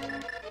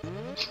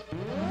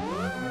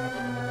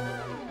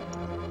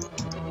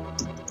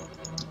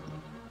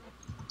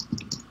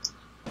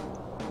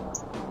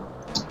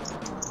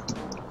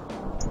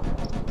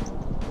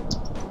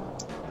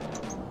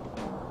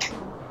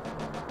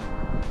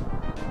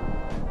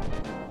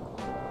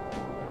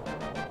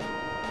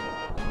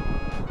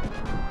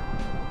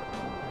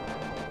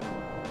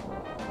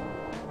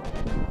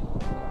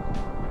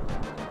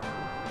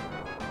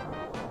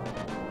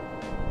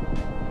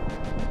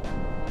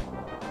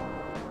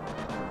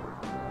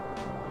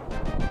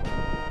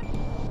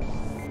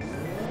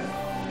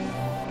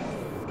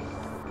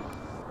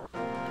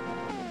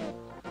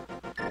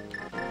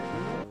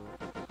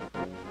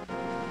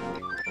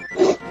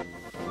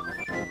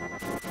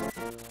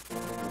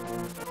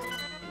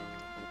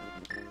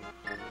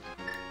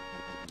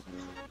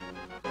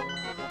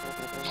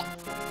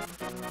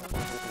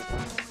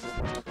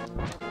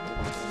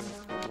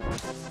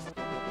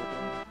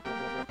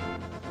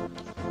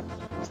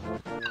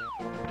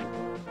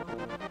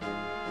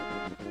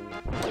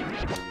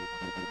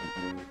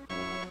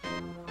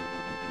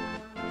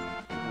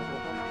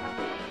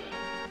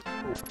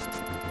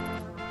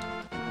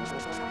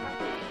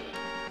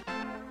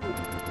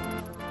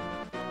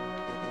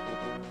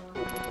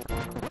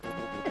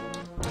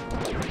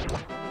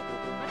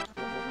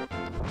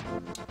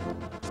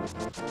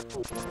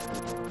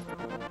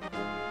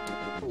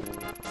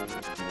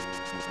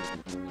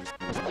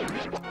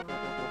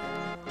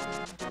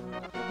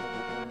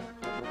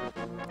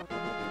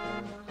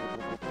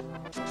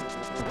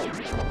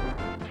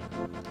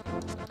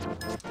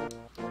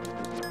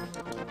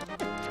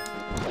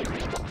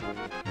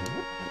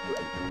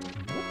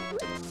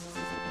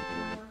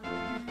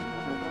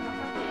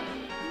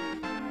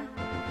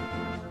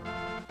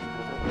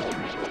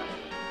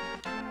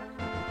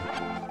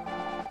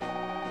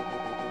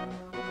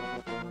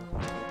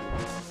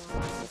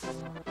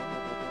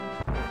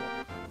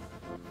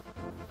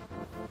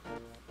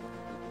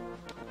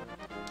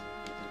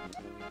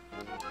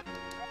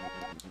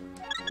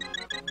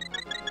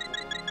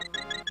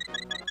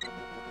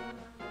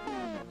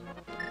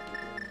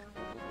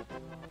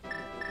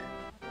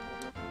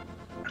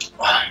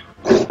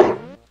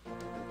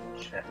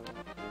 Shit.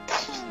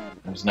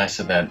 It was nice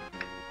of that,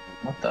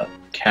 what the,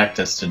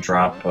 cactus to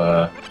drop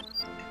that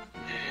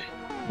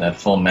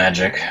full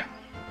magic.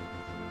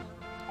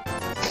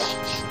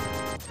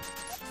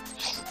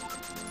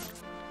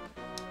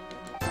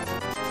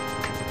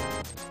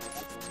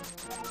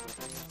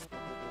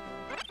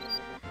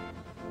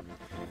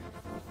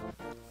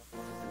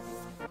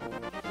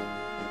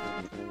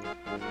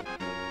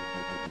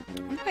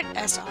 I wonder what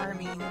SR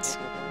means.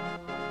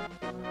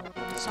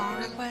 Song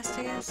request,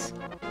 I guess.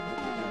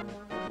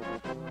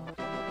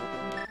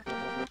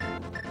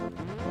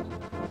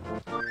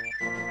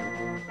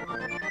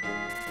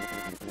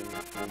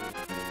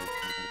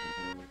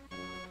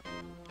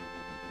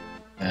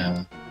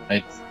 Yeah,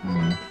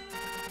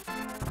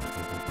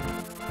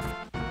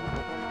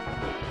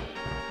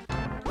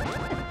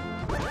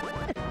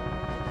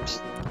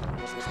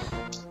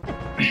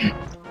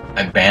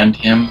 I banned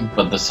him,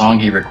 but the song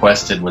he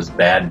requested was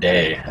Bad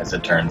Day, as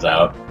it turns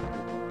out.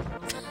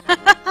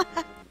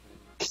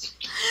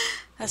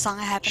 A song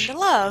I happen to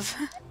love.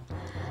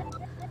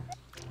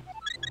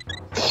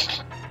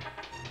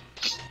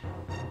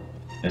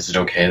 Is it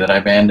okay that I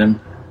banned him?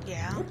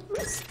 Yeah,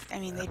 'cause, I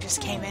mean, they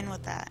just came in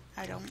with that.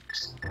 I don't...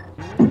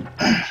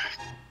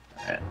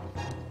 Alright.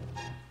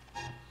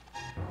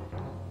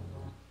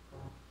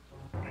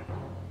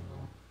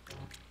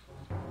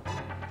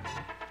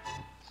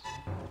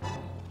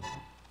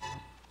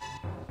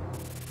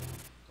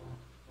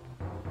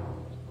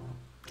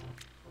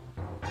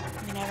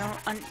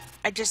 I mean,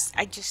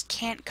 I just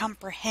can't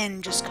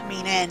comprehend just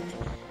coming in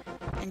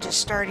and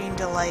just starting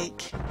to,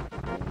 like...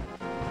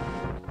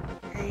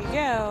 Here you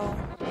go.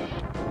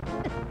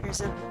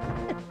 Here's a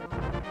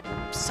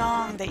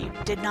song that you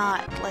did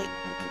not, like,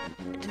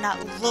 did not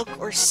look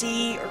or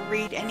see or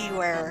read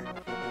anywhere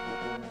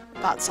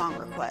about song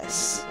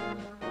requests.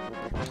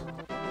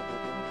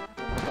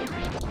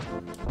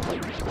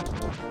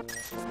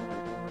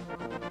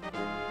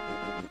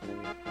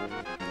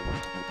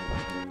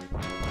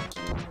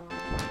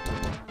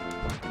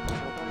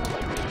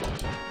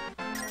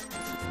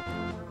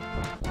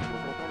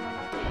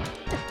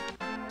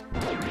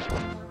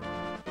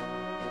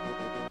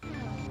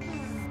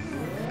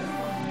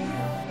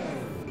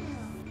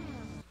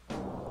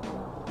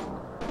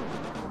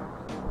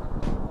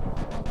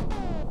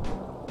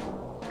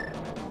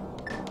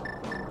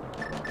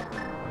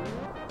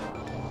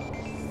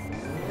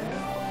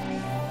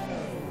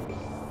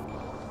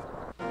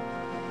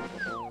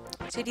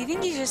 So do you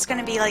think he's just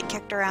gonna be like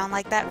kicked around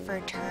like that for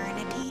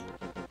eternity?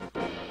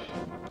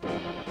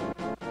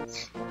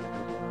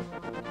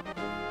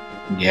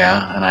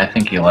 Yeah, and I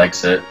think he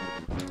likes it.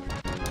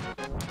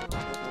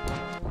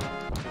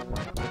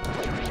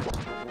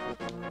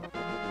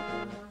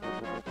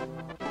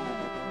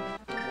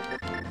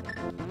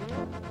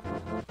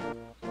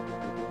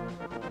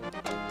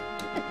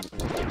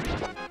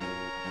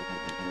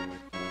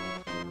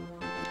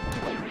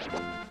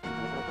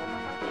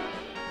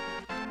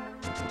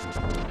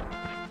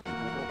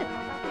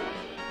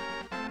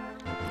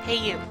 Hey,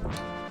 you.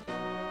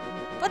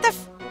 What the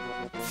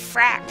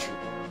frack?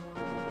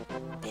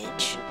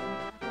 Bitch.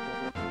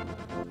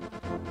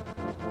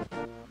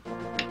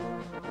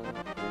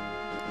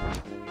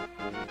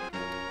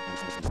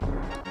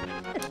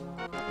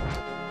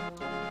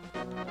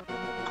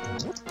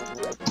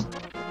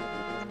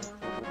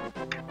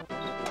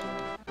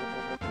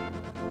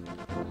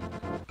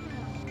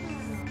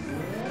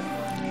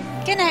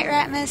 Good night,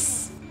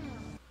 Ratmus.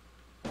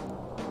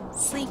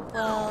 Sleep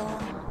well.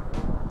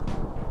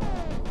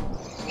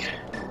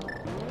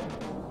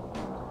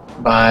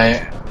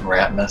 Bye,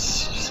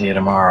 Ratmus. See you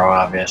tomorrow,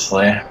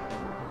 obviously.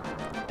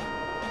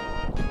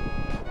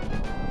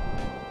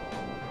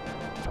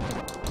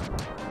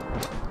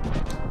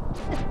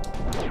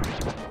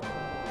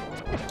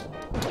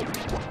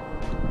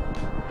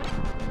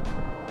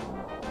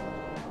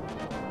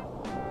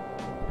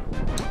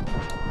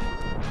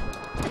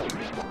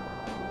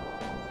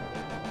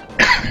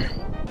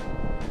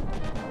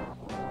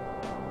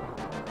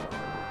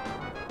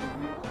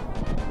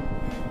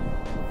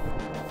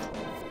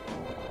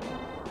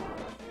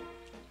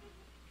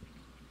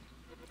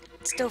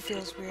 It still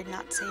feels weird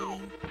not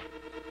saving.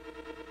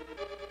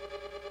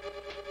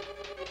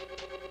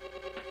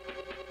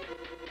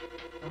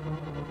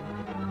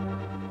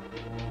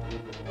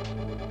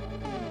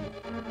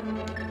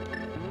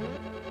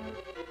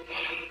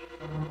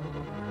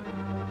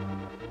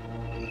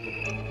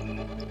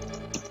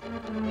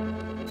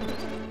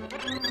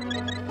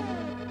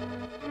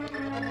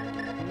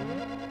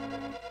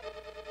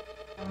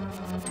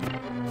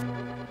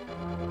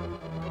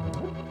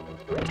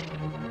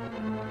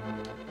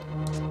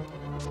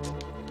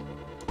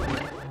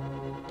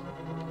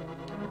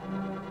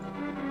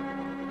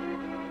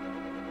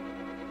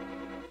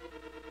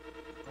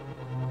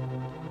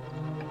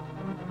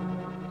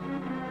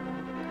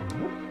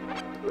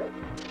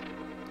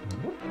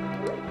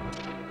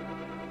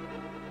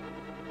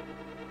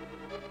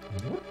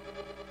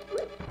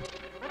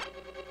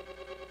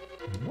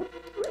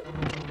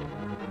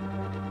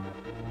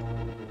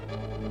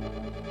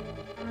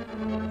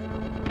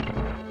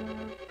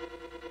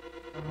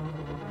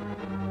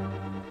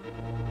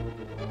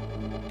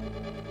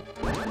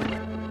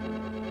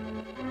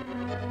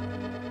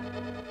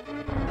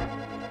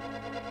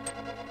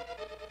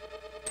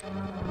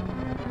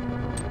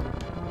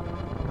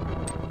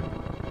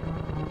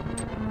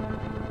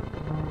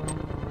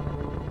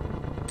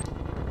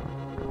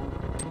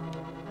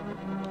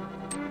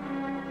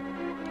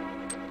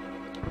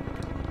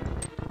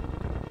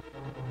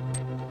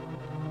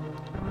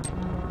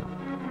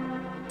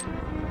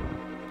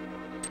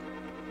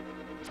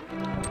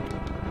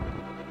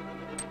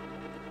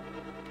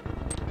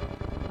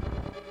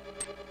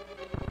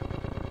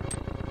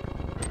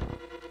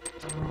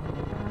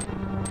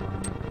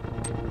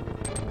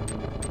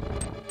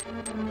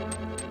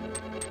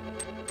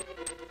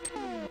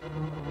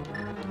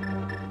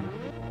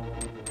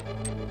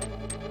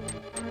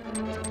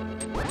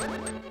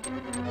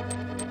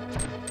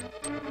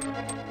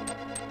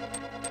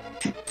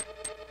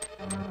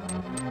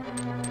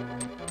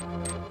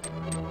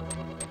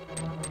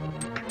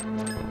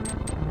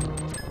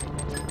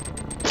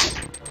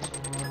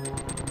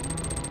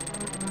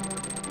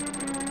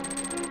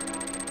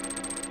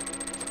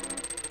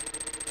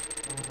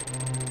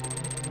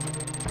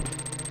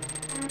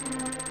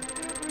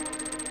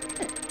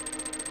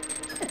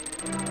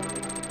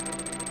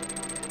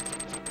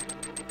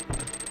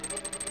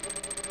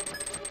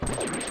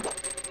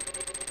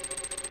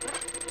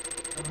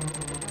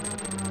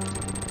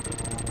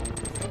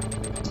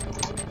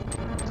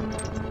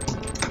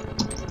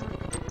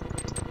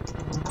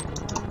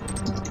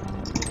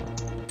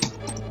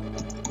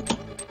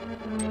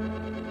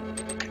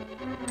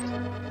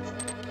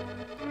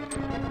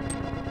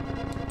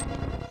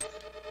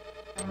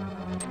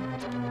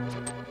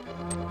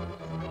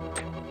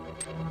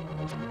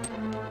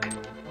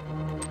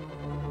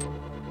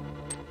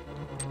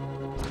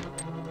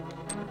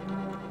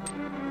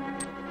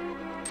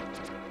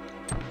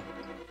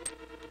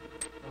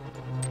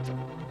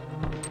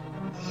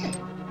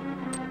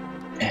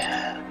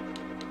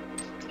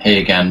 Hey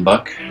again,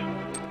 Buck.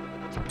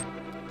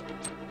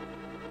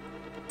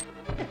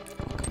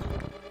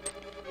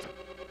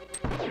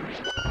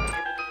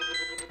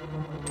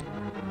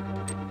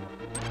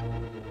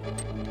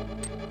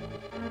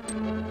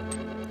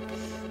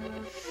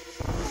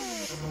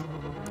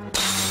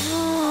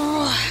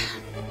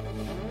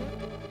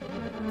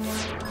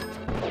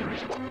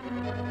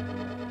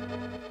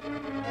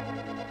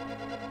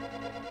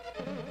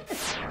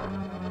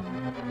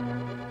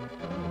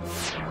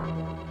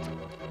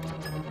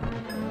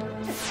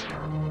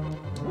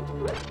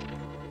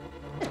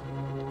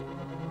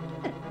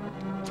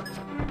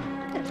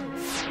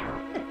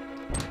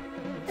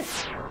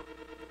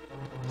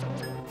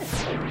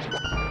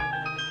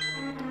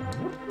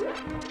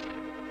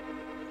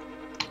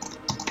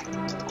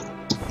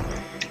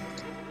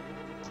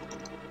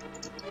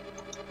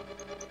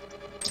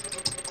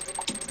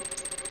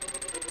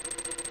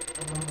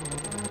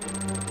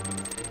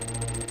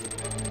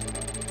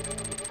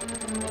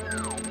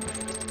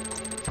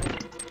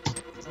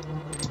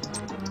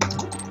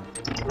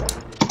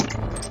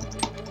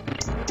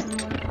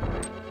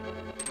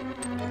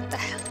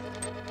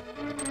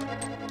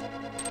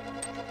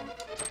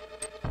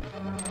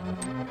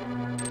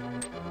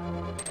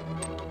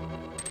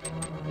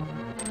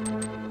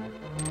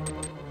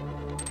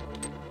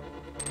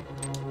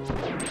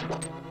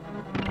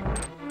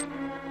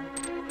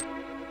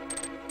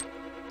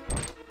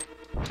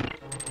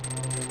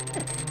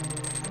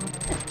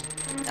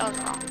 That was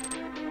wrong.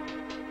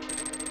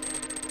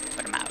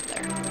 Put him out of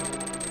there.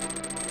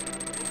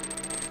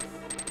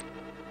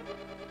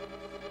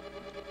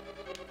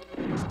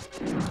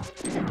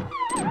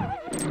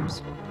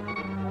 Oops.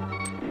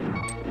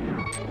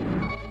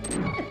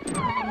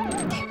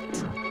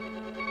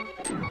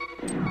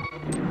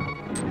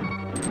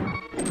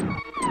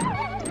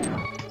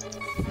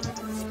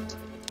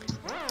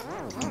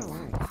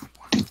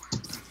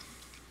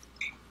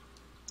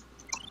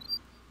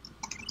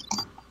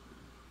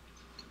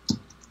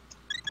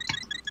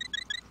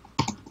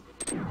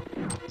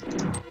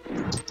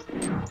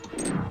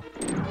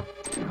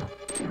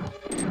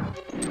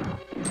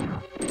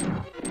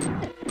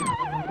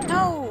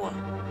 No!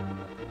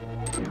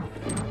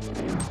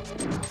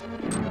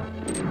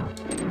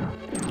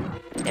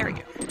 There we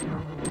go.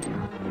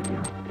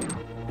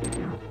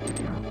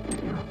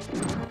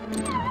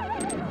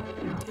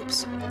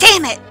 Oops.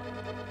 Damn it!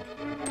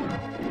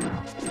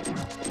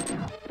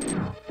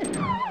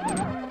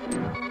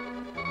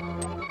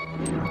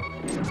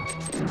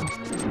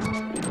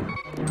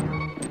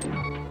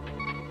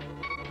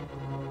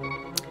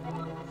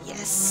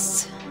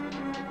 Yes.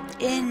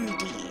 Indeed.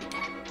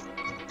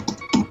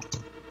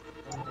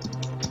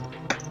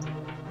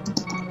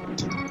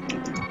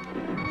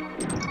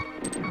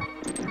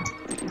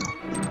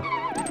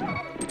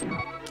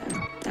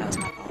 That was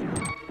my fault.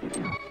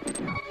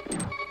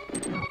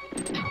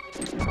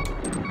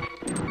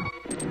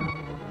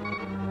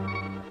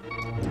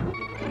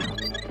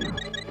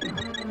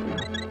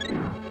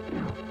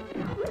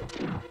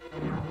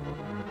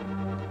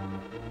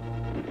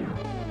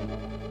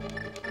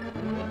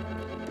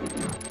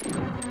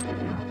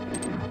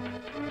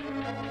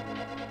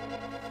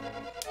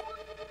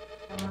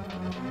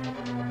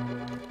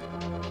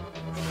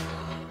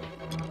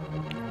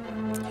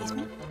 Excuse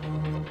me.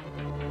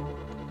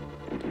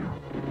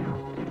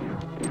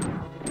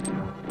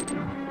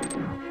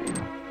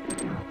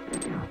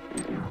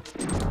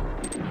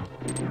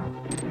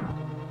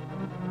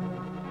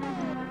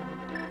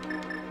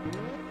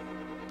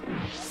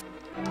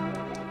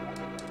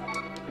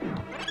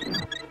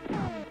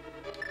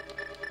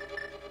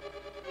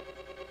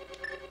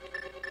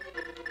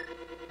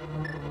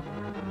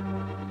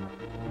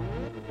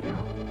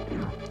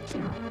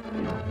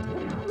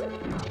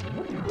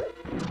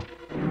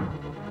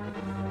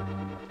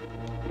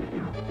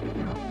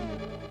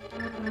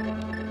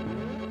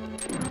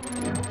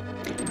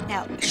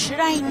 Now, should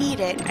I need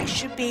it, I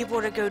should be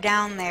able to go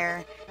down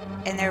there,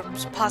 and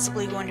there's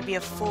possibly going to be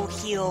a full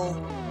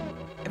heal,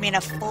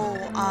 a full,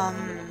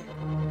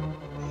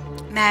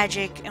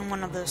 magic in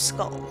one of those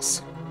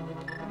skulls.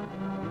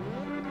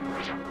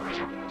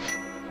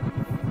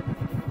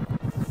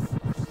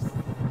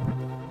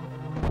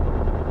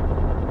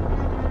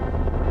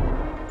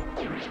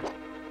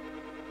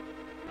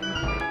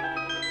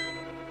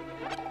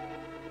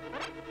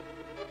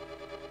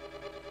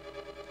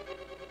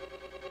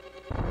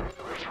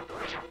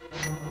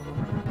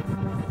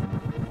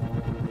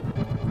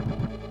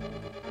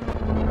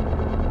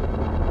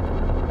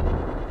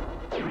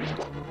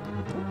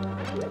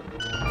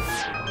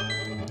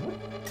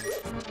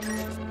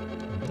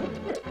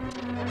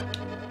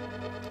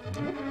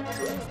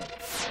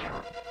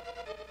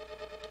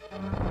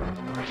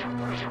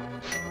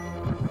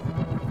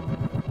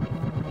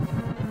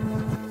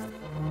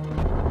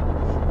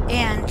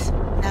 And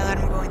now that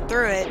I'm going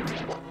through it,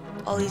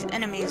 all these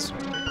enemies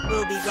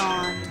will be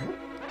gone.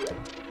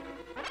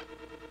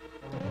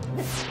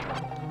 If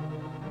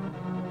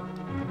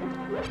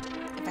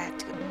I have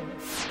to go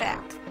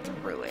back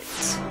through it.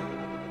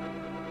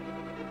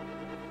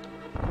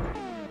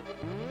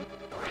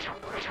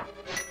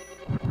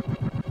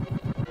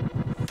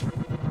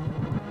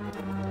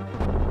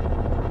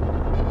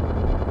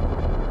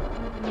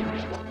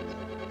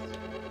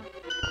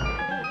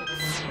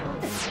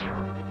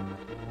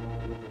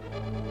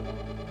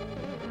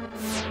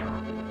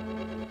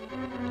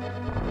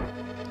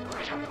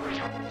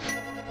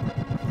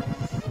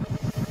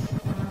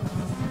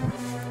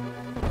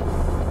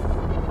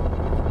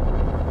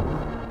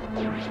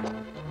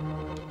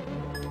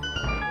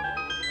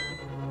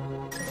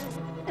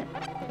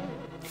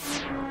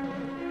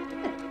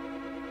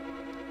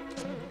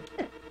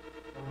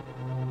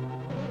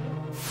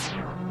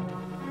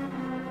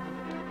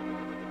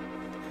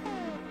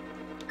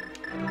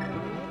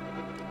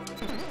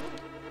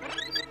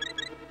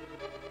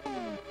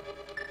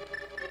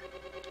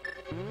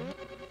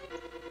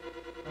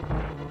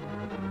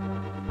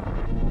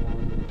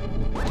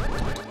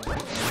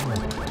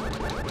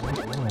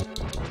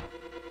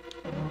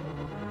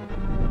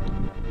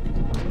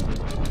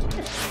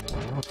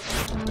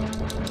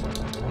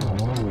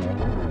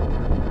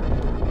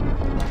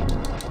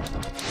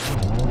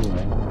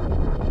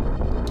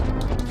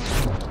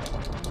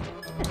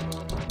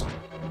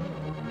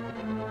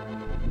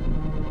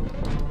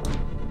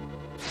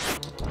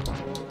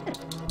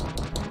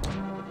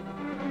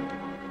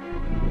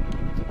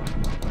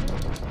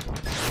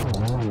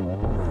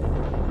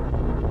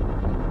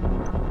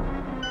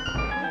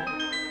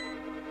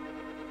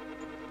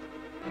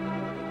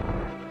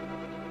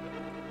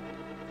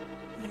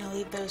 I'm gonna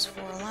leave those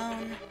four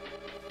alone.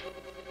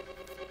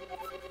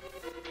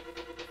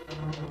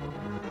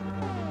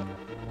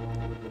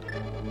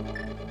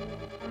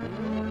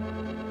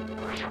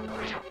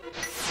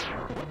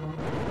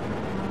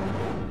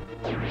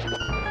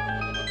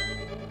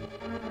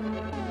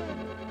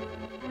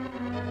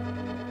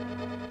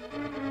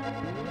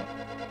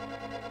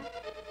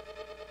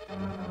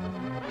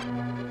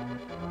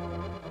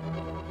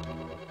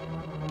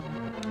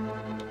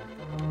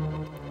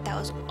 That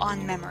was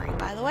on memory,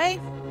 by the way.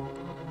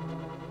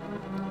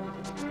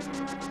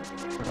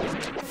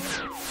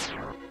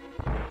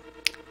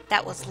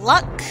 That was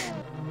luck.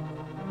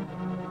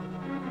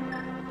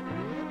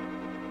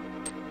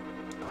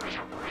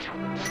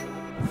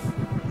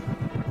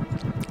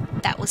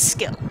 That was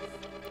skill.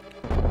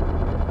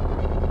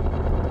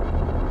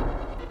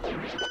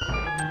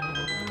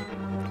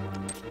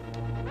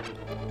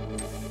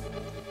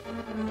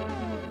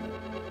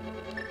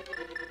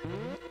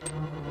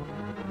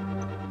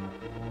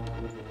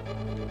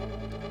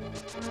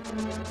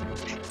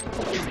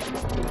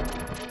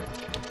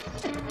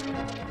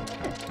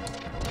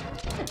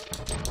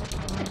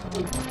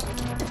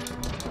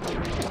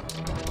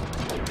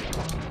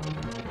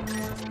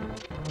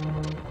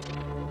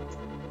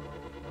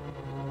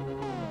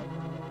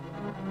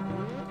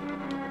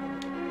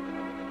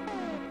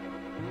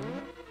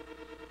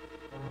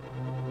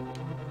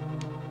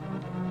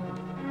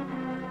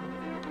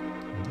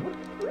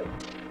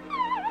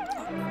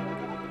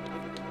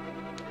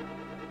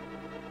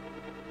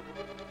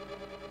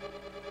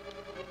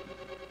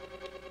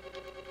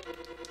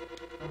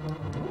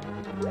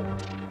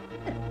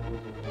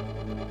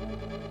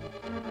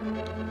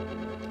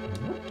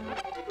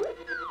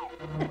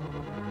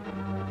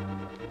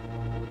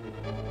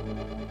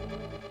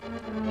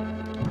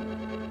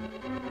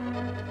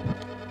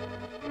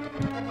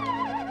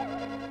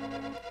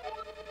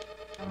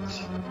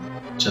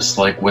 Just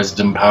like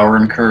wisdom, power,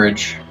 and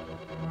courage.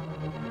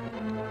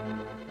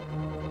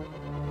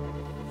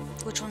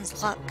 Which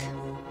one's luck?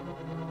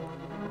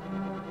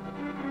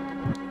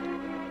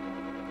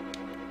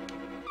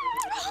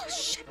 Oh,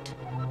 shit.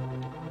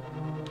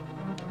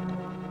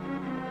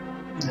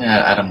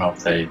 Yeah, I don't know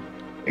if they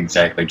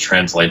exactly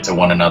translate to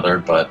one another,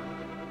 but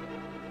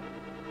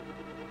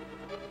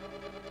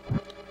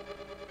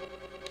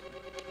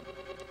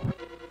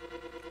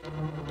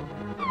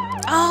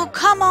Oh,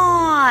 come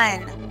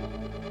on!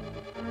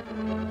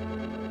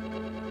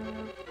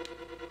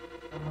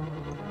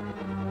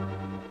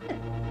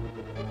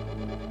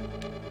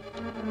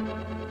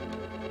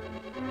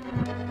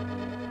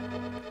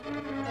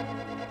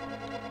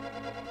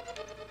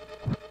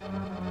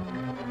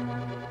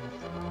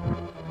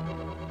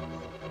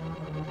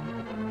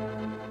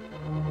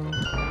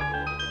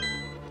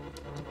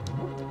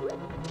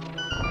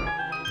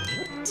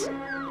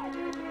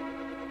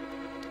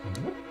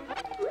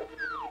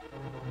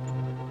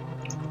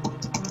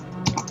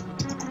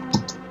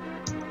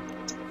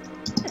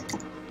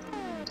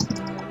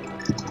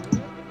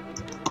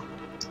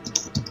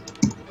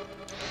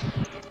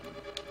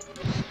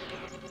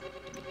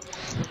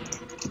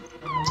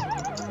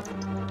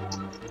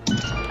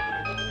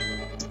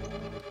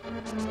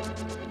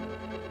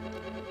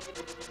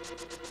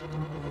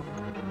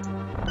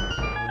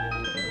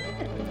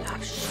 Oh,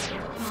 shit.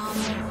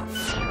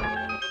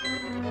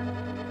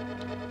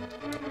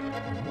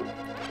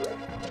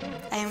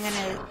 I am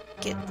gonna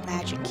get the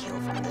magic heal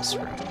from this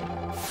room.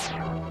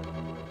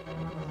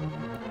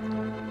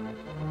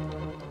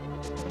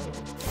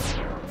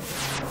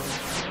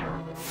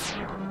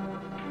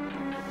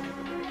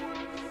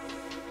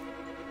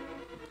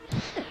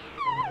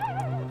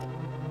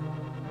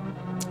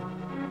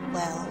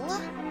 Well,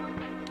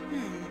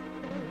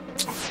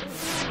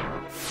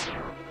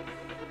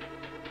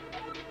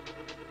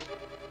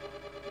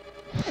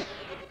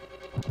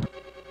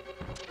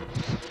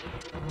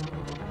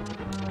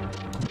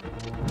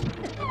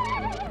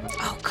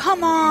 oh,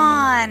 come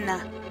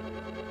on!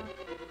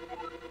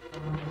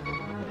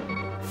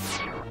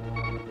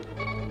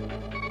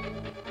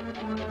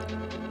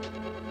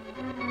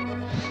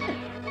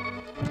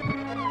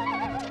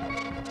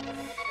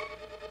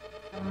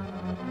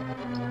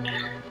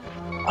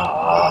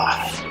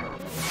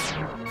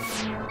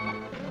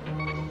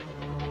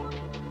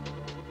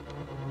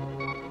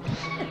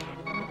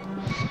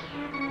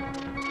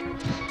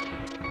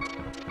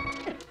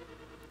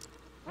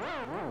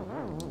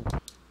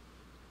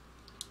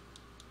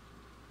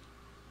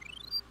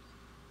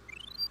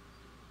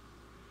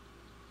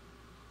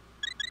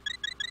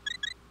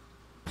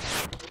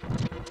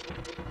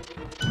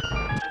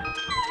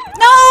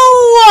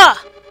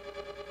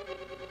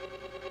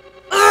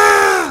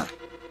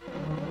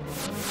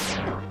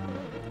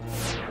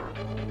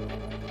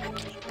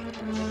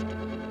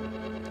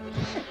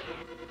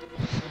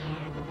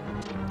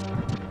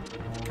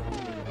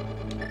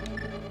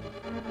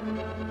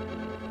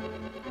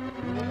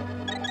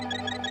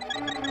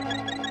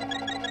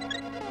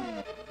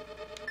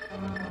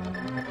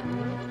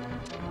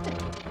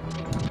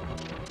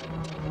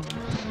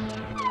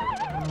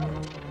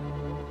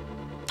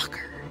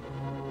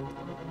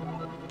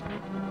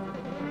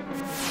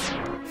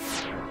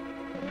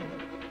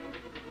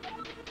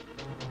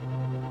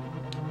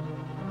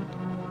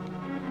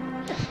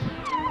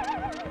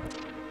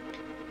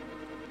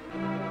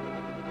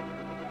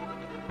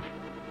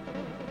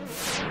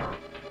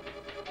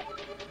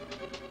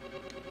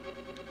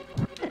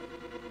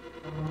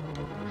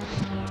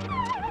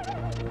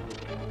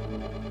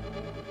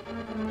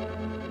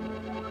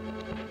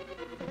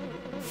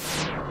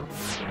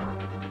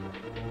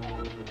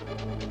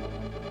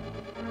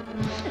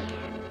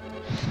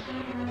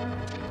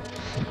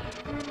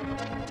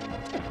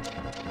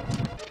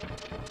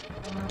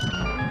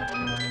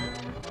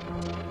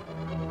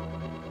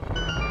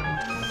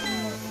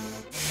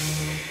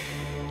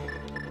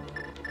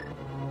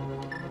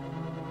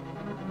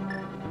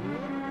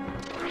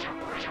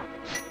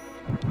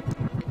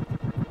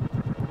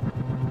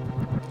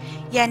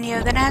 Yeah,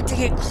 Neo, then I have to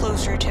get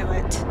closer to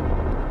it.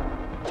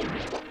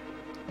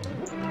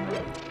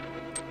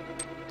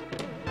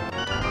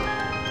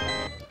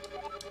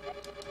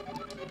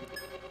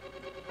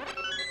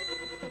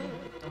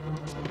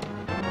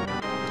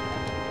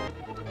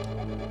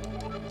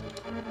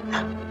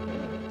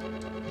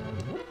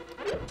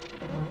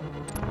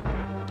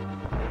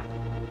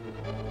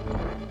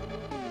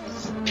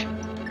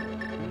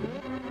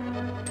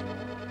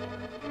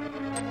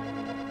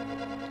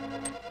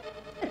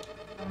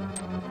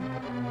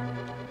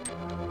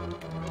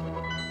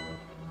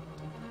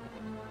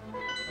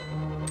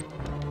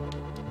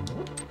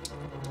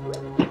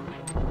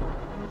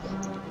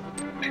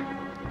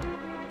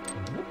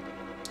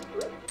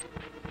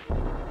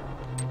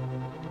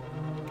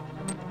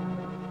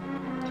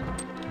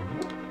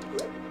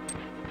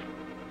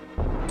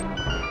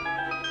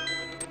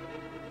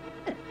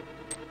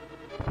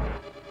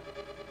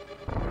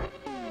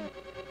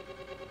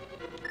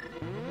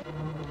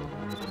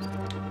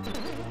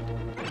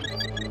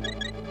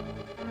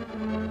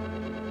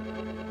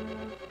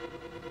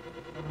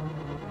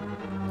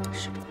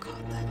 Should have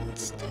caught that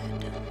instead.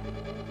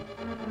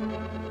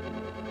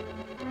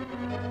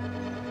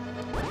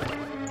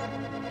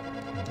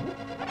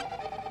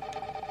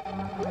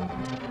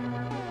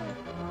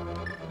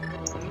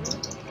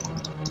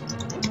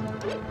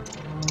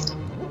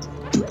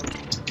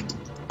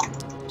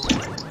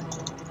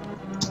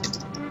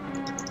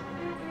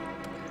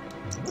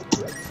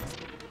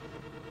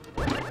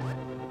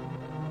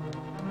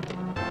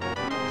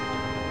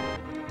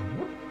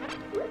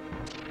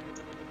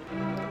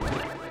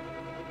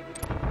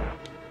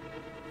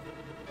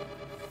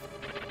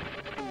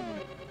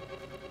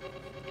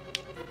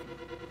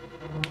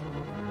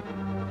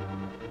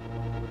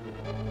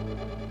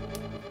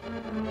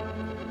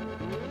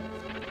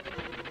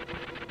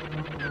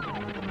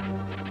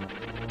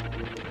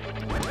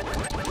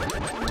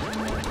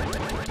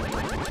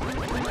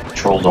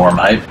 Troll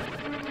Dormite.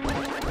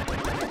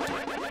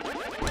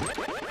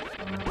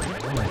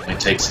 It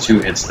takes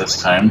 2 hits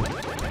this time.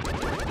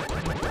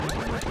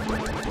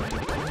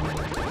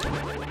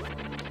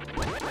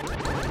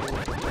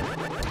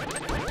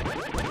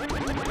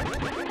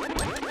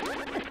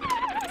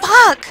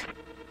 Fuck!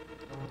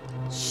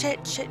 Shit.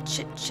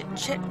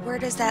 Where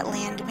does that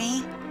land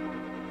me?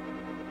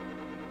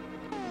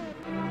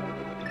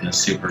 In a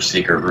super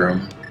secret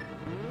room.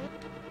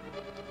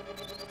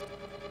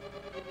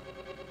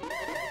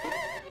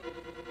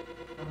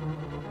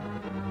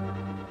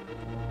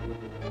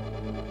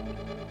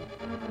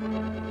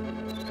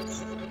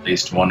 At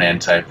least one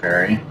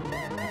anti-fairy.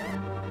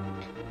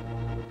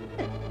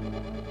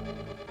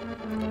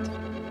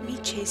 Me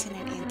chasing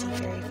an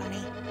anti-fairy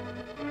funny.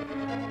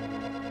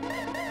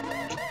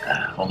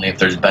 Only if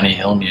there's Benny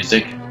Hill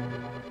music.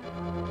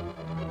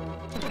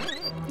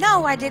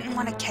 No, I didn't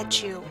want to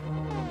catch you.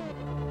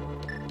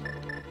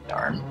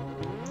 Darn.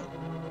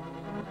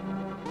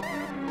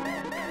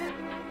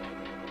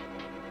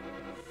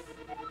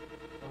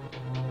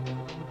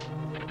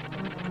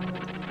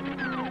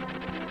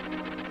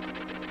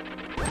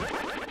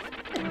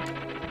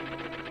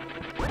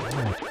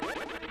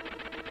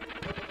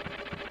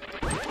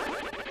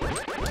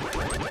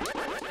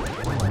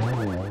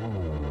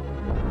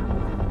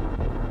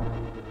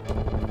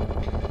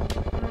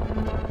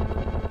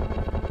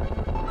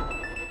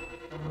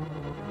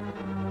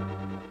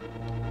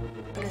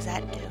 What does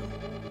that do?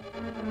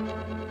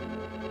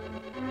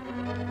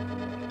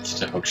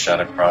 Just a hook shot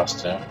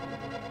across to.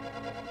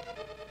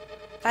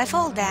 If I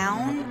fall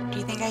down, do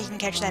you think I can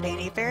catch that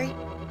anti-fairy?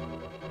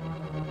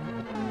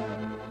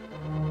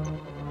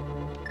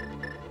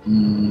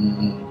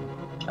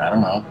 I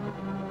don't know.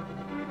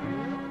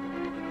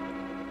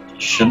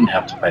 You shouldn't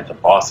have to fight the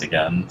boss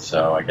again,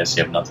 so I guess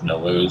you have nothing to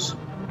lose.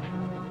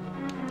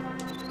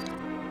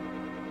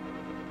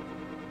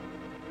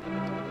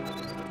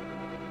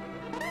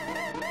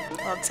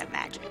 Well, except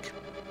magic.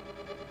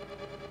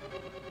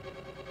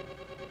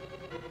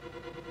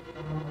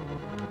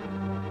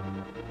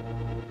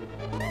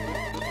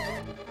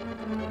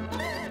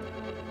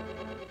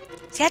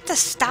 See, I have to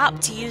stop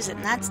to use it,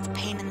 and that's the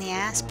pain in the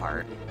ass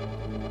part.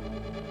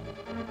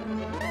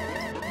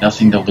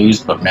 Nothing to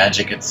lose but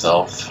magic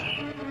itself.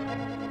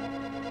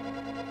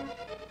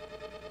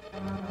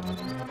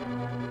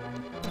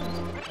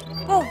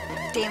 Oh,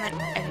 damn it,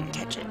 I didn't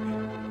catch it.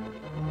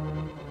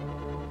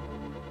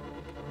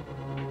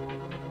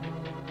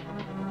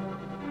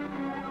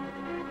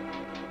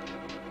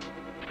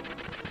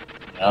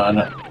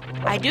 No.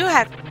 I do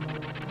have...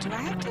 Do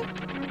I have to?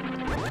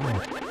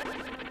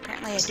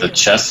 Apparently Apparently I Is do.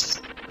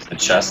 the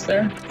chest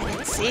there? I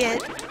didn't see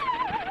it.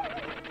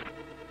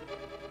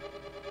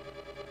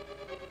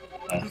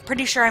 Oh. I'm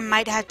pretty sure I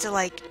might have to,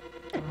 like,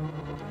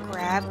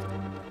 grab.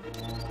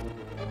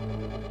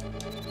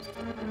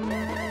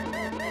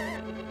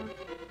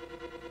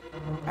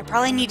 I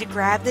probably need to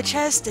grab the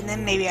chest, and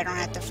then maybe I don't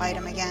have to fight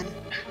him again.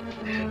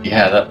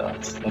 Yeah,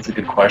 that's a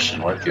good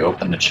question. What if you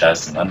opened the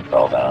chest and then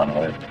fell down?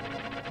 Would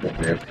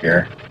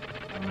reappear?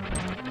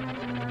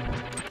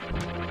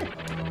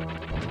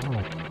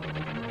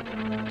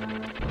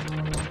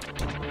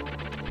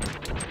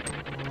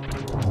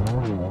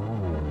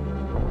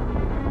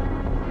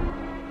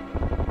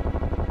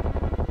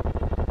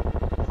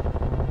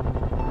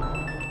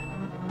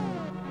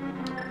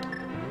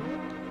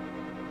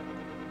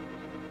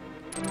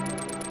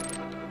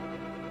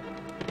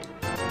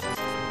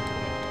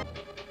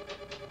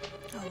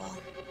 Oh well.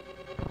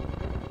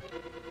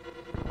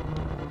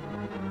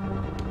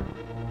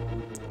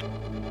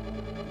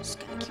 Just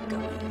gonna keep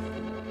going.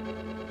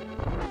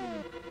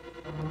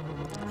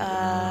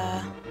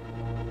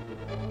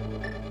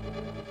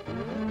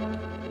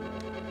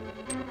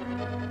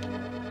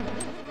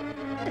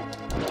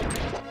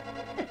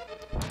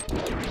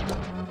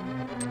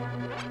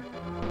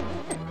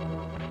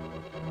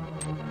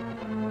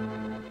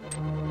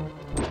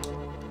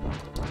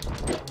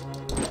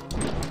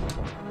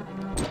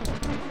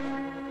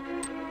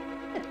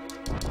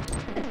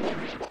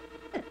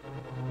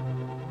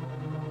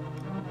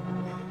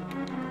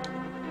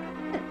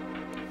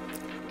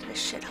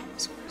 Shit,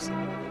 almost worse.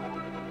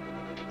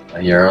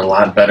 You're a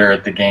lot better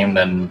at the game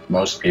than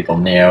most people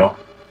knew.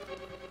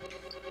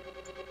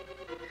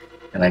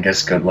 And I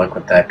guess good luck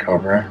with that,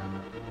 Cobra.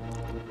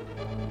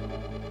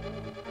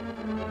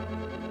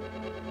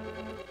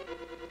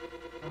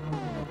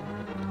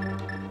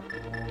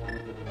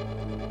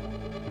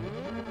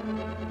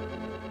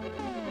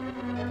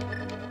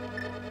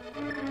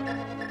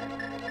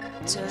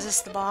 So is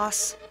this the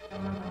boss?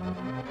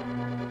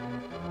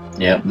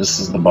 Yep, this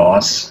is the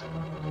boss.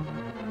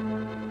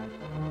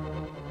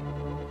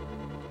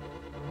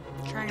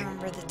 I'm trying to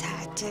remember the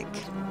tactic.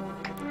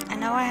 I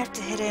know I have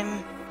to hit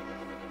him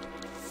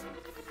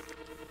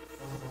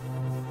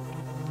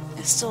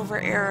with silver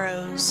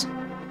arrows.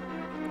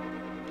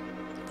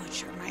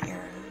 Butcher my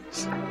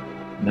arrows.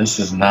 This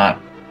is not...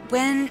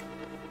 When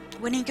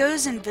he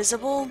goes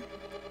invisible,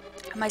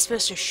 am I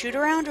supposed to shoot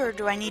around, or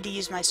do I need to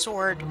use my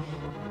sword?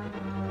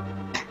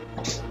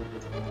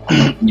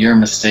 You're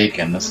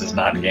mistaken. This is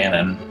not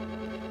Ganon.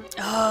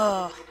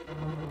 Oh.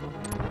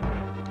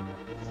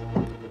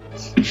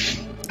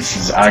 This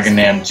is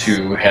Aghanim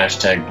 2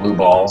 #blue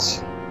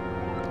balls.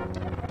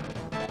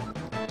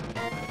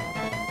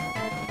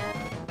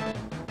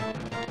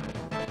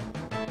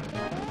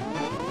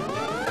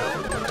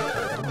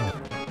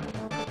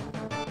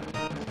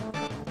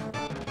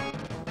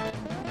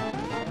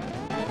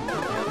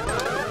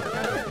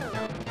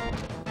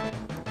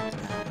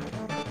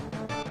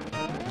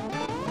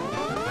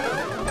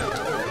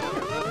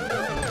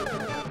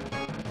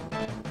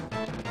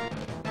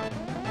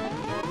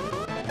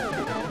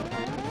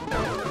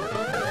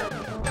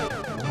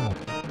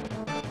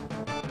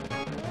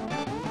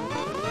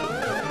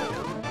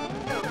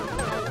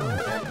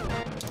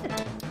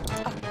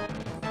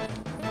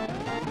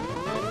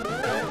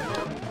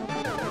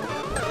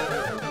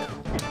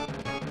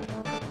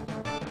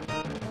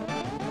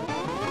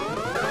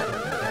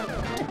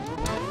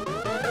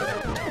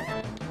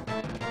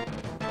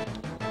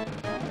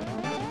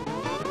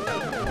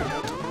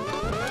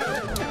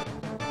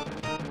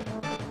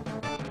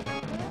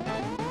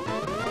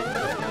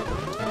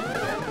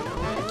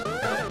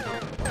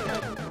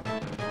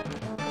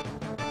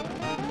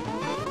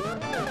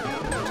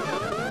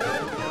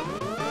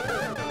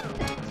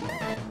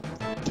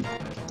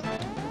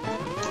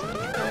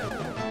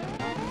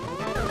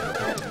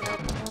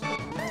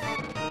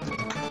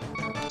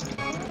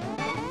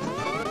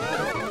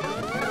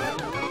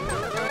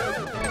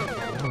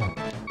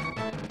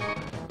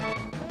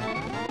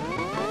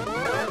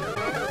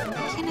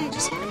 Can't I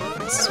just hit him with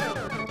my sword?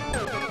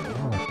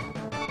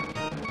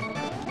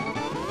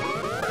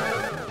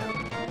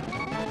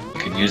 You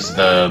could use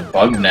the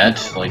bug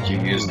net like you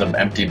used the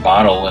empty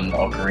bottle in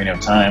Ocarina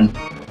of Time.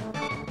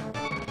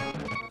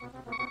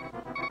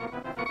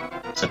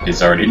 Except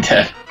he's already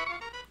dead.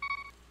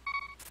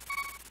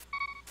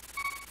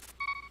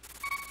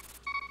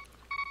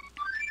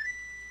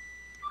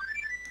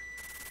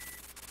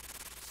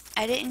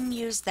 I didn't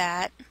use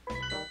that.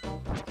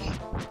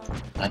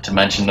 Not to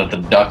mention that the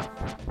duck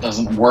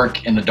doesn't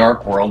work in the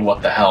Dark World,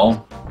 what the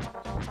hell?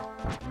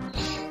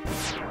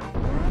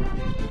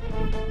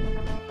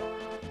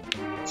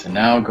 So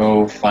now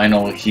go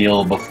final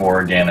heal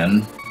before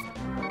Ganon.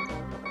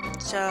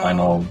 So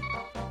Final,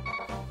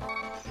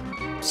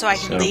 so I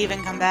can leave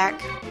and come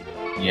back.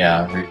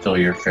 yeah, refill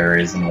your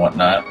fairies and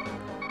whatnot.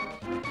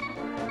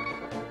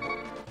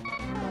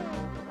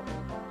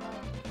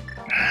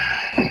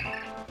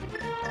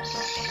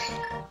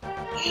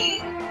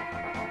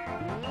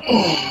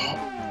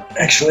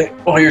 Actually,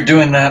 while you're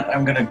doing that,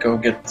 I'm gonna go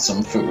get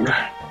some food.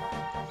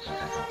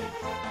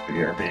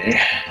 BRB.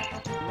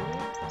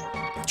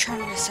 I'm trying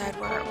to decide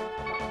where.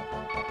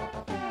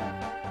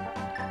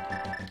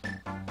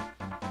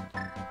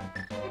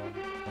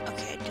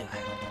 Okay, do I?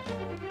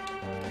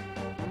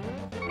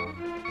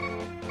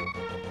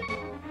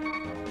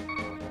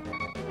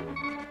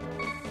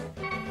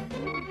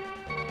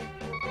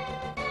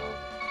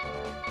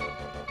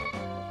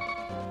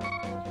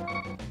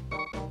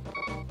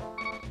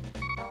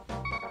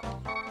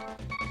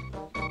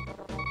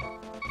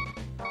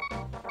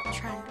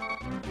 Trying.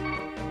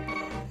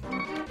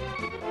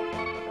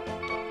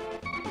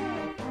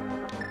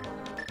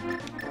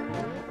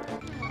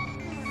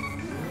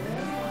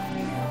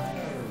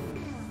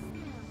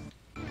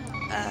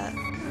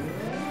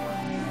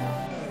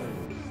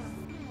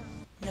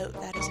 No,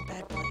 that is a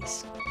bad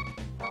place.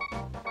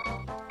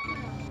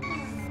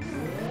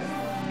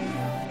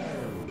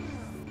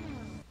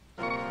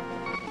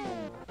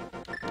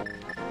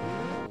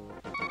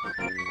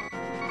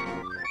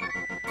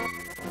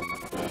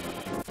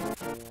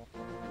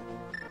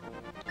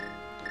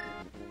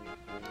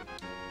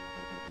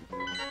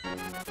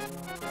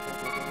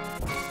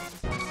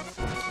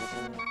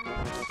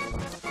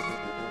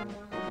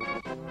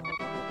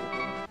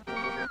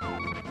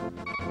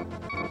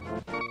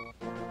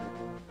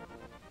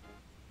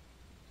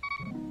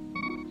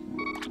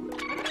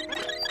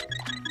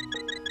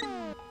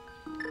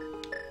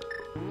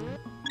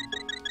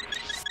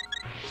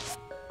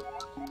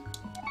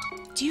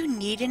 Do you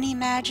need any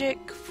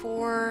magic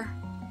for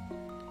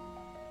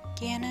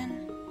Ganon?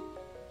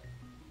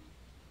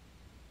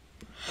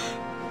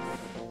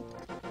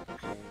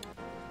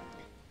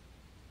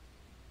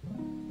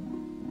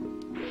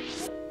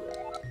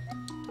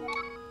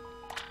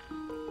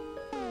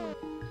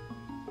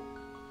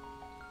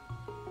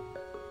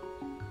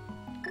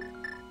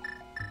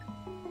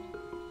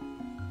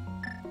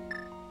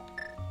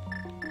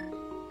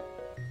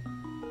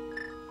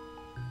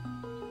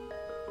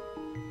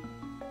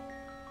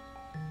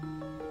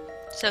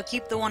 So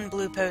keep the one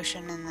blue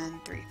potion and then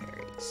 3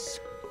 fairies.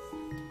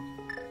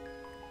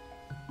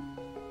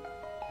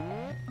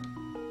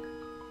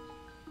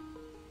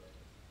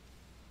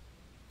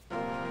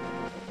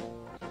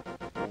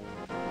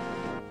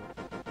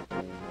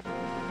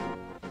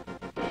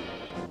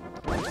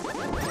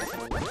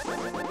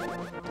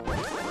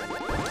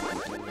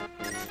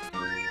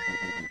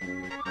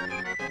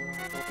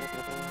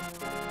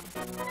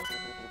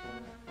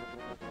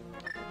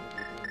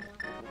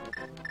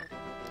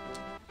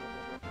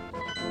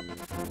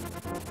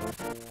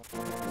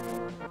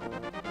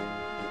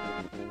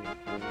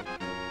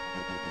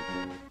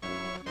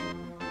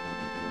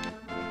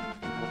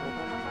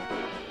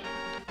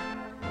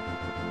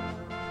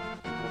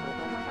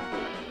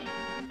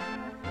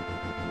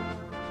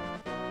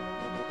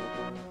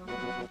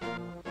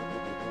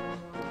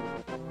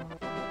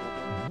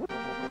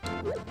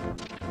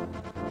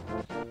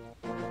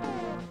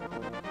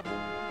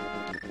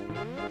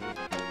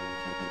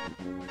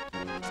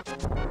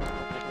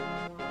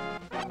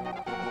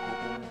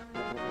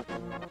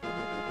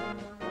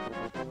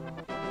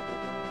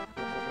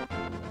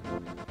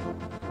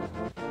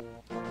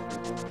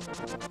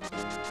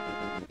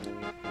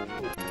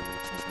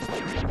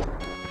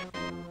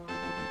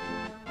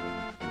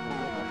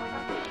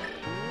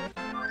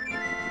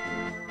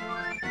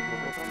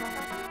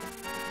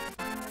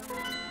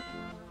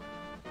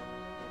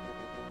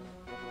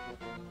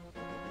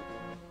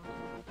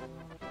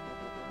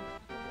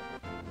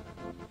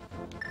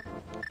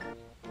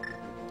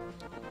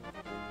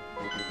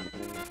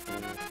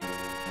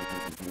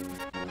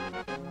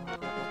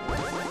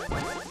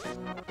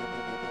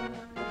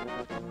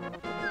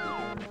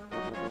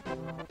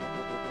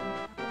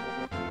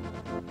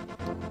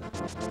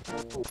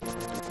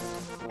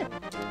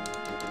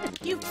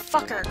 You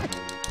fucker!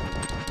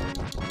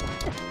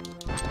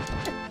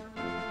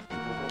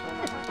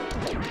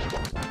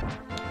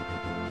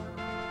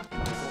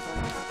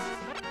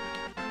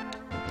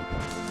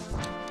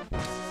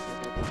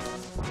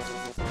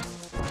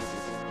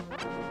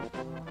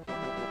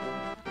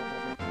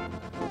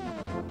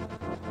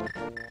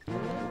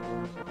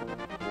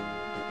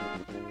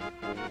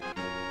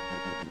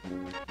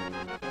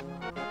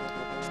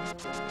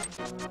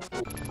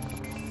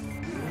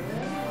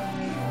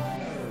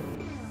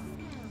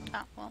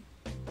 Oh, well,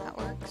 that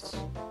works.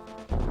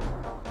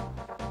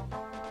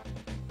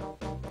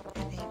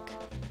 I think.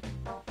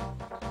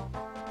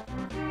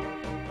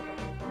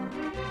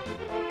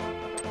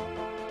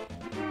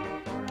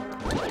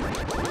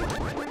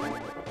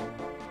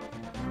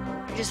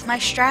 Just my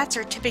strats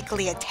are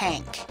typically a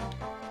tank.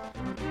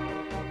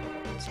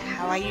 It's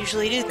how I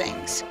usually do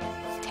things.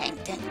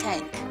 Tank, tank,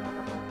 tank.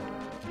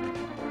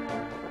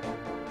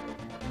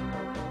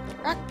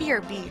 Rock, B, or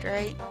bead,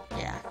 right?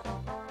 Yeah.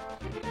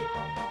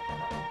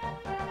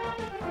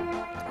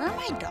 Where are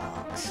my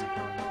dogs?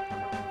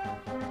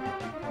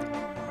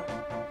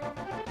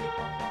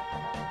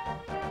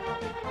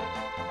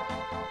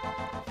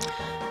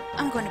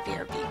 I'm going to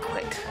BRB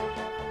quick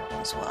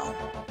as well.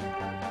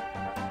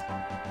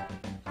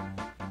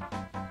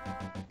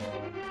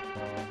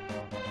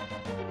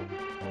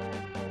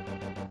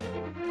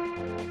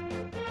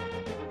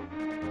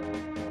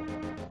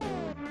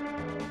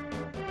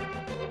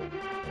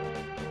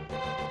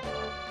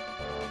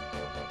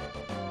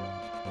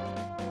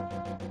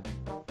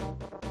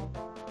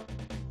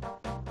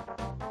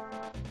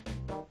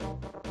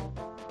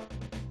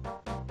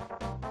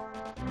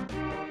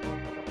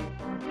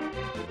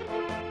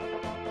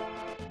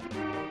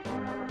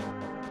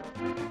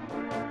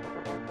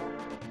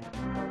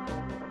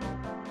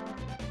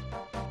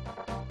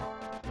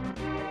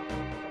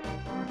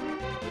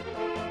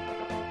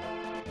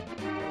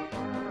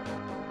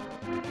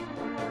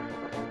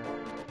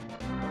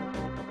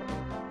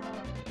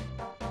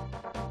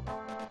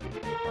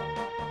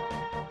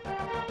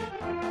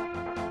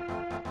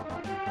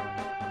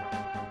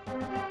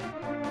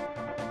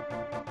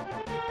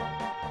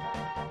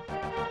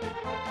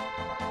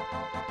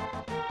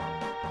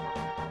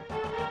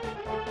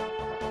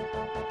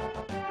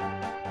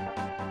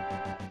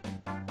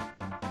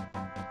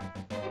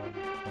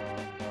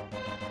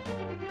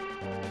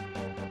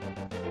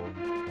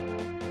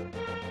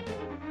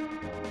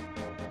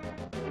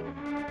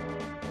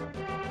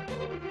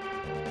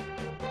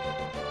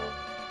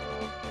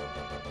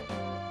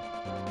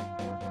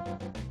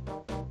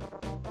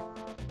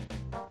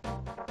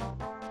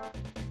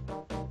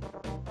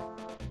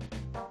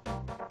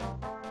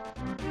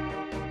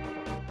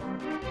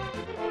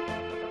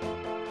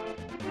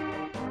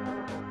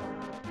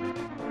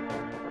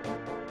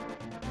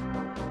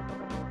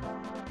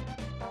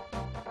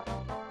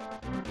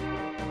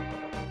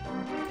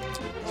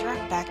 Is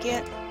Rock back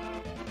yet?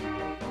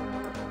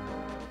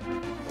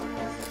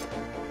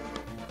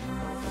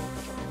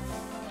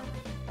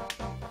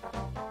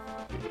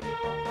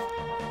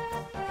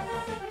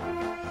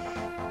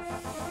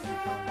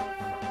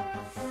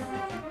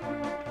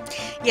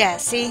 Yeah,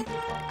 see?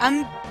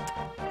 I'm...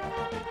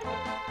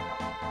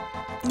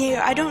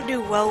 Yeah, I don't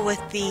do well with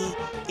the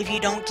if you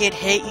don't get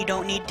hit, you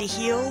don't need to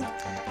heal.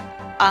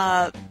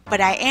 But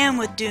I am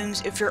with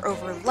Dooms, if you're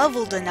over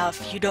leveled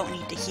enough, you don't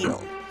need to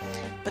heal.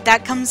 But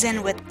that comes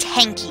in with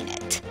tanking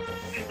it.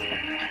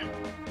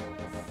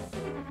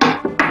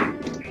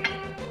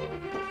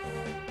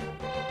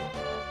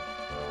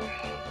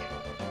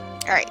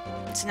 Alright,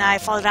 so now I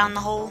fall down the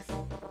hole.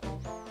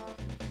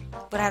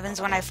 What happens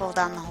when I fall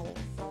down the hole?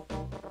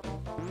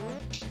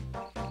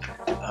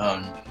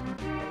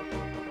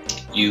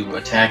 You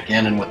attack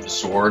Ganon with the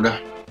sword.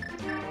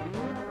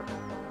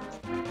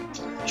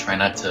 Try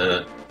not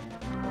to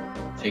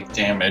take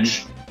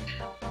damage.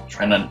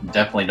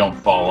 Definitely don't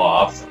fall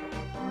off.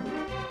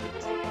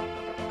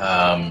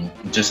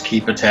 Just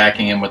keep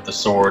attacking him with the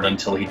sword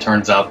until he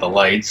turns out the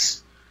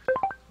lights.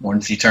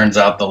 Once he turns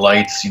out the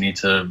lights, you need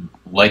to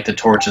light the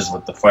torches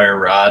with the fire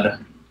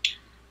rod,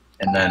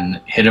 and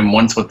then hit him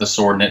once with the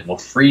sword and it will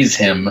freeze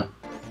him,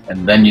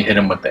 and then you hit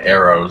him with the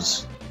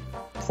arrows.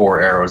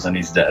 4 arrows and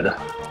he's dead.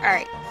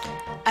 Alright.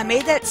 I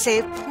made that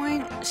save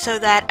point so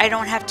that I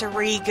don't have to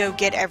go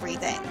get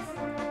everything.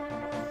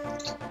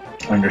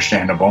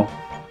 Understandable.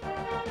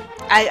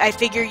 I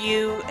figure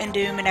you and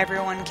Doom and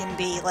everyone can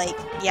be like,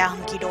 yeah,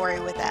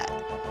 hunky-dory with that.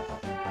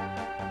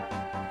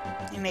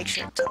 You make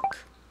sure it took.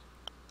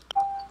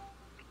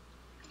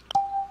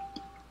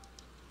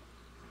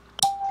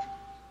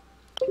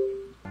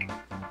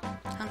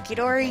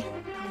 Hunky-dory,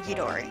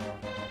 hunky-dory.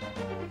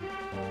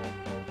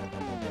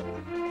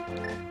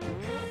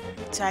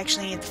 So I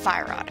actually need the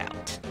fire rod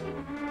out.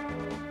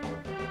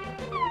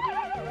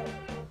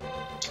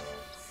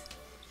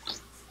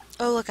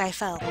 Oh look, I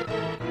fell.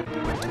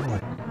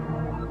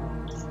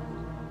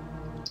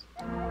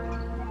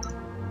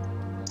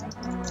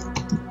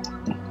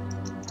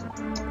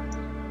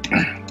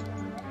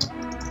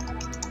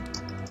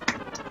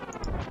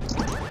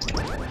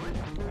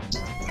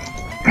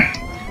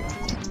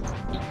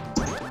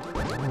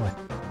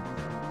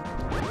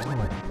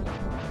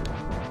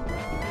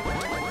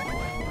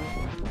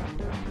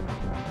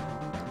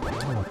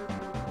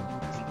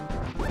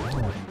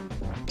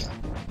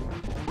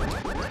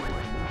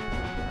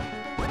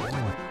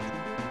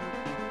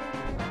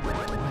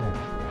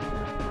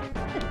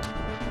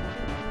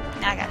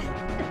 I got it.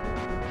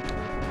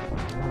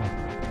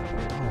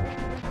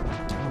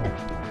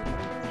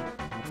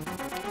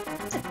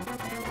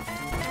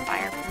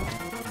 Fire.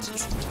 Easy.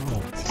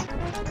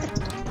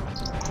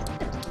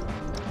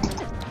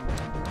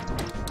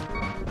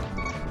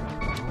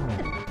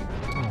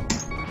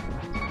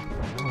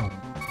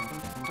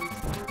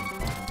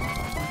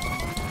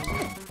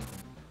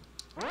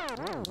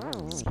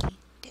 See?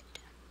 Did.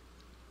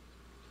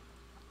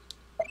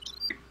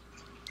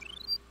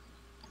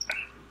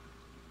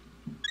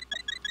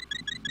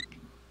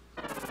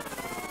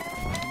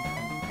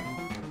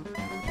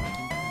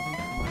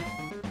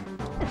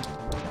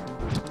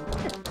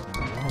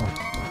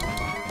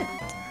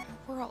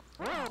 World.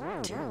 Oh,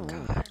 dear God.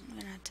 I'm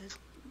gonna have to.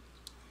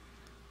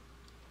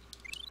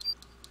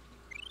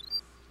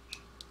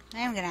 I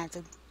am gonna have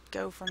to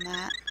go from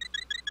that.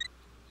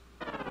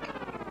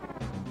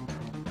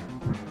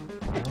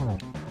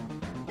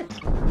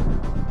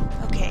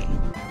 Okay.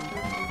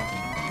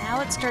 Now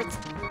it starts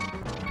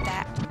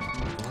that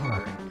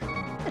part.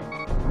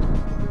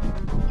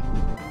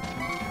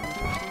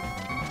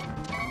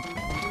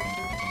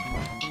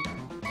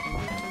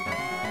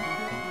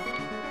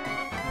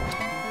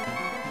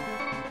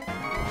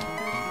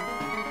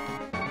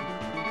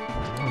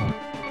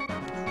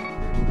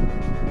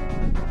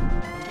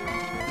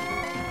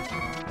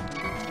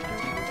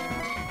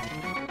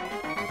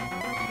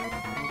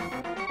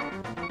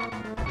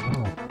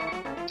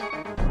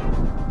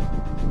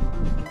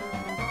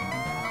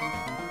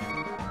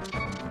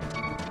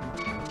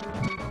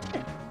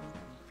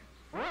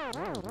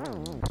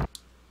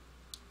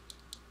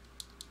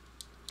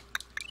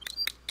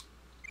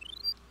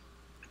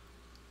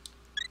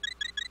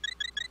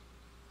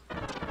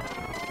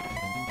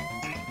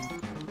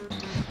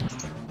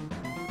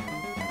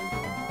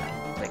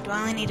 Do I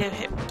only need to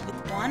hit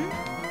with one?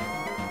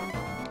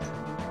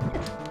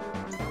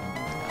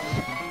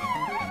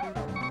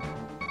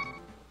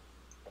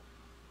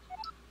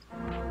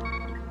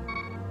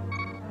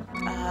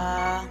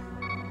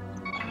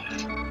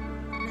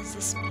 What does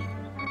this mean?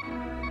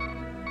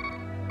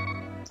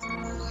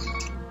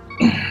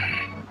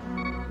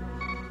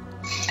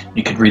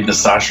 You could read the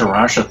Sasha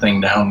Rasha thing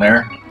down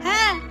there.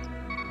 Huh?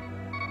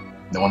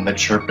 The one that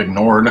Chirp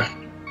ignored.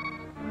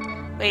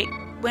 Wait,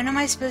 when am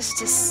I supposed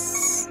to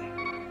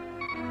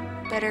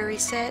better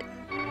reset?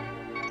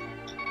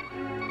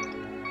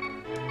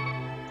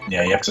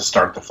 Yeah, you have to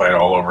start the fight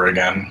all over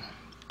again.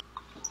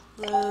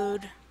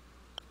 Load.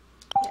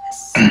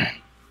 Yes.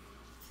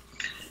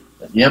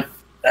 Yep,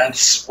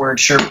 that's where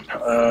Chirp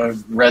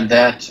read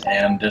that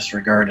and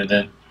disregarded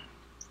it.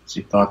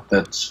 He thought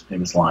that he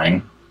was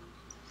lying.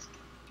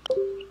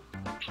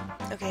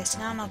 Okay, so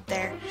now I'm up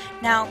there.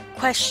 Now,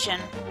 question.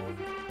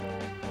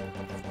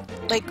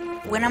 Like,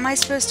 when am I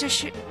supposed to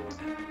shoot?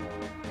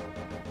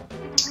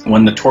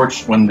 When the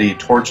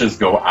torches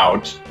go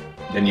out,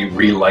 then you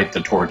relight the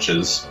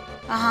torches.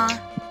 Uh-huh.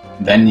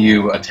 Then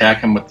you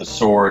attack him with the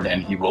sword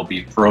and he will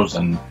be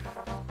frozen.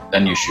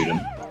 Then you shoot him.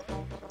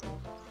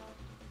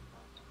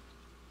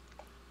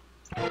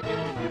 I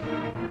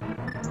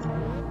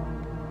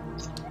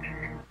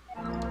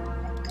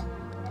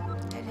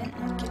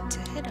didn't get to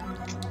hit him.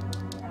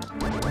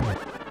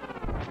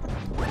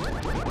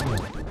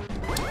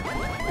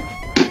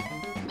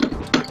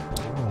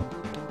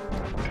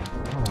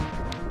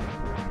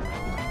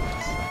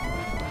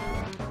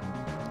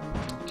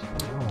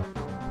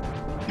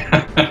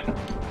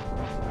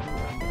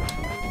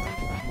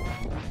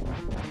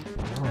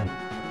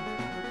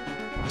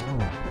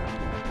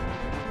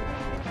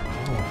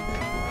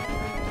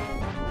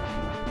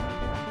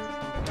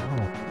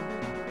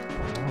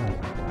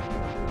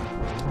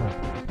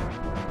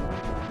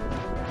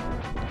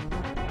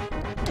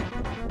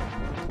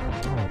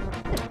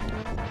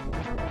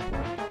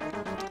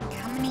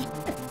 How many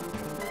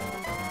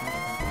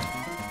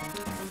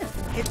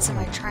hits am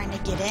I trying to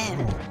get in?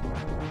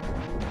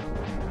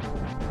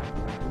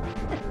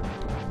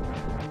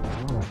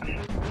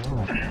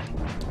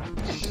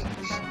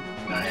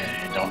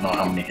 I don't know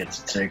how many hits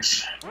it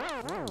takes.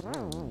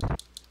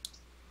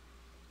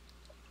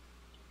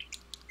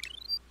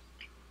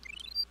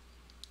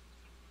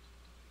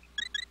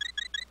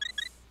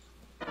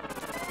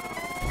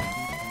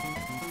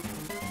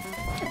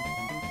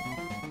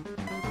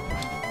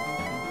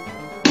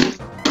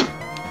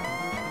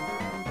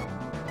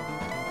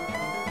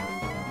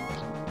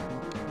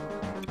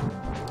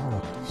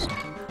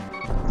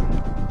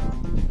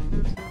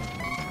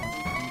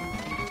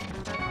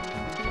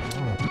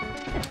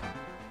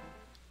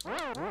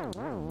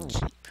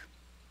 Cheap.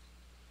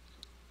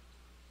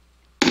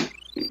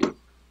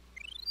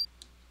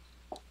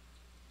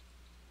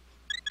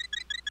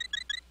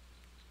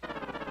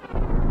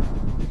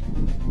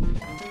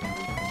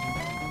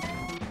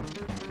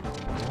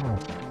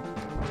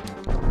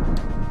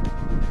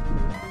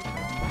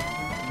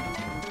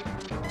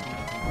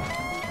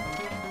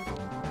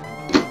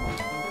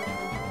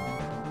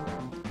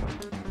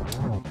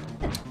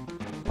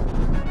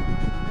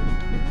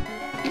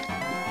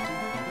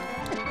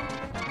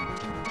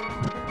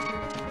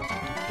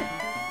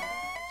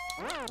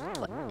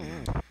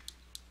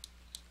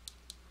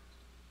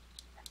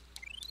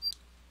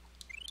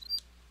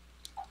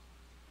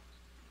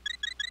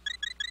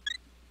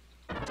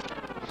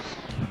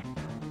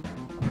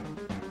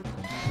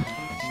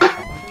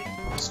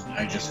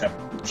 I just have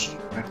to push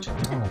right.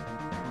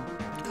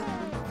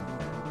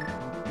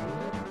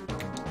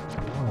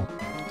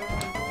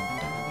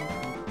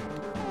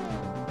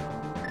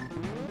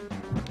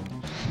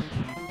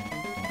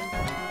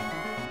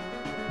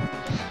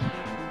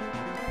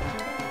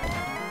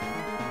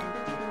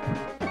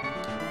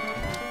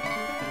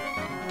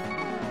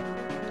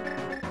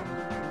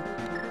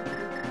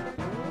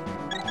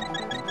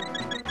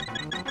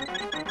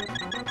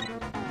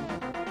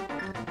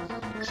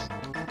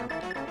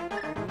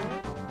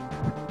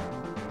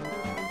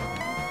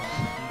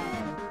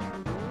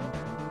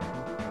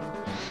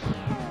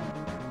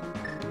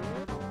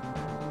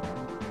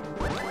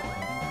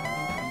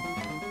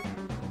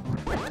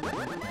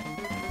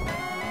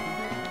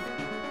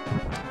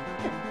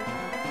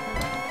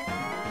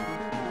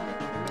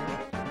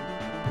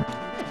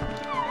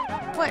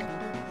 What?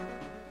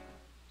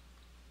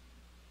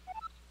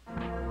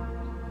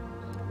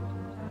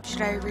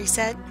 Should I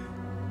reset?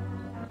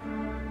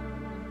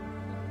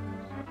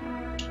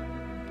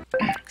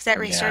 Because that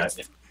restarts.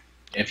 Yeah,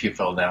 if you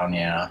fell down,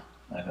 yeah.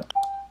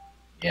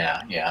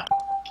 Yeah.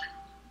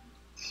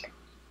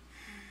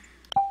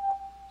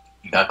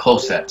 You got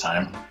close that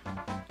time.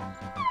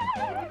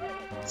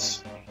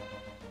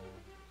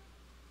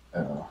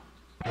 Oh.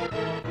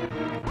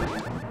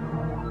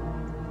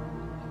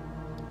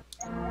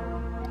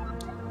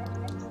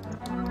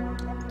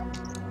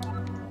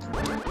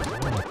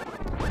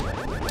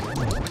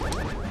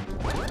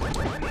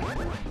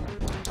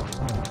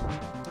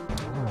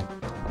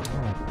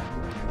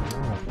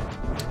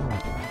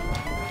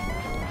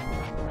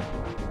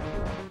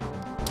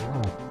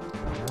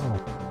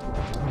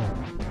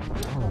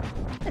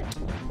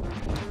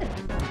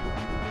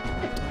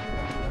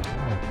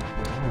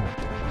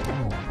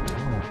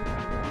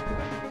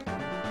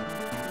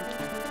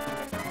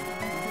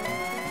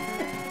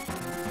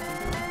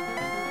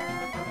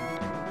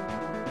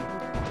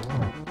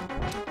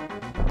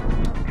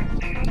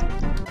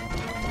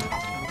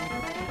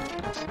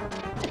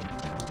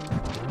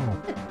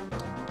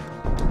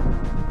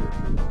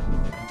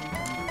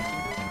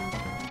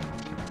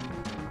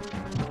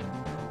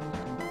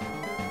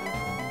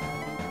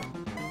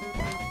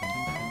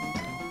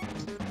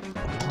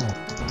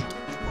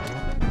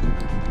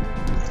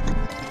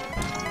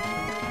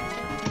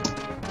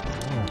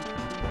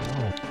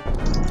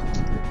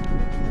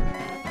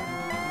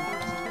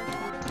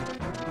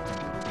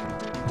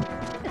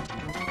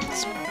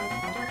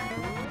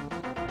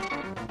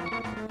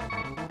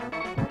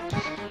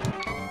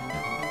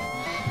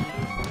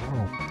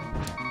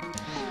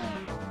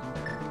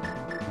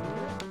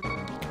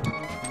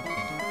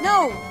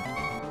 No!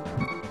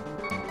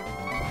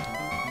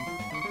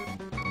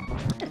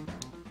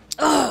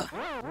 Ugh!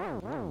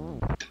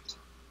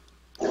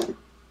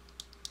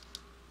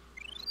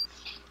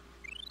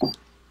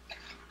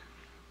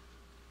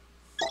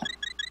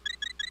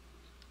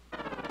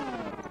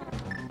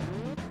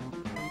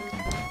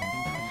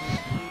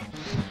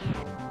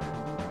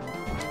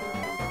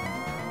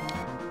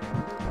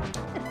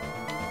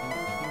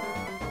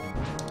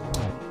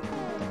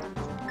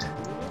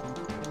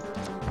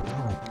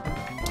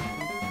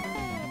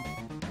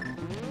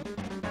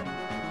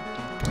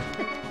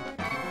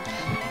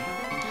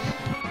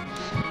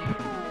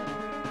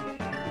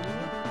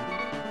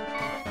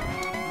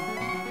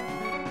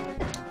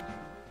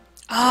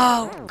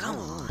 Oh, come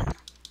on.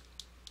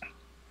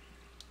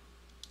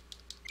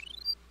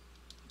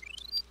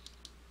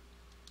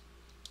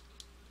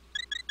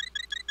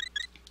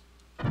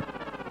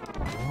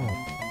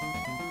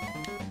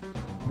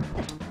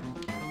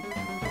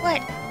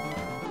 What?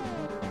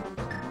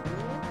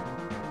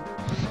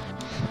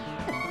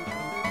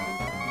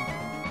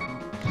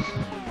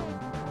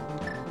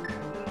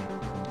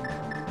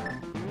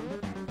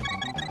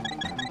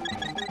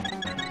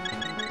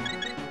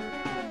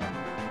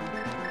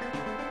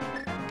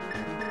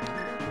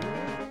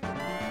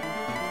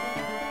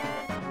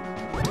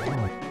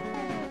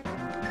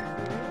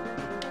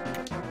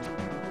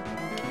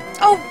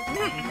 Oh!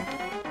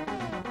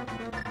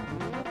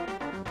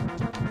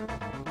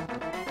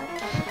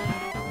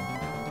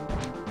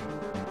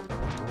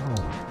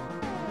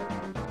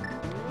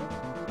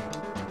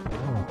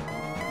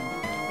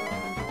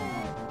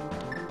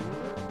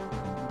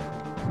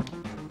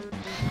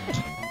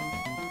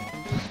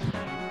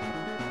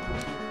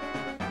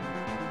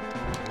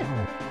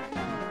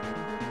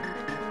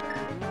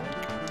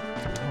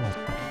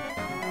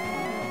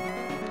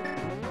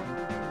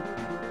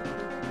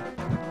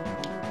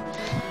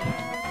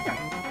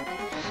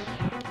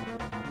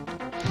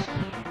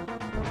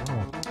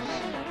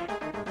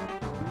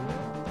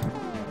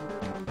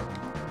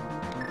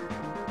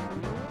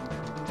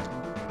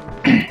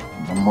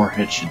 One more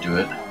hit should do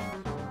it.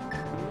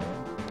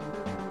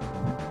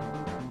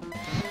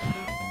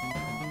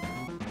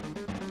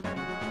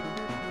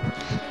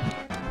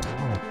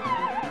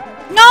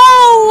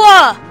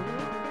 No!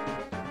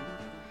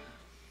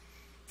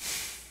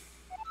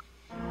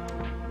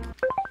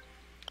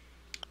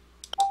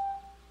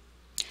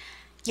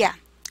 Yeah,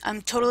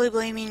 I'm totally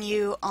blaming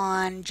you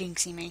on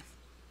jinxing me.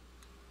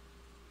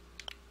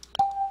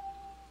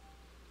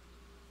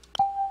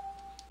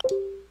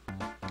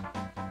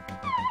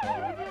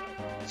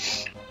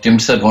 Jim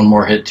said one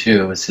more hit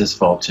too. It was his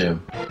fault too.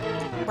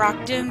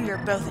 Rock Doom, you're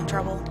both in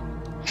trouble.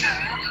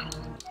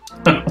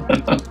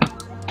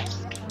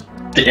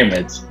 Damn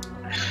it.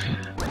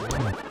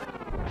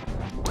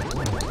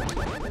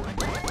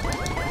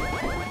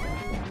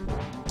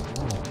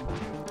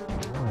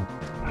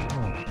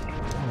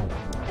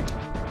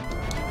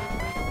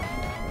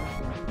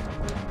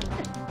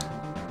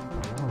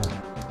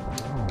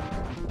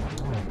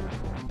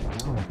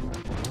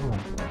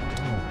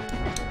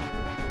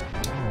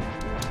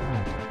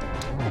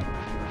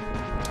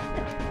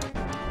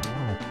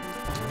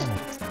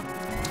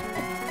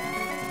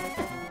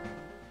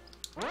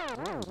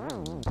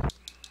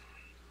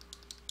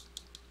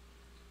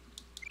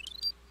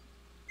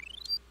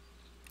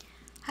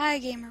 Hi,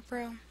 Gamer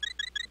Pro.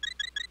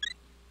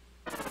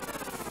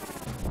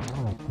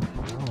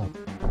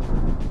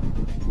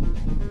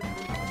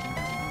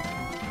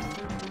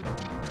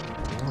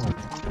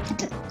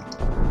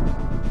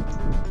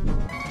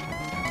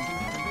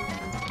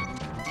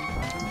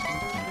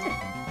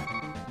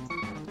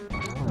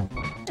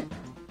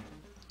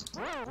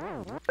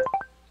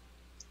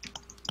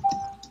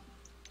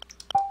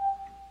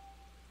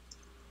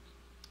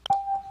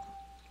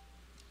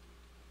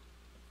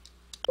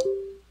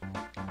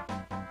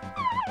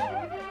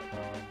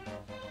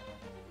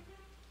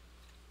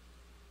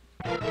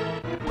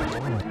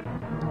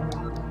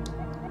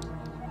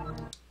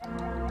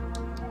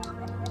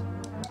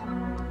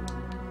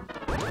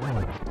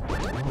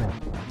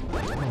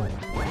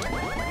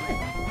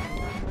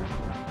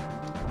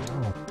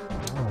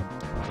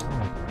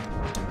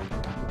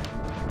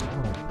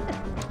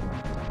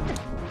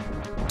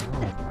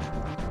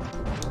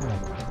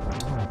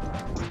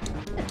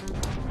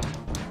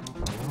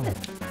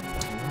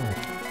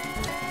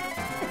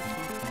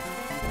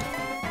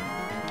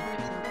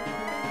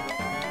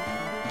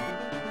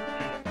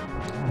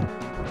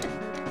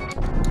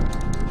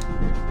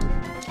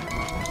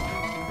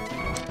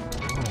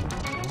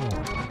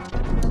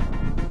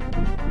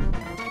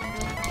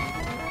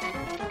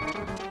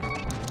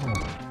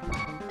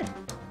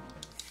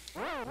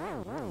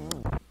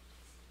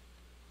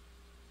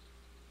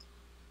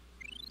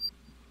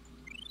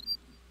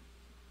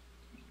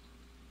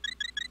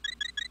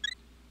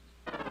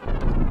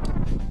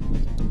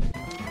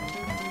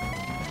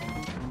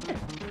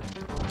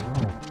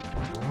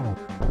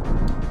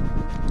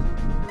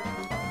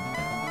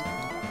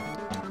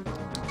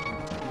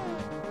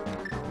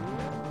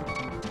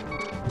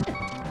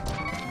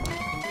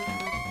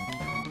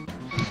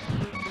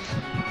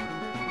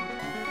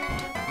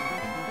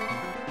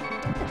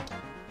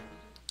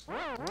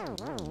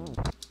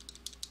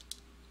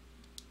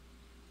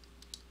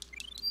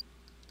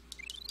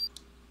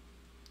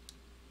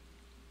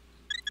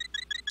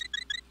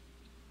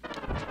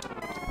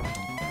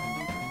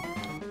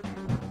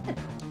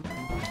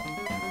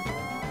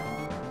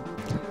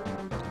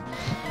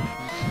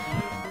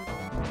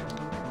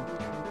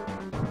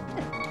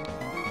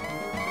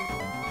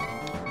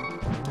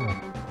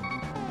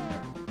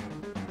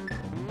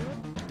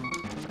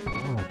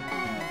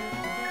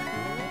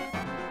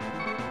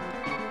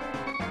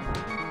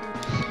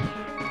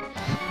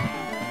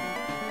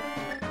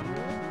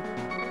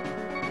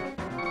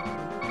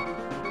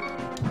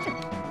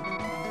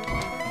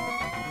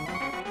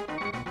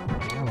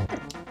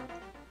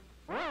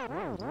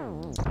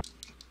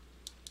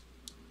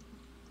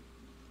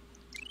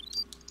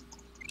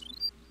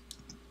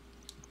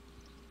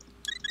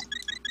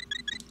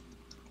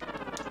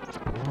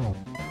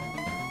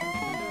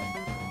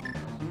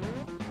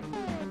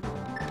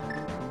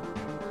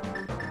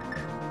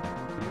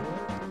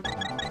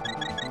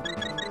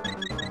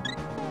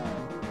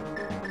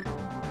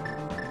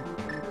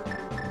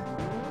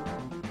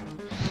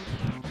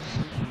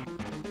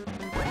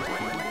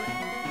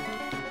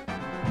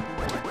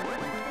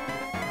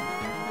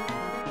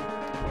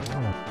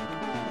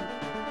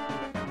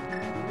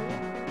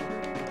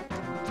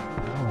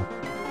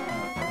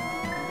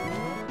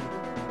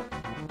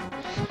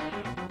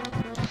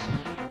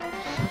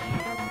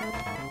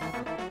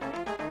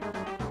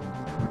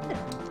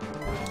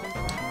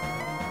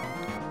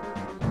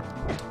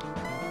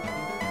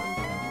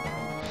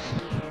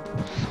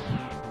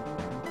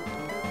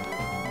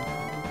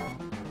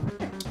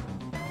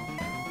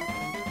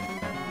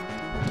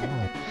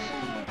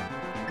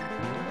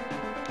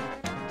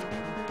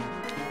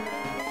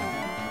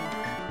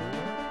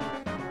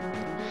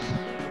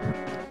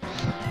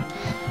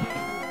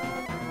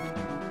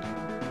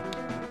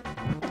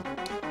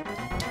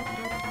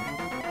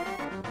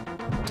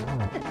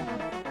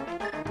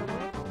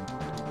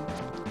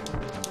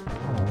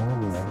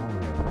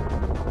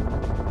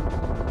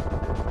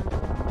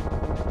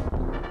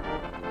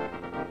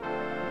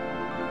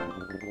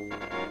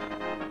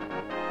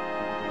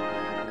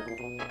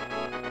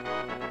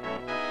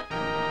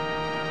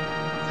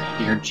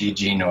 Hear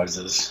GG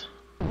noises.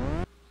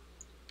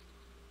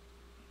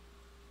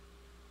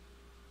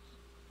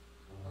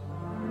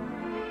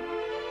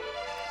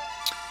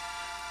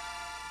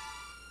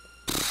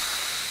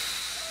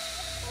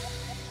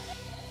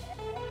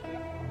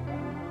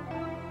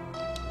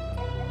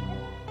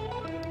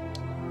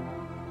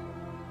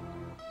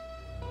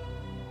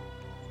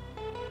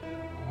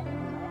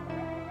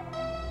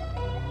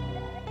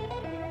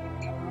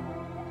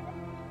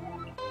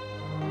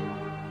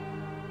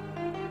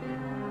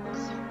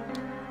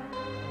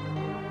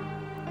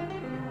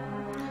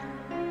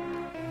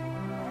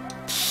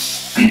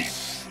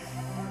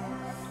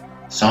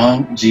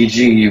 Song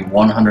GG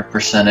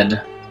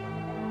 100%ed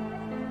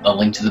A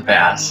Link to the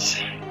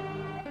Past.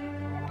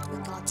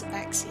 With lots of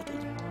backseated.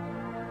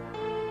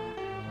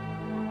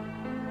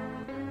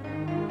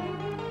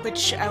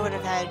 Which I would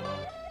have had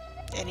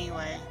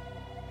anyway.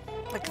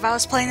 Like, if I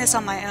was playing this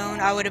on my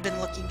own, I would have been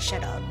looking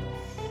shit up.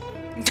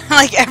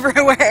 Like,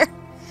 everywhere.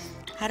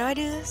 How do I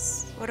do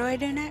this? What do I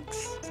do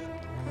next?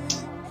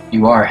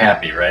 You are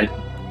happy, right?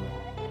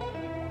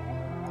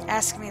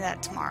 Ask me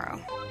that tomorrow.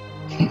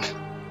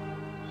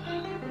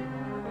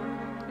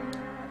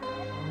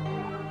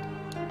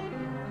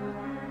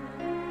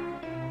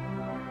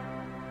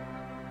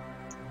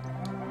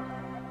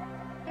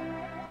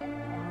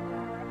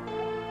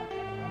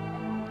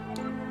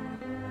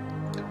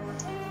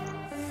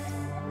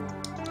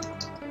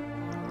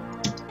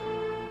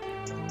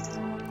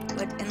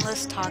 What,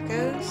 endless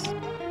tacos?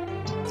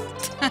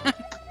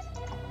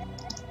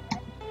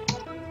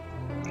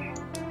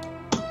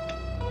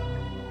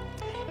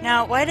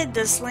 Now, why did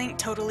this link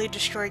totally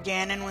destroy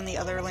Ganon when the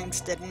other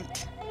links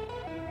didn't?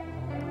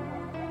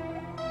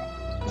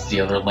 Because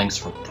the other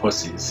links were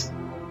pussies.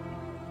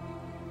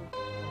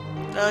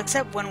 Well,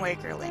 except Wind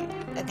Waker Link.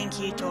 I think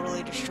he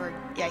totally destroyed...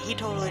 Yeah, he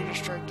totally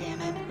destroyed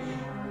Ganon.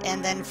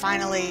 And then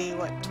finally,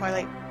 what,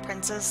 Twilight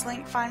Princess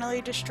Link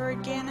finally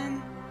destroyed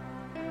Ganon?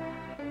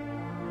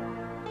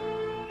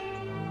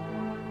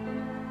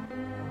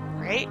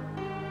 Right?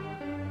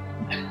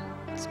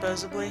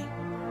 Supposedly.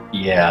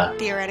 Yeah.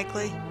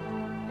 Theoretically.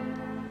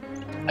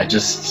 I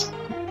just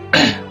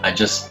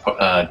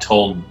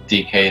told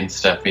DK and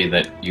Steffi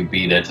that you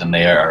beat it, and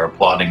they are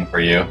applauding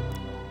for you.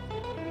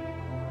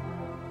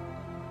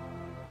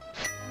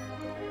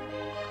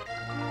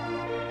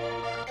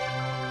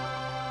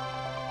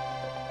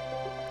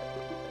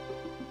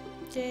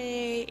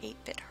 Yay,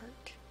 8-bit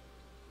heart.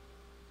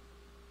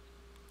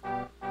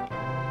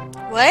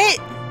 What?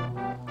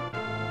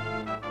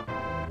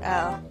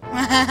 Oh.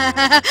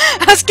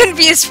 I was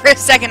confused for a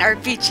second,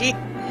 RPG.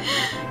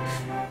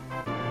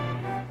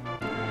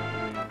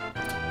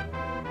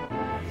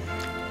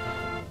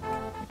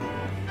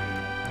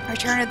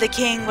 Return of the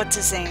King, what's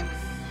his name?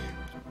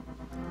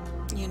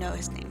 You know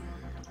his name.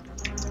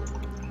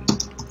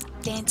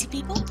 Dancy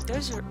people?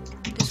 Those were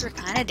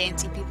kind of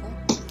dancy people.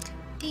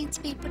 Dance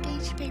people,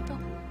 dance people.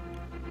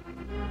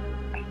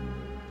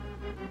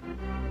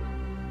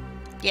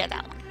 Yeah,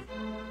 that one.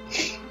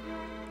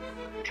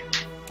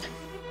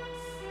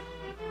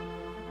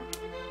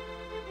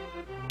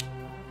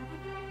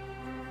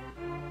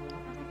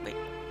 Wait,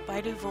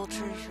 why do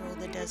vultures rule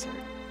the desert?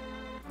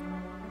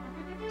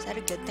 Is that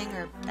a good thing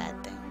or a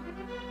bad thing?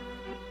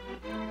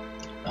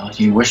 Oh,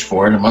 you wish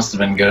for it. It must have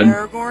been good.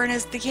 Aragorn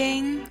is the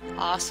king?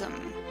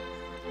 Awesome.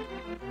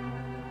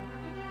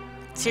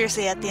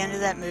 Seriously, at the end of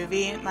that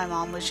movie, my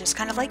mom was just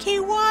kind of like, he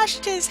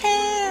washed his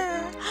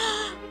hair!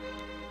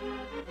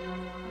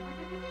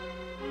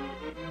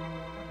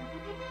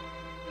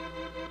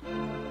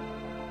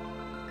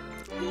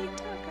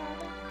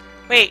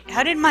 Wait,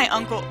 how did my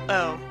uncle...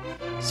 Oh,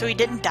 so he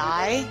didn't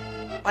die?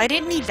 Why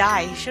didn't he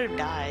die? He should have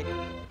died.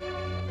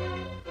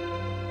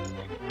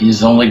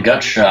 He's only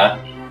gut shot.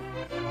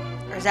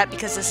 Or is that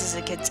because this is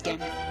a kid's game?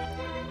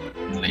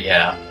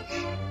 Yeah.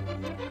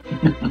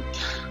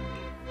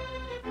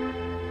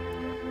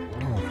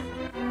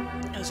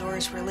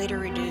 Azores were later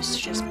reduced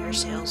to just mere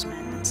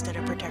salesmen instead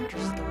of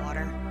protectors of the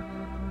water.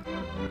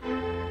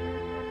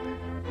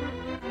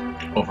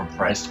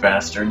 Overpriced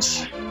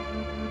bastards.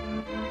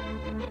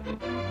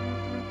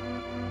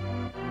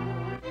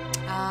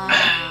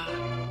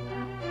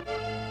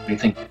 What do you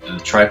think? The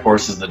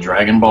Triforce is the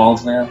Dragon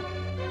Balls now?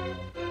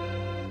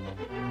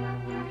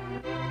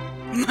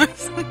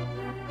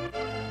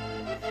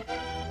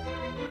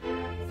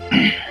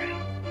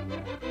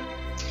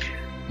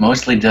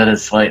 Mostly dead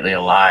is slightly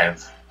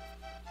alive.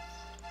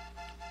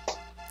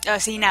 Oh,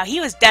 see, now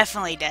he was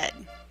definitely dead.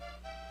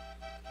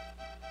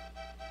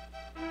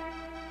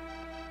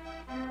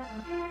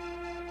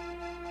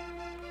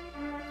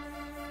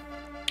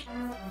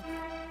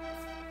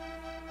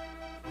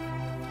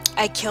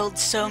 I killed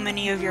so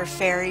many of your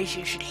fairies,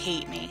 you should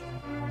hate me.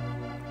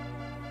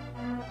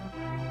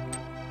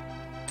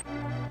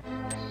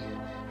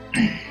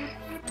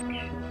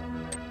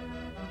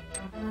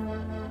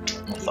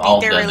 With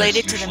all they're dead,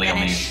 related there's to the usually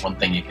only Minish? one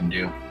thing you can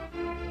do.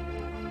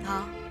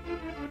 Huh?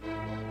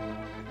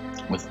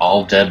 With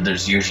all dead,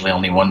 there's usually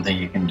only one thing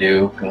you can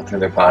do. Go through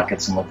their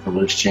pockets and look for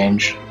loose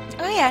change.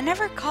 Oh Hey, I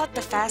never caught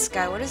the fast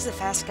guy. What does the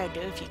fast guy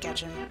do if you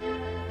catch him?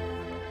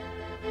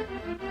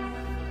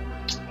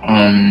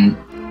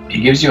 He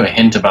gives you a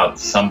hint about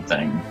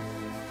something.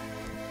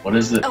 What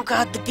is it? Oh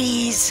god, the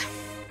bees!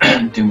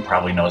 Doom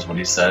probably knows what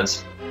he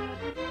says.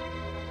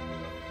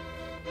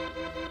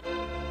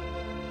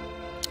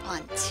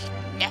 Hunt.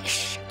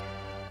 Nesh.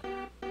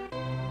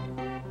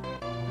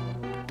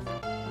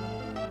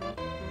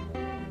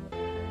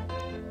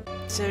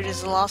 So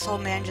does the lost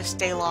old man just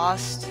stay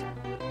lost?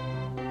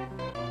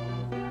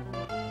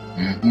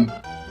 Mm-hmm.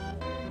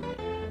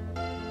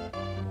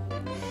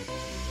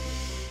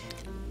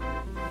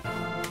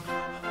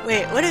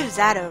 Wait, what is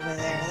that over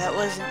there? That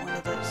wasn't one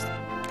of those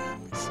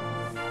things.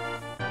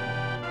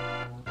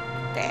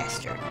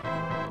 Bastard.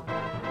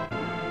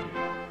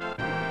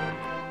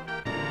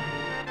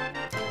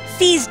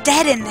 Fee's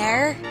dead in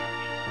there!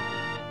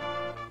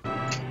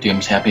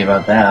 Doom's happy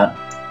about that.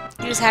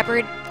 He was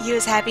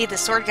happy the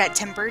sword got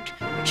tempered,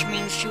 which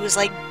means she was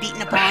like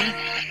beaten upon.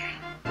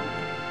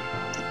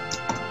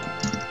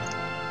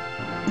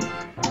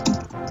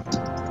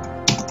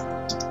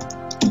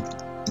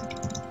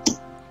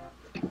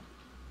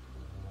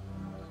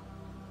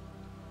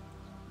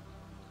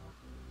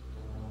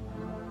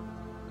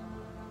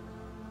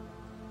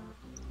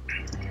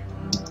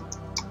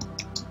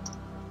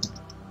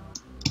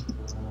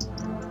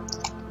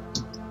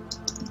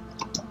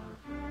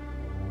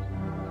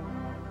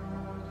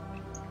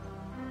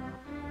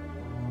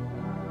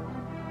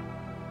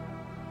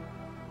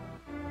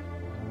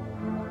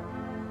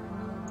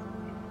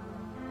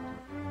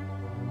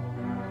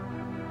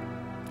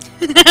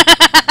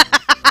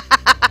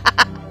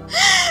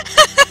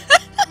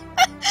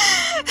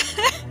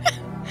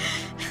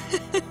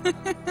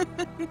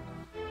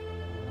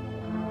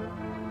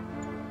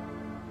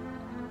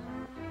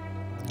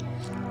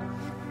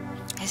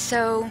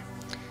 So,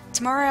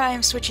 tomorrow I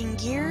am switching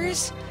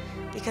gears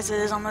because it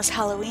is almost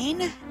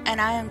Halloween,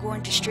 and I am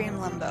going to stream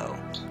Limbo.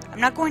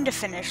 I'm not going to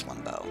finish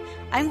Limbo.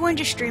 I'm going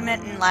to stream it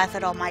and laugh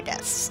at all my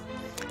deaths.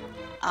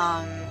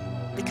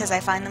 Because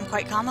I find them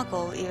quite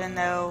comical, even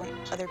though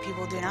other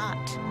people do not.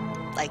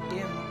 Like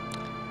Doom.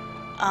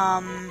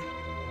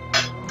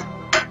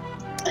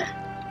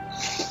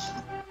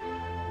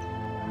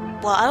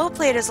 Well, I will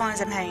play it as long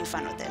as I'm having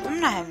fun with it. If I'm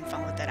not having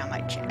fun with it, I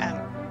might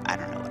I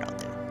don't know what I'll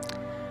do.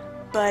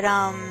 But,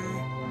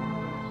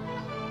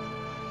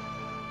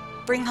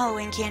 bring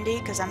Halloween candy,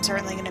 because I'm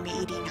certainly going to be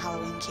eating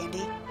Halloween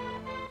candy.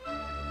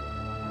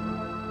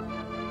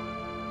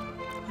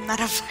 I'm not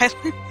a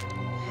violent...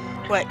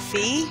 What,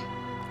 Fee?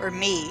 Or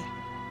me?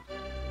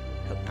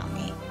 Hope not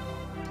me.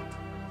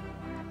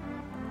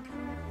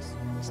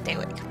 Stay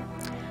awake.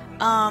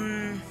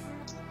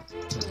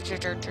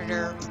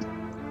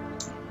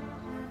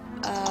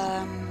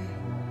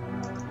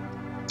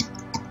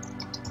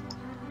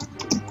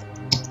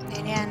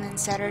 And then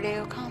Saturday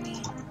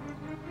Okami.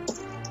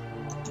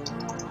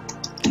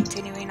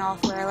 Continuing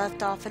off where I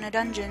left off in a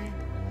dungeon.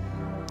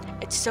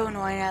 It's so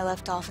annoying I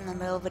left off in the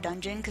middle of a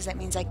dungeon, because that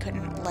means I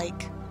couldn't,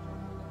 like,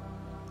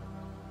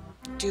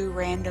 do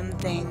random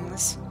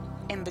things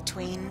in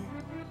between,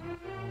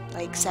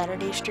 like,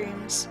 Saturday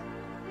streams.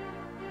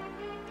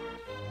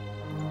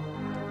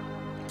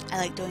 I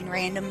like doing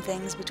random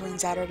things between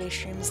Saturday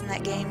streams in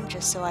that game,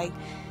 just so I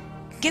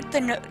get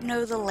to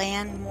know the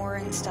land more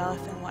and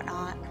stuff and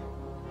whatnot.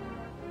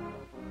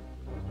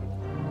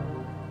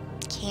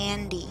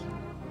 Candy.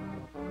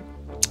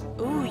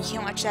 Ooh, you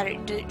can't watch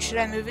that. Should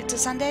I move it to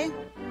Sunday?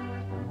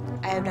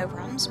 I have no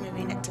problems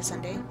moving it to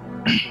Sunday.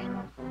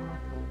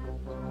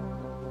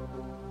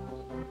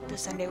 Does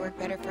Sunday work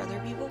better for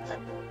other people?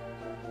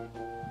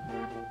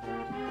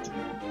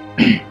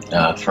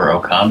 For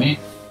Okami?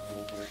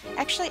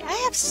 Actually, I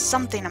have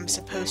something I'm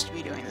supposed to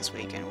be doing this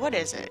weekend. What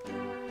is it?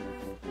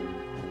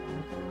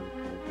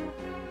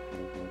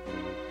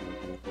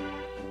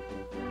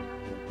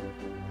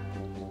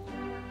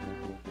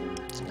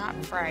 It's not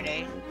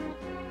Friday.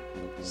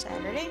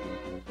 Saturday?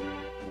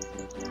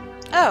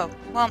 Oh,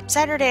 well,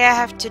 Saturday I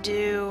have to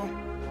do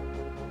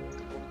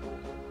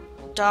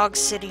dog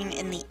sitting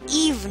in the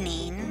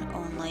evening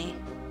only.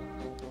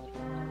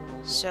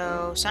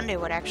 So Sunday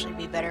would actually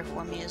be better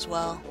for me as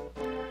well.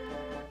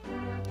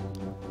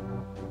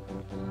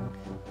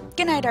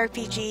 Good night,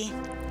 RPG.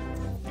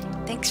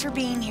 Thanks for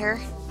being here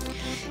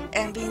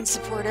and being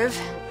supportive.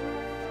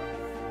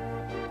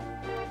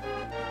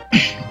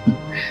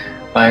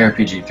 Bye,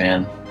 RPG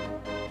fan.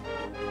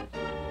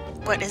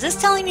 What, is this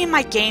telling me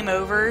my game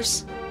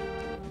overs?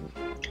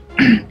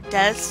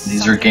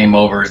 These are game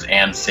overs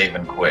and save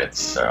and quits,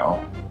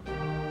 so...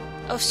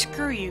 Oh,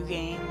 screw you,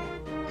 game.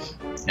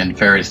 And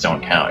fairies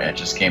don't count, yeah,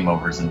 just game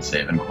overs and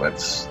save and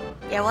quits.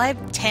 Yeah, well, I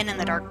have 10 in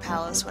the Dark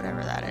Palace,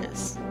 whatever that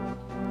is.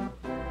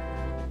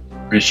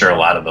 Pretty sure a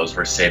lot of those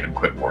were save and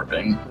quit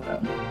warping.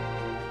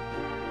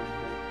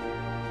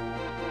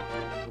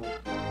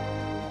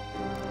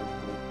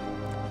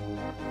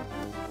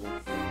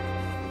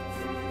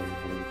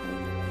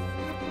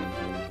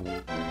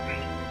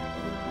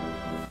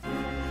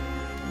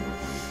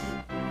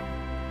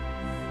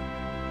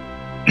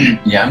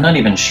 Yeah, I'm not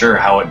even sure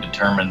how it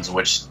determines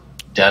which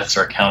deaths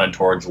are counted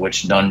towards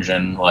which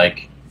dungeon.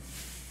 Like,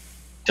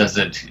 does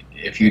it,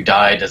 if you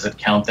die, does it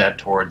count that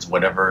towards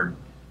whatever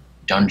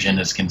dungeon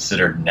is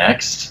considered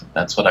next?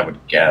 That's what I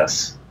would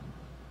guess.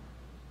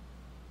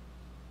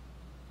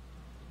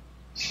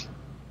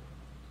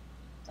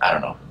 I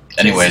don't know.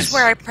 This is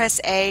where Anyways, I press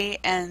A,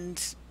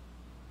 and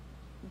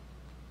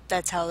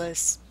that's how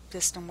this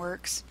system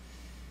works.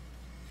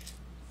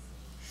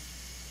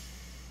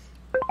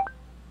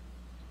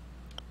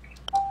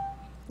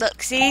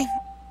 Look, see?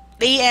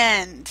 The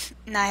end.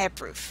 Now I have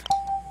proof.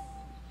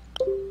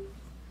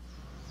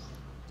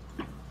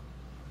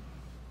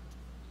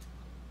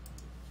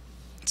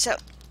 So,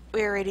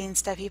 we're rating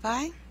Steffi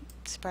Pie.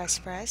 Surprise,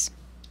 surprise.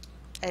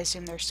 I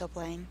assume they're still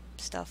playing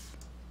stuff.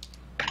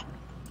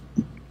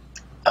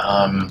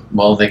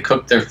 well, they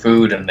cooked their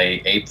food and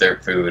they ate their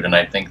food, and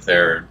I think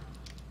they're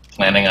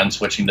planning on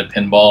switching to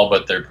pinball,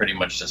 but they're pretty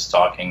much just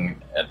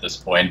talking at this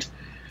point.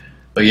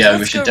 But So yeah, we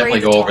let's should go definitely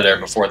raid the go over there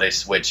talkers. before they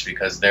switch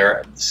because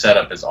their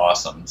setup is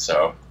awesome.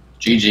 So,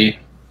 GG.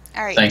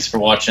 Alright, Thanks for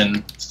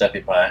watching,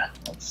 Steffi Pie.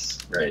 Let's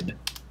raid.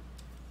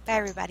 bye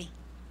everybody.